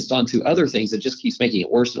experienced onto other things that just keeps making it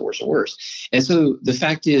worse and worse and worse. And so the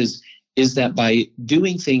fact is that by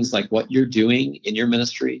doing things like what you're doing in your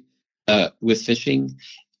ministry with fishing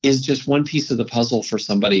is just one piece of the puzzle for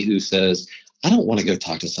somebody who says, I don't want to go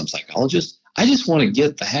talk to some psychologist. I just want to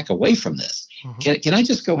get the heck away from this. Can I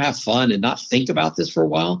just go have fun and not think about this for a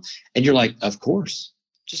while? And you're like, of course,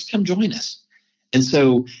 just come join us. And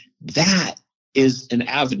so that is an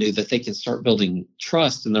avenue that they can start building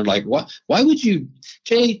trust. And they're like, why would you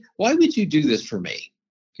do this for me?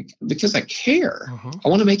 Because I care. I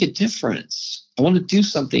want to make a difference. I want to do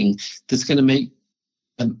something that's going to make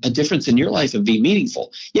a difference in your life and be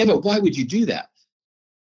meaningful. Yeah, but why would you do that?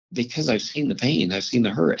 Because I've seen the pain, I've seen the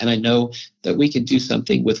hurt, and I know that we can do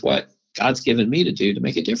something with what God's given me to do to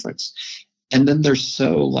make a difference. And then they're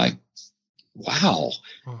so like, wow,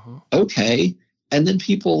 okay. And then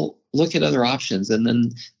people look at other options, and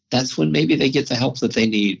then that's when maybe they get the help that they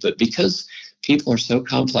need. But because people are so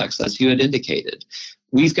complex, as you had indicated,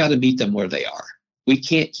 we've got to meet them where they are. We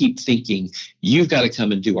can't keep thinking, you've got to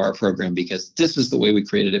come and do our program because this is the way we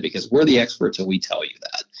created it, because we're the experts and we tell you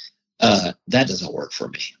that. That doesn't work for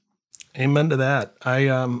me. Amen to that. I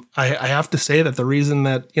have to say that the reason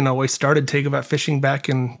that, I started Take About Fishing back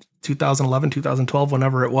in 2011, 2012,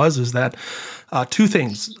 whenever it was, is that two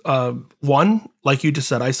things. One, like you just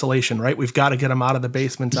said, isolation, right? We've got to get them out of the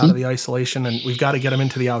basements, out of the isolation, and we've got to get them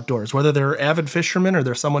into the outdoors. Whether they're avid fishermen or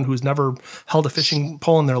they're someone who's never held a fishing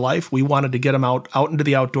pole in their life, we wanted to get them out into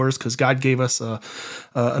the outdoors because God gave us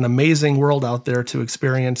an amazing world out there to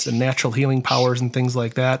experience and natural healing powers and things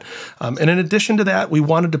like that. And in addition to that, we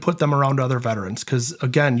wanted to put them around other veterans because,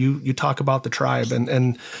 again, you talk about the tribe,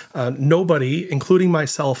 and nobody, including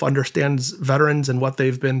myself, understands veterans and what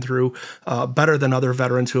they've been through better than other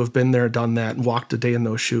veterans who have been there, done that, and walked a day in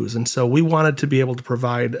those shoes. And so we wanted to be able to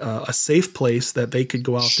provide a safe place that they could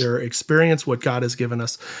go out there, experience what God has given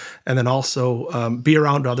us, and then also be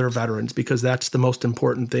around other veterans, because that's the most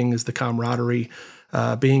important thing, is the camaraderie,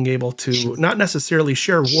 being able to not necessarily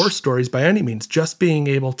share war stories by any means, just being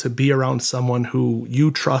able to be around someone who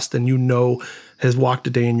you trust and has walked a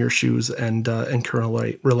day in your shoes and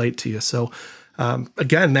can relate to you. So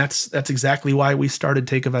again, that's exactly why we started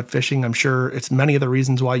Take a Vet Fishing. I'm sure it's many of the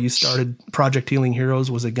reasons why you started Project Healing Heroes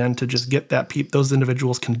was, again, to just get those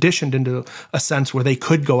individuals conditioned into a sense where they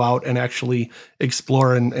could go out and actually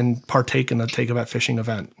explore and partake in a Take a Vet Fishing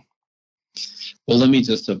event. Well, let me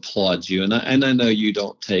just applaud you. And I know you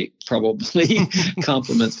don't take probably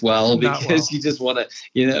compliments well, because you just want to,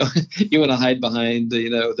 you want to hide behind,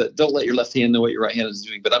 that don't let your left hand know what your right hand is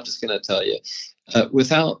doing. But I'm just going to tell you,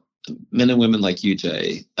 without men and women like you,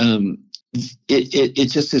 Jay, it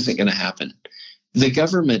just isn't going to happen. The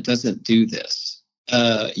government doesn't do this.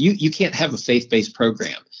 You can't have a faith-based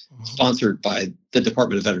program sponsored by the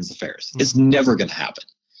Department of Veterans Affairs. It's never going to happen.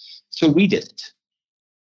 So we did it.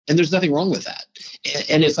 And there's nothing wrong with that.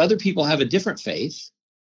 And if other people have a different faith,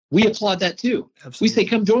 we applaud that too. Absolutely. We say,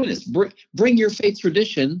 come join us. Bring your faith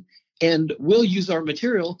tradition, and we'll use our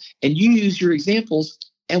material, and you use your examples,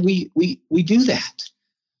 and we do that.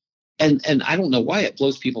 And I don't know why it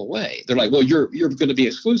blows people away. They're like, well, you're going to be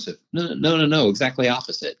exclusive. No. Exactly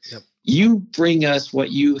opposite. Yep. You bring us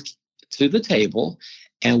what you to the table,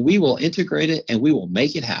 and we will integrate it, and we will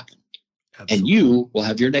make it happen. Absolutely. And you will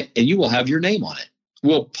have your name on it.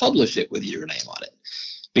 We'll publish it with your name on it,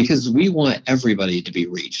 because we want everybody to be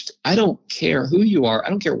reached. I don't care who you are. I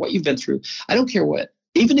don't care what you've been through. I don't care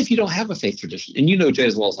even if you don't have a faith tradition, and Jay,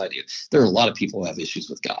 as well as I do, there are a lot of people who have issues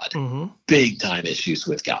with God, big time issues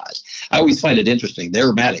with God. I always find it interesting.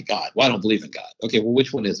 They're mad at God. Well, I don't believe in God. Okay, well,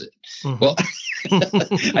 which one is it? Well,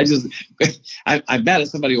 I'm mad at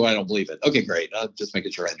somebody who I don't believe in. Okay, great. I'm just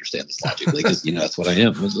making sure I understand this logically, because that's what I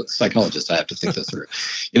am. As a psychologist, I have to think this through.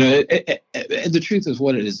 And the truth is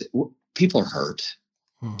what it is. People are hurt.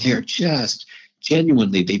 They're just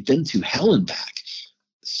genuinely, they've been through hell and back.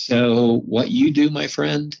 So what you do, my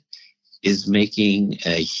friend, is making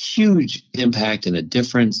a huge impact and a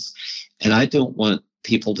difference. And I don't want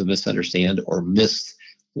people to misunderstand or miss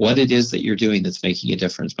what it is that you're doing that's making a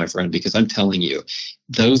difference, my friend, because I'm telling you,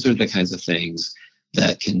 those are the kinds of things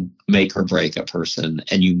that can make or break a person,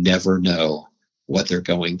 and you never know what they're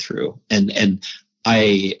going through. And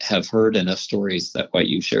I have heard enough stories that what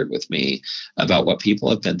you shared with me about what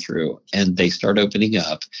people have been through, and they start opening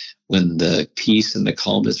up when the peace and the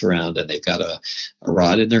calm is around, and they've got a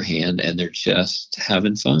rod in their hand, and they're just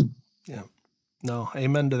having fun. Yeah. No,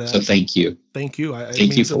 amen to that. So thank you. Thank you.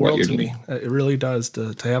 Thank you for what you're doing. It really does.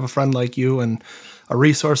 To have a friend like you and a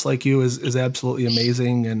resource like you is absolutely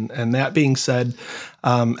amazing. And that being said,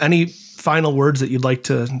 any final words that you'd like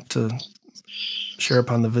to share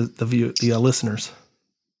upon the listeners?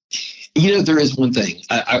 There is one thing.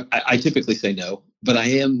 I typically say no, but I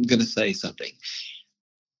am going to say something.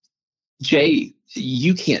 Jay,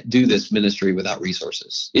 you can't do this ministry without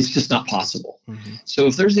resources. It's just not possible. So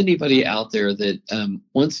if there's anybody out there that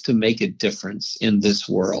wants to make a difference in this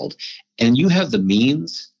world, and you have the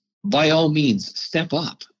means, by all means, step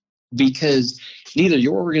up, because neither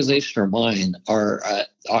your organization or mine are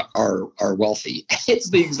wealthy.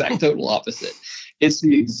 It's the exact total opposite. It's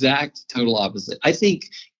the exact total opposite. I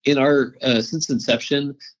think in our since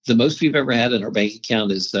inception, the most we've ever had in our bank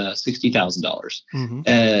account is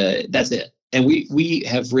 $60,000. That's it. And we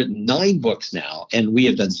have written 9 books now, and we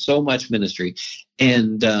have done so much ministry.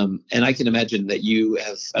 And I can imagine that you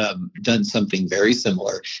have done something very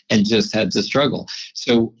similar and just had to struggle.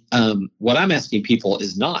 So what I'm asking people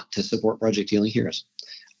is not to support Project Healing Heroes.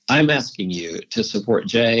 I'm asking you to support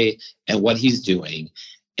Jay and what he's doing.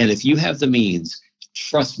 And if you have the means,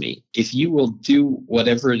 trust me, if you will do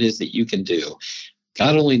whatever it is that you can do,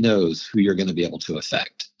 God only knows who you're going to be able to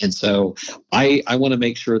affect. And so I want to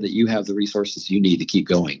make sure that you have the resources you need to keep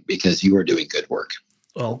going, because you are doing good work.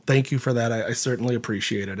 Well, thank you for that. I certainly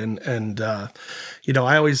appreciate it. And I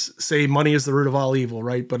always say money is the root of all evil,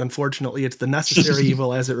 right? But unfortunately, it's the necessary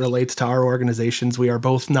evil as it relates to our organizations. We are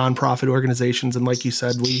both nonprofit organizations. And like you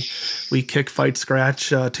said, we kick, fight, scratch,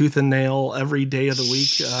 tooth and nail every day of the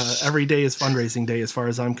week. Every day is fundraising day as far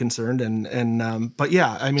as I'm concerned. But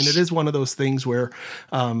yeah, I mean, it is one of those things where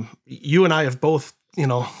you and I have both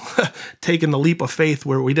taken the leap of faith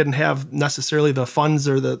where we didn't have necessarily the funds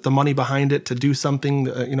or the money behind it to do something,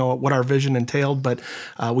 what our vision entailed, but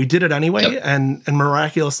we did it anyway. Yep. And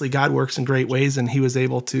miraculously, God works in great ways. And he was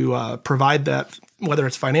able to provide that, whether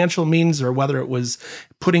it's financial means or whether it was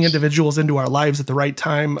putting individuals into our lives at the right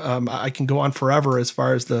time. I can go on forever as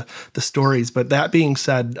far as the stories. But that being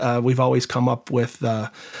said, we've always come up with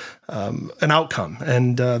an outcome,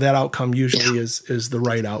 and that outcome usually is the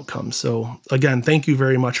right outcome. So again, thank you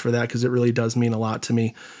very much for that, because it really does mean a lot to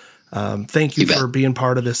me. Thank you for being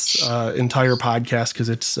part of this entire podcast, because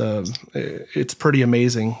it's pretty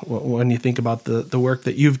amazing when you think about the work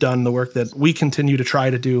that you've done, the work that we continue to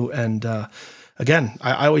try to do. And again,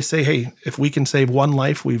 I always say, hey, if we can save one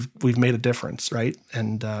life, we've made a difference, right?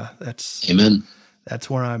 And Amen. That's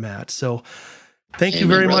where I'm at. So thank you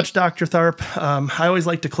very much, Dr. Tharp. I always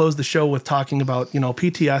like to close the show with talking about,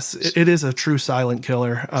 PTS. It is a true silent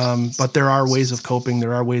killer, but there are ways of coping.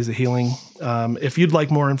 There are ways of healing. If you'd like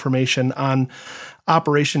more information on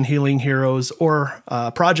Operation Healing Heroes or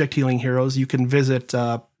Project Healing Heroes, you can visit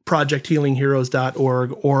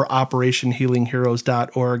projecthealingheroes.org or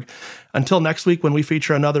operationhealingheroes.org. Until next week, when we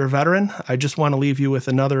feature another veteran, I just want to leave you with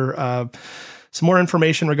some more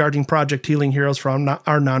information regarding Project Healing Heroes from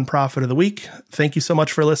our nonprofit of the week. Thank you so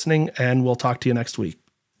much for listening, and we'll talk to you next week.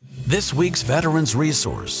 This week's Veterans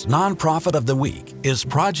Resource, Nonprofit of the Week, is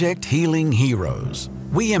Project Healing Heroes.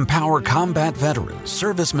 We empower combat veterans,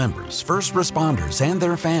 service members, first responders, and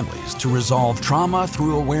their families to resolve trauma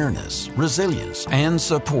through awareness, resilience, and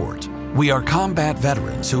support. We are combat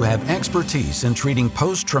veterans who have expertise in treating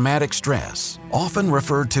post-traumatic stress, often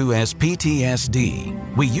referred to as PTSD.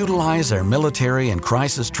 We utilize our military and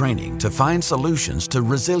crisis training to find solutions to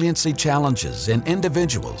resiliency challenges in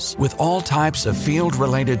individuals with all types of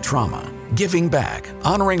field-related trauma. Giving back,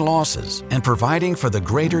 honoring losses, and providing for the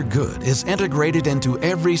greater good is integrated into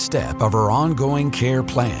every step of our ongoing care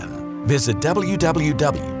plan. Visit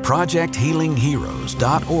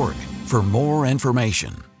www.projecthealingheroes.org for more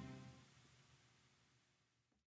information.